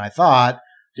further than I thought.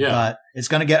 Yeah. But it's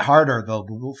going to get harder.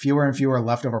 The fewer and fewer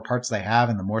leftover parts they have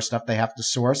and the more stuff they have to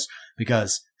source,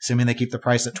 because assuming they keep the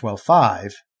price at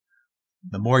 12.5,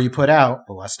 the more you put out,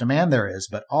 the less demand there is.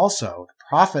 But also the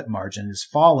profit margin is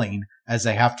falling as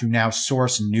they have to now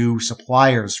source new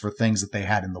suppliers for things that they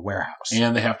had in the warehouse.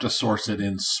 And they have to source it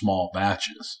in small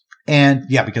batches. And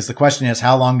yeah, because the question is,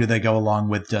 how long do they go along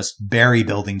with just Barry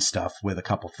building stuff with a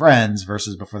couple friends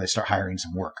versus before they start hiring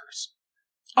some workers?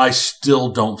 I still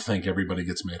don't think everybody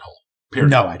gets made whole. Period.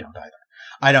 No, I don't either.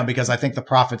 I don't, because I think the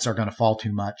profits are going to fall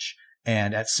too much.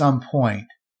 And at some point,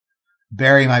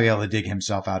 Barry might be able to dig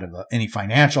himself out of any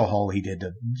financial hole he did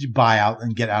to buy out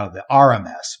and get out of the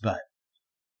RMS. But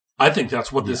I think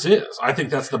that's what this is. I think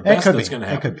that's the best that's going to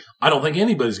happen. I don't think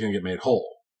anybody's going to get made whole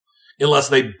unless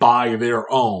they buy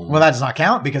their own. Well, that does not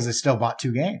count because they still bought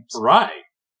 2 games. Right.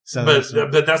 So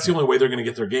but that's the only way they're going to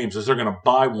get their games is they're going to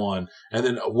buy one and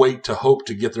then wait to hope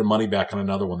to get their money back on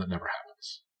another one that never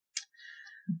happens.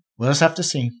 We'll just have to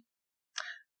see.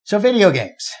 So video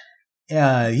games.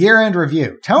 Year-end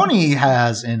review. Tony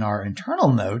has, in our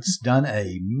internal notes, done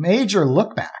a major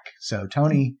look back. So,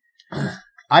 Tony,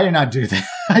 I did not do that.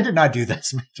 I did not do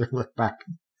this major look back.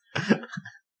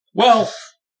 Well,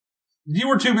 you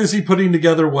were too busy putting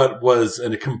together what was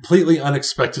a completely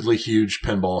unexpectedly huge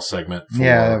pinball segment.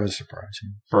 That was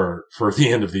surprising. For the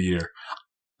end of the year.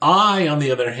 I, on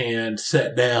the other hand,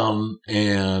 sat down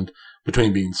and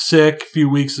between being sick a few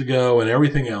weeks ago and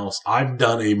everything else, I've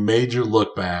done a major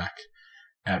look back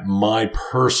at my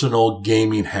personal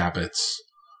gaming habits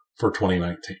for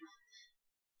 2019.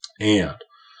 And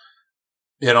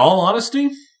in all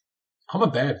honesty, I'm a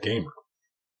bad gamer.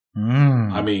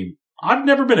 I mean, I've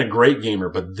never been a great gamer,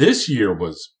 but this year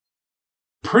was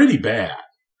pretty bad.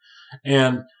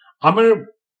 And I'm going to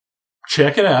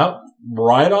check it out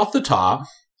right off the top,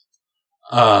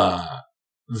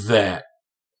 that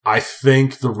I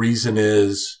think the reason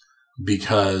is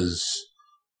because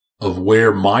of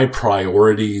where my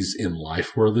priorities in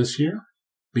life were this year.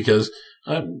 Because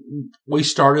we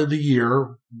started the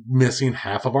year missing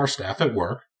half of our staff at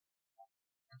work.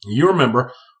 You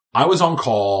remember, I was on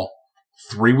call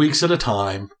 3 weeks at a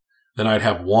time. Then I'd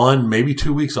have 1, maybe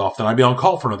 2 weeks off. Then I'd be on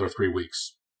call for another 3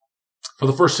 weeks for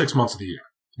the first 6 months of the year.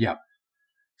 Yeah.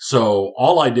 So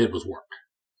all I did was work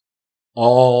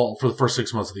all for the first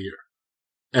 6 months of the year.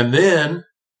 And then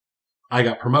I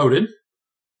got promoted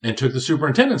and took the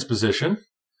superintendent's position.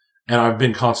 And I've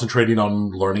been concentrating on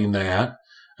learning that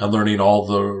and learning all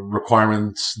the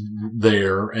requirements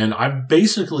there. And I've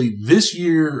basically, this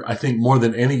year, I think more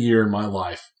than any year in my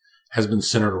life, has been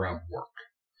centered around work,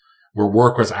 where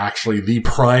work was actually the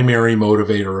primary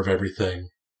motivator of everything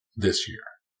this year.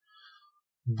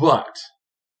 But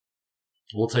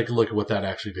we'll take a look at what that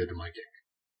actually did to my game.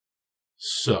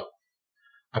 So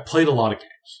I played a lot of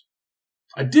games.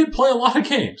 I did play a lot of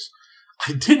games.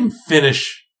 I didn't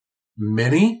finish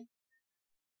many,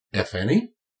 if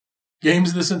any.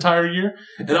 games this entire year,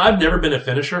 and I've never been a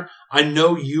finisher. I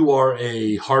know you are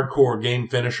a hardcore game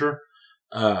finisher,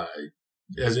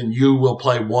 as in you will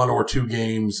play 1 or 2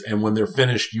 games, and when they're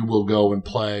finished, you will go and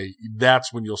play.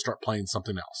 That's when you'll start playing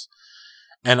something else.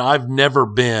 And I've never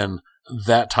been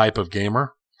that type of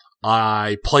gamer.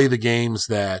 I play the games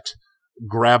that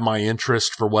grab my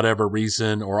interest for whatever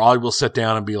reason, or I will sit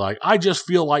down and be like, I just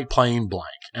feel like playing blank,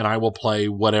 and I will play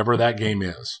whatever that game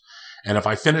is. And if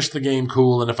I finish the game,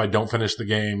 cool, and if I don't finish the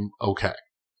game, okay.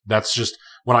 That's just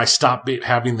when I stop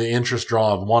having the interest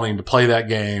draw of wanting to play that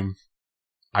game,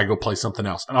 I go play something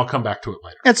else, and I'll come back to it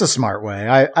later. It's a smart way.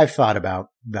 I've thought about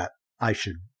that. I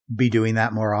should be doing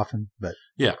that more often, but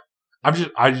yeah,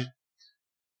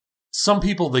 some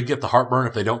people, they get the heartburn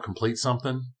if they don't complete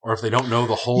something, or if they don't know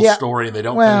the whole story and they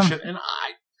don't finish it. And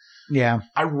I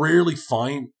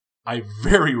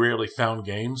very rarely found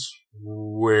games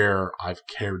where I've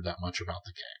cared that much about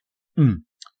the game.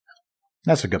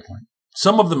 That's a good point.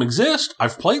 Some of them exist.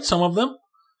 I've played some of them.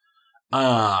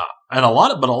 And a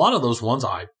lot of those ones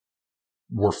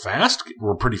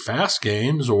were pretty fast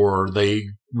games, or they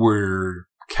were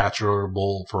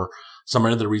catchable for some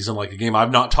other reason, like a game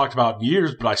I've not talked about in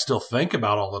years, but I still think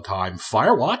about all the time.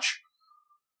 Firewatch.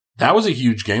 That was a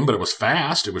huge game, but it was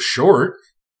fast. It was short.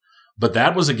 But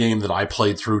that was a game that I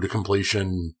played through to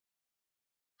completion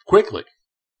quickly.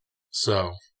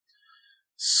 So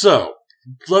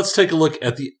let's take a look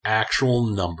at the actual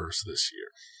numbers this year.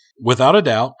 Without a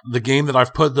doubt, the game that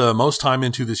I've put the most time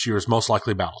into this year is most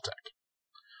likely Battletech.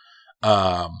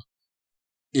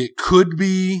 It could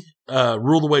be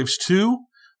Rule the Waves 2,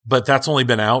 but that's only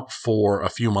been out for a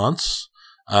few months,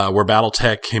 where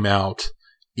Battletech came out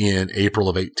in April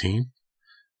of 18.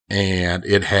 And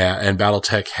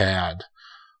Battletech had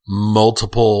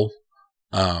multiple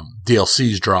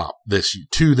DLCs drop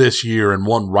this year and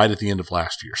one right at the end of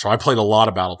last year. So I played a lot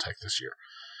of Battletech this year.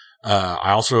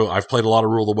 I've played a lot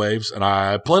of Rule the Waves, and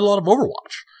I played a lot of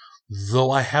Overwatch,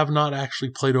 though I have not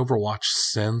actually played Overwatch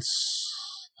since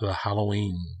the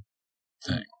Halloween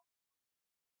thing.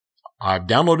 I've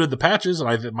downloaded the patches, and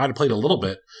I might have played a little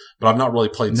bit, but I've not really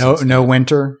played since No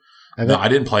winter? No, I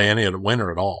didn't play any of the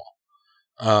winter at all.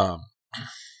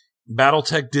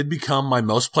 Battletech did become my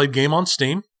most played game on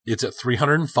Steam. It's at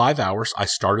 305 hours. I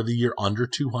started the year under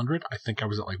 200. I think I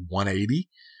was at like 180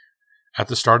 at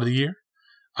the start of the year.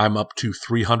 I'm up to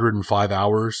 305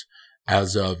 hours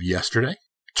as of yesterday.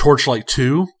 Torchlight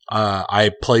 2,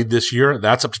 I played this year.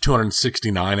 That's up to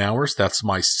 269 hours. That's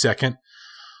my second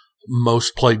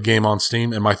most played game on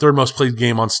Steam. And my third most played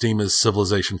game on Steam is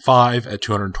Civilization 5 at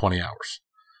 220 hours.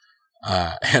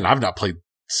 And I've not played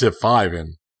Civ 5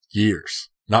 in years.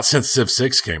 Not since Civ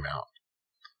 6 came out.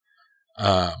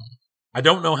 I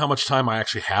don't know how much time I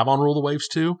actually have on Rule the Waves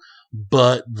 2,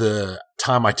 but the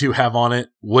time I do have on it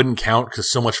wouldn't count because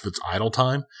so much of it's idle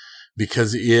time,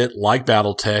 because it, like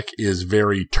Battletech, is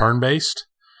very turn-based.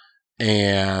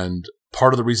 And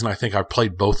part of the reason I think I've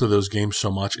played both of those games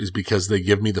so much is because they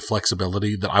give me the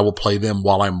flexibility that I will play them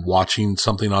while I'm watching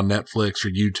something on Netflix or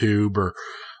YouTube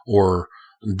or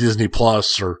Disney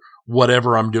Plus or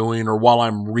whatever I'm doing, or while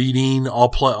I'm reading,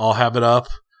 I'll have it up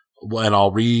and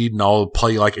I'll read and I'll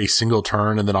play like a single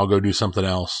turn and then I'll go do something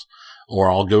else, or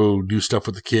I'll go do stuff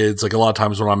with the kids. Like a lot of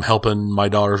times when I'm helping my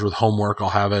daughters with homework, I'll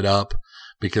have it up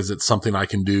because it's something I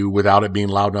can do without it being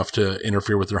loud enough to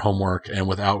interfere with their homework and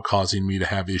without causing me to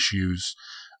have issues,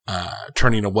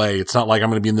 turning away. It's not like I'm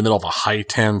going to be in the middle of a high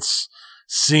tense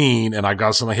scene and I've got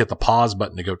to suddenly hit the pause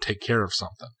button to go take care of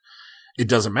something. It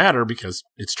doesn't matter because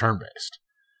it's turn-based.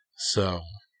 So,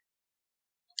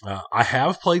 I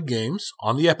have played games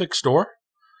on the Epic Store.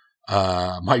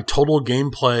 My total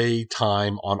gameplay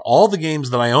time on all the games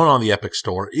that I own on the Epic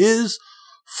Store is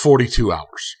 42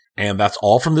 hours. And that's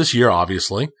all from this year,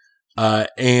 obviously.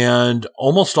 And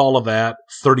almost all of that,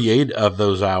 38 of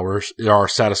those hours are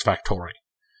Satisfactory.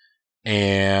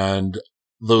 And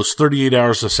those 38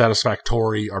 hours of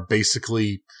Satisfactory are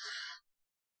basically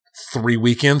 3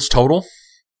 weekends total.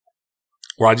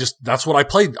 Where that's what I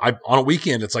played. On a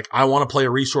weekend, it's like, I want to play a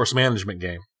resource management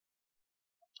game.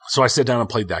 So I sit down and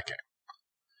played that game.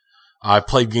 I've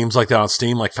played games like that on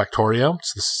Steam, like Factorio.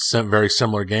 It's a very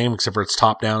similar game, except for it's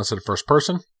top down instead of first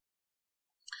person.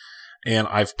 And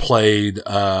I've played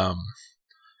some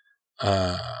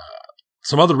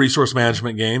other resource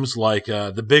management games, like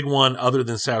the big one other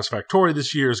than Satisfactory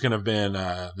this year is going to have been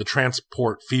the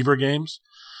Transport Fever games.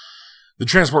 The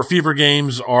Transport Fever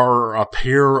games are a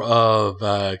pair of,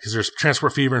 because there's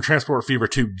Transport Fever and Transport Fever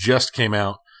 2 just came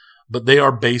out, but they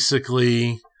are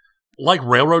basically like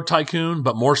Railroad Tycoon,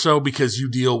 but more so because you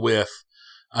deal with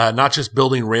Not just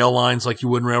building rail lines like you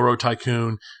would in Railroad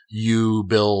Tycoon. You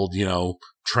build,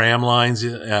 tram lines,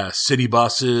 city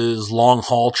buses, long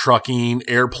haul trucking,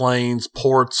 airplanes,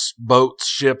 ports, boats,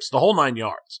 ships, the whole 9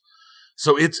 yards.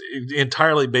 So it's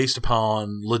entirely based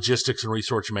upon logistics and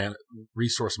resource management.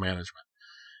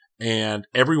 And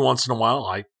every once in a while,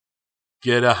 I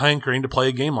get a hankering to play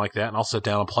a game like that, and I'll sit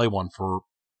down and play one for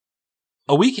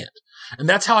a weekend. And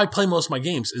that's how I play most of my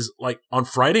games, is like on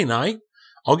Friday night,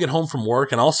 I'll get home from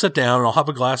work and I'll sit down and I'll have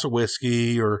a glass of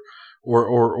whiskey or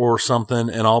something,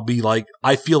 and I'll be like,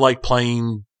 I feel like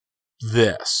playing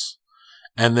this.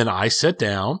 And then I sit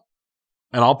down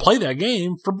and I'll play that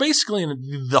game for basically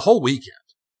the whole weekend.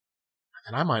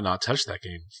 And I might not touch that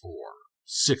game for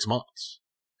 6 months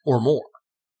or more.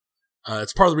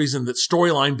 It's part of the reason that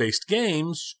storyline-based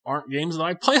games aren't games that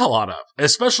I play a lot of,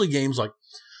 especially games like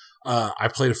I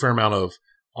played a fair amount of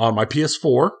on my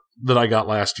PS4 that I got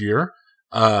last year.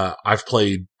 I've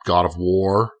played God of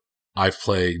War. I've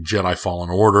played Jedi Fallen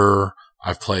Order.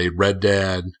 I've played Red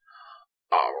Dead.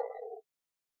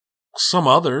 Some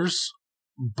others,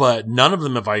 but none of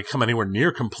them have I come anywhere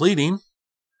near completing.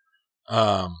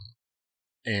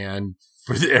 And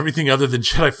for everything other than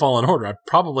Jedi Fallen Order, I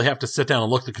probably have to sit down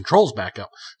and look the controls back up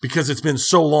because it's been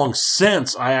so long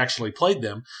since I actually played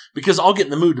them, because I'll get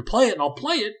in the mood to play it and I'll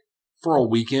play it for a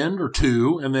weekend or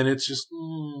two, and then it's just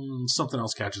something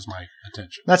else catches my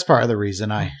attention. That's part of the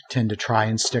reason I tend to try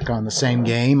and stick on the same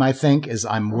game, I think, is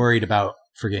I'm worried about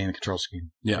forgetting the control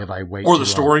scheme. Yeah. If I wait or the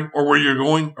story, or where you're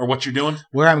going, or what you're doing.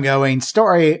 Where I'm going,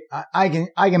 story, I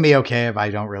can be okay if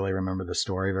I don't really remember the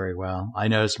story very well. I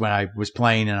noticed when I was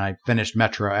playing and I finished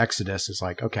Metro Exodus, it's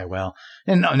like, okay, well,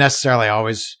 and not necessarily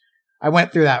always, I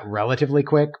went through that relatively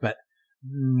quick, but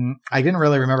I didn't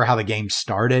really remember how the game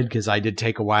started because I did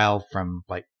take a while from,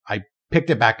 like, I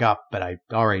picked it back up, but I'd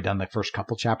already done the first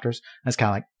couple chapters. That's kind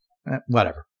of like,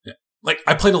 whatever. Yeah. Like,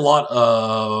 I played a lot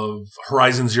of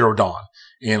Horizon Zero Dawn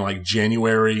in like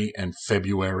January and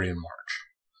February and March.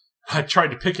 I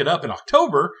tried to pick it up in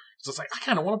October because I was like, I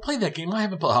kind of want to play that game. I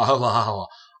haven't played.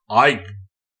 I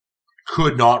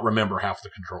could not remember half the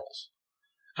controls.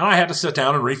 And I had to sit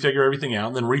down and refigure everything out,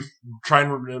 and then try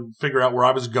and figure out where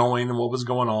I was going and what was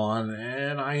going on.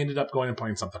 And I ended up going and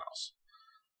playing something else.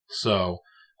 So,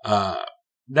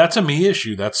 that's a me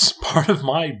issue. That's part of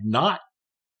my not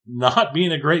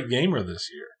being a great gamer this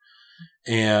year.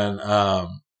 And,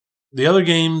 the other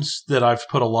games that I've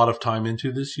put a lot of time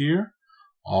into this year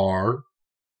are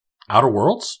Outer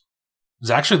Worlds. It's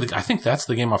actually, I think that's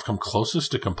the game I've come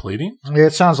closest to completing.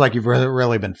 It sounds like you've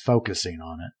really been focusing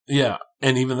on it. Yeah.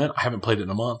 And even then, I haven't played it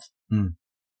in a month.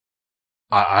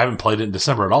 I haven't played it in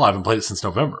December at all. I haven't played it since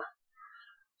November.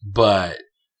 But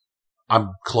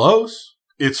I'm close.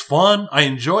 It's fun. I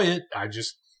enjoy it. I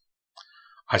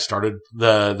started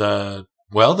the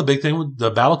big thing with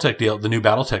the Battletech the new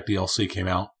Battletech DLC came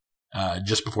out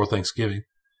just before Thanksgiving.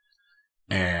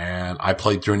 And I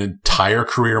played through an entire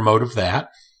career mode of that.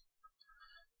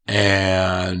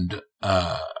 And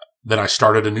then I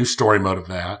started a new story mode of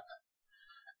that.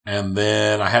 And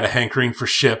then I had a hankering for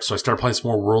ships, so I started playing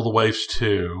some more World of Waves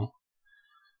 2.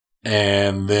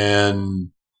 And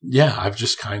then, yeah, I've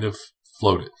just kind of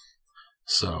floated.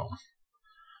 So,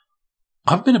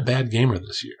 I've been a bad gamer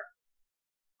this year.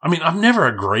 I mean, I'm never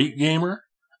a great gamer.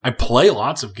 I play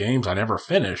lots of games I never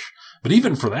finish. But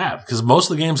even for that, because most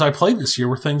of the games I played this year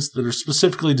were things that are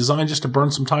specifically designed just to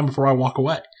burn some time before I walk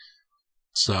away.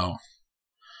 So,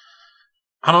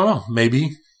 I don't know.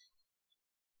 Maybe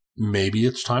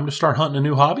it's time to start hunting a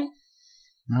new hobby.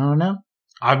 I don't know.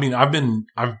 I mean,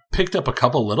 I've picked up a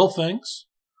couple little things,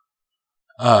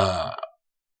 that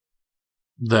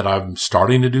I'm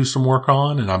starting to do some work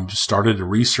on, and I'm just started to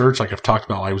research. Like I've talked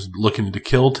about, I was looking into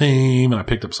Kill Team, and I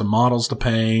picked up some models to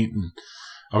paint, and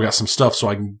I've got some stuff so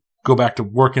I can go back to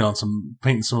working on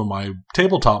painting some of my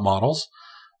tabletop models.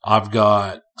 I've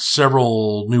got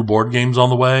several new board games on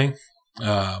the way.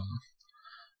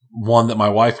 One that my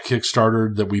wife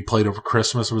kickstarted that we played over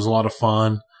Christmas. It was a lot of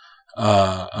fun.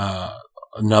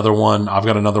 Another one, I've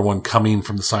got another one coming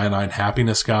from the Cyanide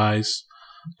Happiness guys,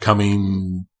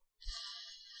 coming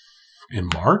in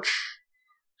March.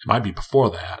 It might be before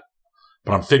that,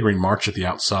 but I'm figuring March at the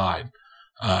outside.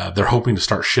 They're hoping to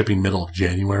start shipping middle of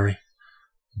January,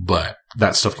 but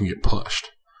that stuff can get pushed.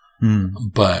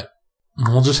 But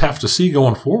we'll just have to see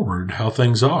going forward how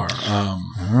things are. I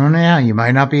don't know. You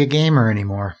might not be a gamer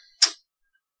anymore.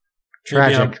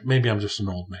 Tragic. Maybe I'm just an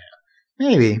old man.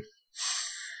 Maybe.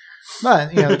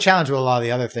 But, the challenge with a lot of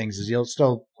the other things is you'll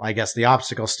still, I guess the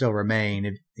obstacles still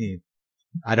remain.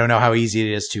 I don't know how easy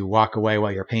it is to walk away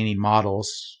while you're painting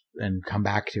models and come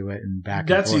back to it and back.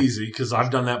 That's and forth. easy because I've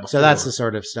done that before. So that's the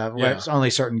sort of stuff. Yeah. Where only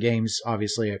certain games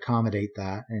obviously accommodate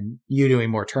that, and you doing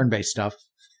more turn-based stuff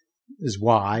is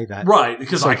why that. Right,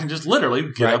 because So- I can just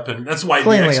literally get Right. up and that's why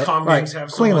Cleanly- the XCOM right, games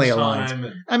have so cleanly much aligned. time.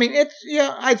 And, I mean,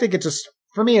 I think it just,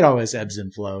 for me, it always ebbs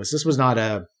and flows. This was not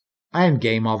I didn't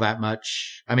game all that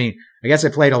much. I mean, I guess I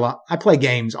played a lot. I play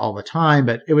games all the time,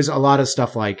 but it was a lot of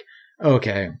stuff like,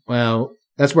 okay, well,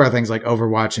 that's where things like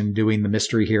Overwatch and doing the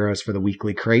mystery heroes for the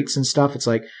weekly crates and stuff. It's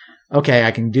like, okay,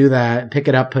 I can do that, pick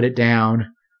it up, put it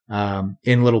down,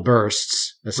 in little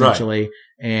bursts, essentially.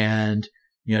 And,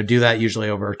 do that usually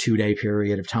over a 2-day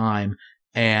period of time.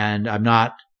 And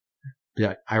I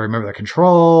remember the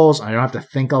controls. I don't have to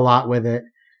think a lot with it.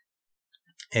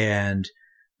 And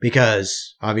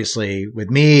because obviously with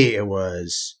me, it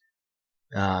was,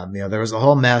 there was a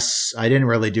whole mess. I didn't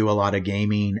really do a lot of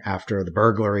gaming after the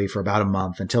burglary for about a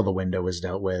month until the window was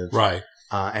dealt with. right.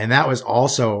 And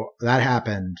that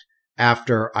happened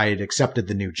after I had accepted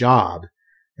the new job.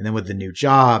 And then with the new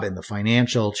job and the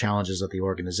financial challenges that the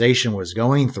organization was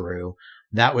going through,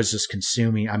 that was just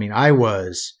consuming. I mean, I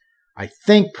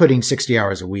think putting 60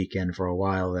 hours a week in for a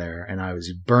while there, and I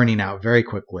was burning out very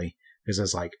quickly because I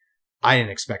was like, I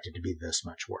didn't expect it to be this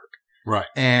much work. Right.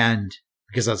 And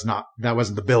because that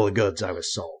wasn't the bill of goods I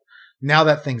was sold. Now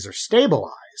that things are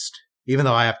stabilized, even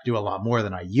though I have to do a lot more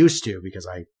than I used to because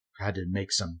I had to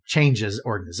make some changes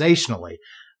organizationally,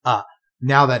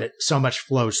 now that so much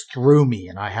flows through me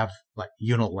and I have like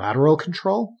unilateral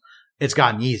control, it's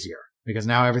gotten easier because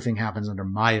now everything happens under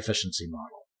my efficiency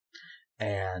model.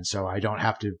 And so I don't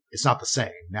have to, it's not the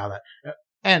same now that,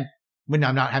 and when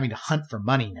I'm not having to hunt for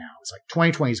money now, it's like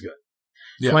 2020 is good.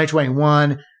 Yeah.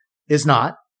 2021 is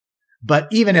not. But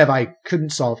even if I couldn't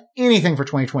solve anything for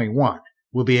 2021,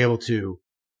 we'll be able to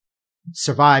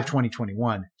survive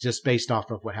 2021 just based off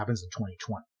of what happens in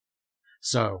 2020.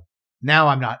 So now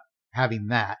I'm not having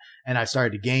that. And I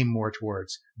started to game more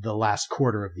towards the last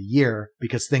quarter of the year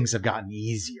because things have gotten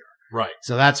easier. Right.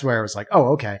 So that's where it was like,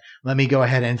 oh, okay, let me go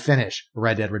ahead and finish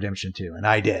Red Dead Redemption 2. And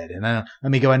I did. And then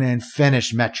let me go ahead and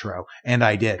finish Metro. And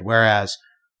I did. Whereas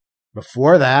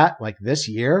before that, like this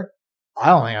year, I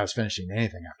don't think I was finishing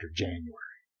anything after January.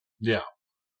 Yeah.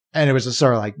 And it was just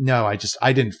sort of like, no,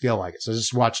 I didn't feel like it. So I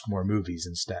just watched more movies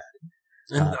instead.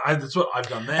 And that's what I've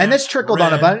done. That. And this trickled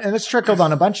on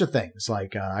a bunch of things.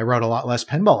 Like, I wrote a lot less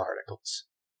pinball articles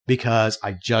because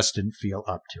I just didn't feel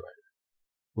up to it.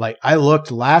 Like I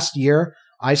looked last year,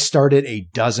 I started a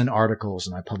dozen articles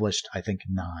and I published, I think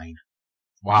 9.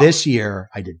 Wow. This year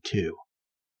I did 2.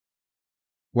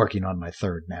 Working on my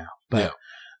 3rd now.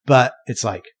 But it's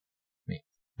like,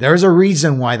 there's a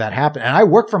reason why that happened. And I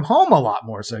work from home a lot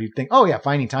more. So you'd think, oh yeah,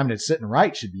 finding time to sit and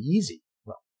write should be easy.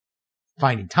 Well,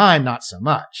 finding time, not so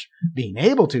much. Being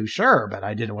able to, sure, but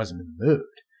wasn't in the mood.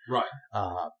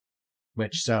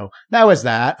 Right. So that was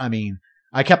that. I mean,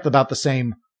 I kept about the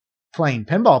same playing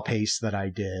pinball pace that I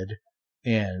did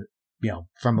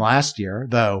from last year,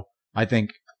 though I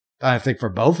think for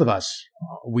both of us,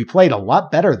 we played a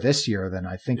lot better this year than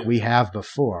I think we have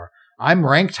before. I'm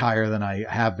ranked higher than I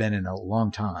have been in a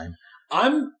long time.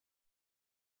 I'm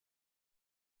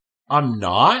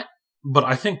not, but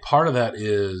I think part of that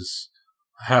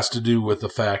has to do with the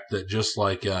fact that just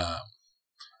like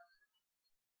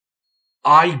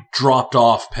I dropped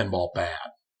off pinball bad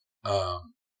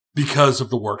because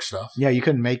of the work stuff. Yeah, you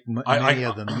couldn't make many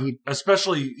of them.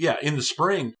 Especially, in the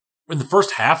spring. In the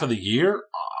first half of the year,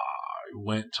 I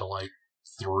went to like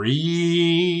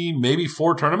 3, maybe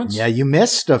 4 tournaments. Yeah, you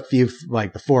missed a few,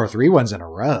 like the 4 or 3 ones in a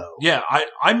row. Yeah,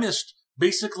 I missed,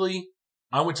 basically,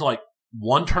 I went to like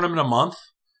 1 tournament a month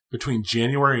between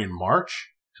January and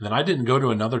March, and then I didn't go to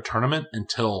another tournament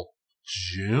until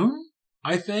June,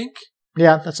 I think.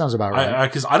 Yeah, that sounds about right.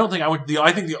 Because I don't think I went,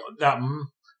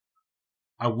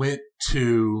 I went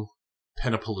to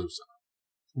Pennapalooza.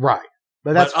 Right.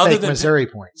 But that's fake Missouri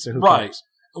points. So who cares?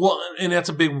 Well, and that's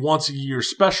a big once-a-year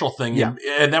special thing. Yeah.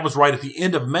 And that was right at the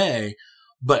end of May.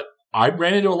 But I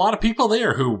ran into a lot of people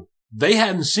there who they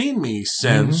hadn't seen me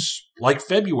since like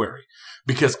February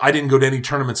because I didn't go to any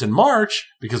tournaments in March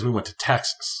because we went to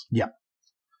Texas. Yeah.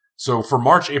 So for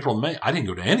March, April, and May, I didn't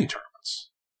go to any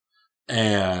tournaments.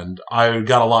 And I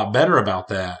got a lot better about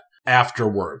that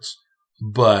afterwards.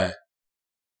 But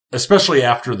especially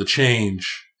after the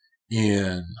change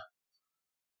in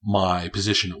my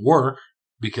position at work,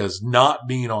 because not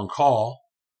being on call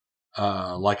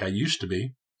like I used to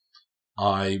be,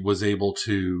 I was able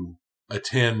to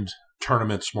attend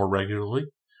tournaments more regularly.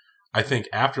 I think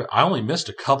I only missed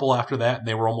a couple after that, and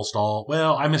they were almost all,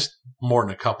 I missed more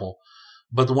than a couple,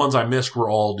 But the ones I missed were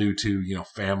all due to,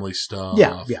 family stuff.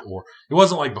 Yeah. Or it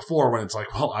wasn't like before when it's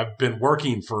like, well, I've been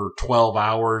working for 12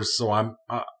 hours, so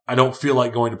I don't feel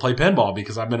like going to play pinball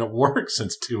because I've been at work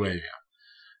since 2 a.m.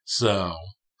 So,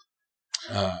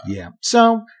 yeah.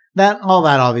 So all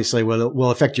that obviously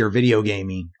will affect your video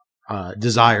gaming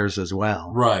desires as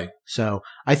well. right. So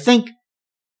I think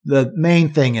the main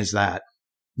thing is that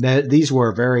these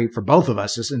were for both of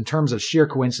us, just in terms of sheer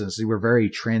coincidence, they were very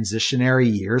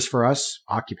transitionary years for us,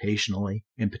 occupationally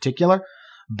in particular.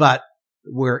 But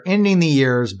we're ending the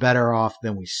years better off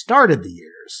than we started the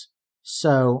years.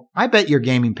 So I bet your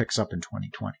gaming picks up in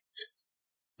 2020.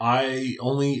 I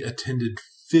only attended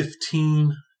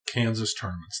 15 Kansas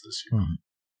tournaments this year. Mhm.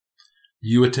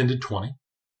 You attended 20.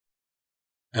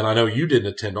 And I know you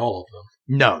didn't attend all of them.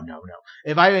 No.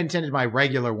 If I intended my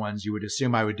regular ones, you would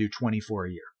assume I would do 24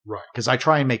 a year. Right. Because I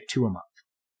try and make 2 a month.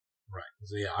 Right.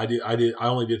 So yeah, I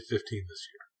only did 15 this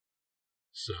year.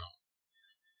 So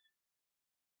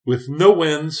with no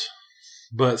wins,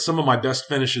 but some of my best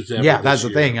finishes ever. Yeah, that's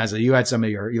this the year. thing. You had some of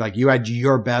you had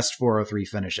your best 403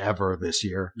 finish ever this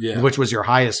year. Yeah. Which was your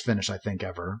highest finish, I think,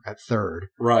 ever at third.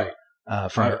 Right.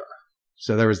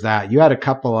 So there was that. You had a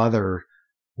couple other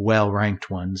well-ranked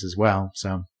ones as well.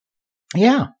 So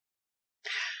yeah.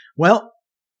 Well,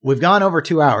 we've gone over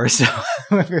 2 hours. So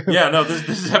Yeah, no,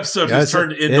 this episode has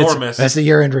turned enormous. That's a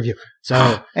year in review.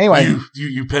 So anyway.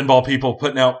 You pinball people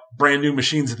putting out brand new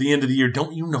machines at the end of the year.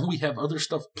 Don't you know we have other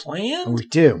stuff planned? We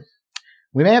do.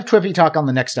 We may have Twippy Talk on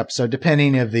the next episode,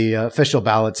 depending if the official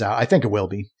ballot's out. I think it will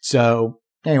be. So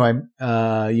anyway,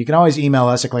 you can always email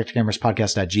us at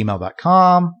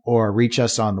eclecticgamerspodcast@gmail.com or reach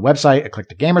us on the website,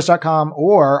 eclecticgamers.com,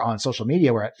 or on social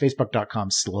media. We're at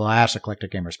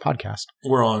facebook.com/eclecticgamerspodcast.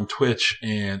 We're on Twitch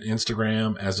and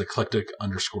Instagram as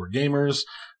eclectic_gamers.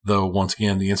 Though, once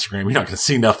again, the Instagram, you're not going to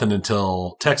see nothing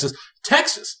until Texas.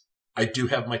 Texas! I do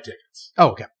have my tickets. Oh,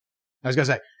 okay. I was going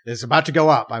to say, it's about to go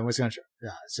up. I was going to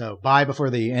so buy before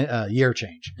the year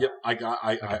change. Yep, I got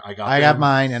I got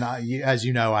mine, and as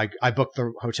you know, I booked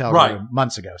the hotel Right. room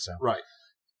months ago. So Right.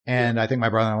 and I think my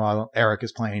brother-in-law Eric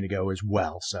is planning to go as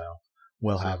well. So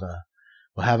we'll have a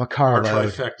carload. Our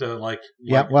trifecta,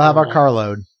 We'll have our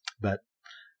carload. But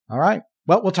all right.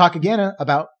 Well, we'll talk again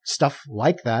about stuff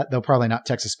like that, though probably not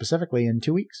Texas specifically, in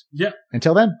 2 weeks. Yeah.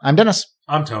 Until then, I'm Dennis.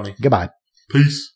 I'm Tony. Goodbye. Peace.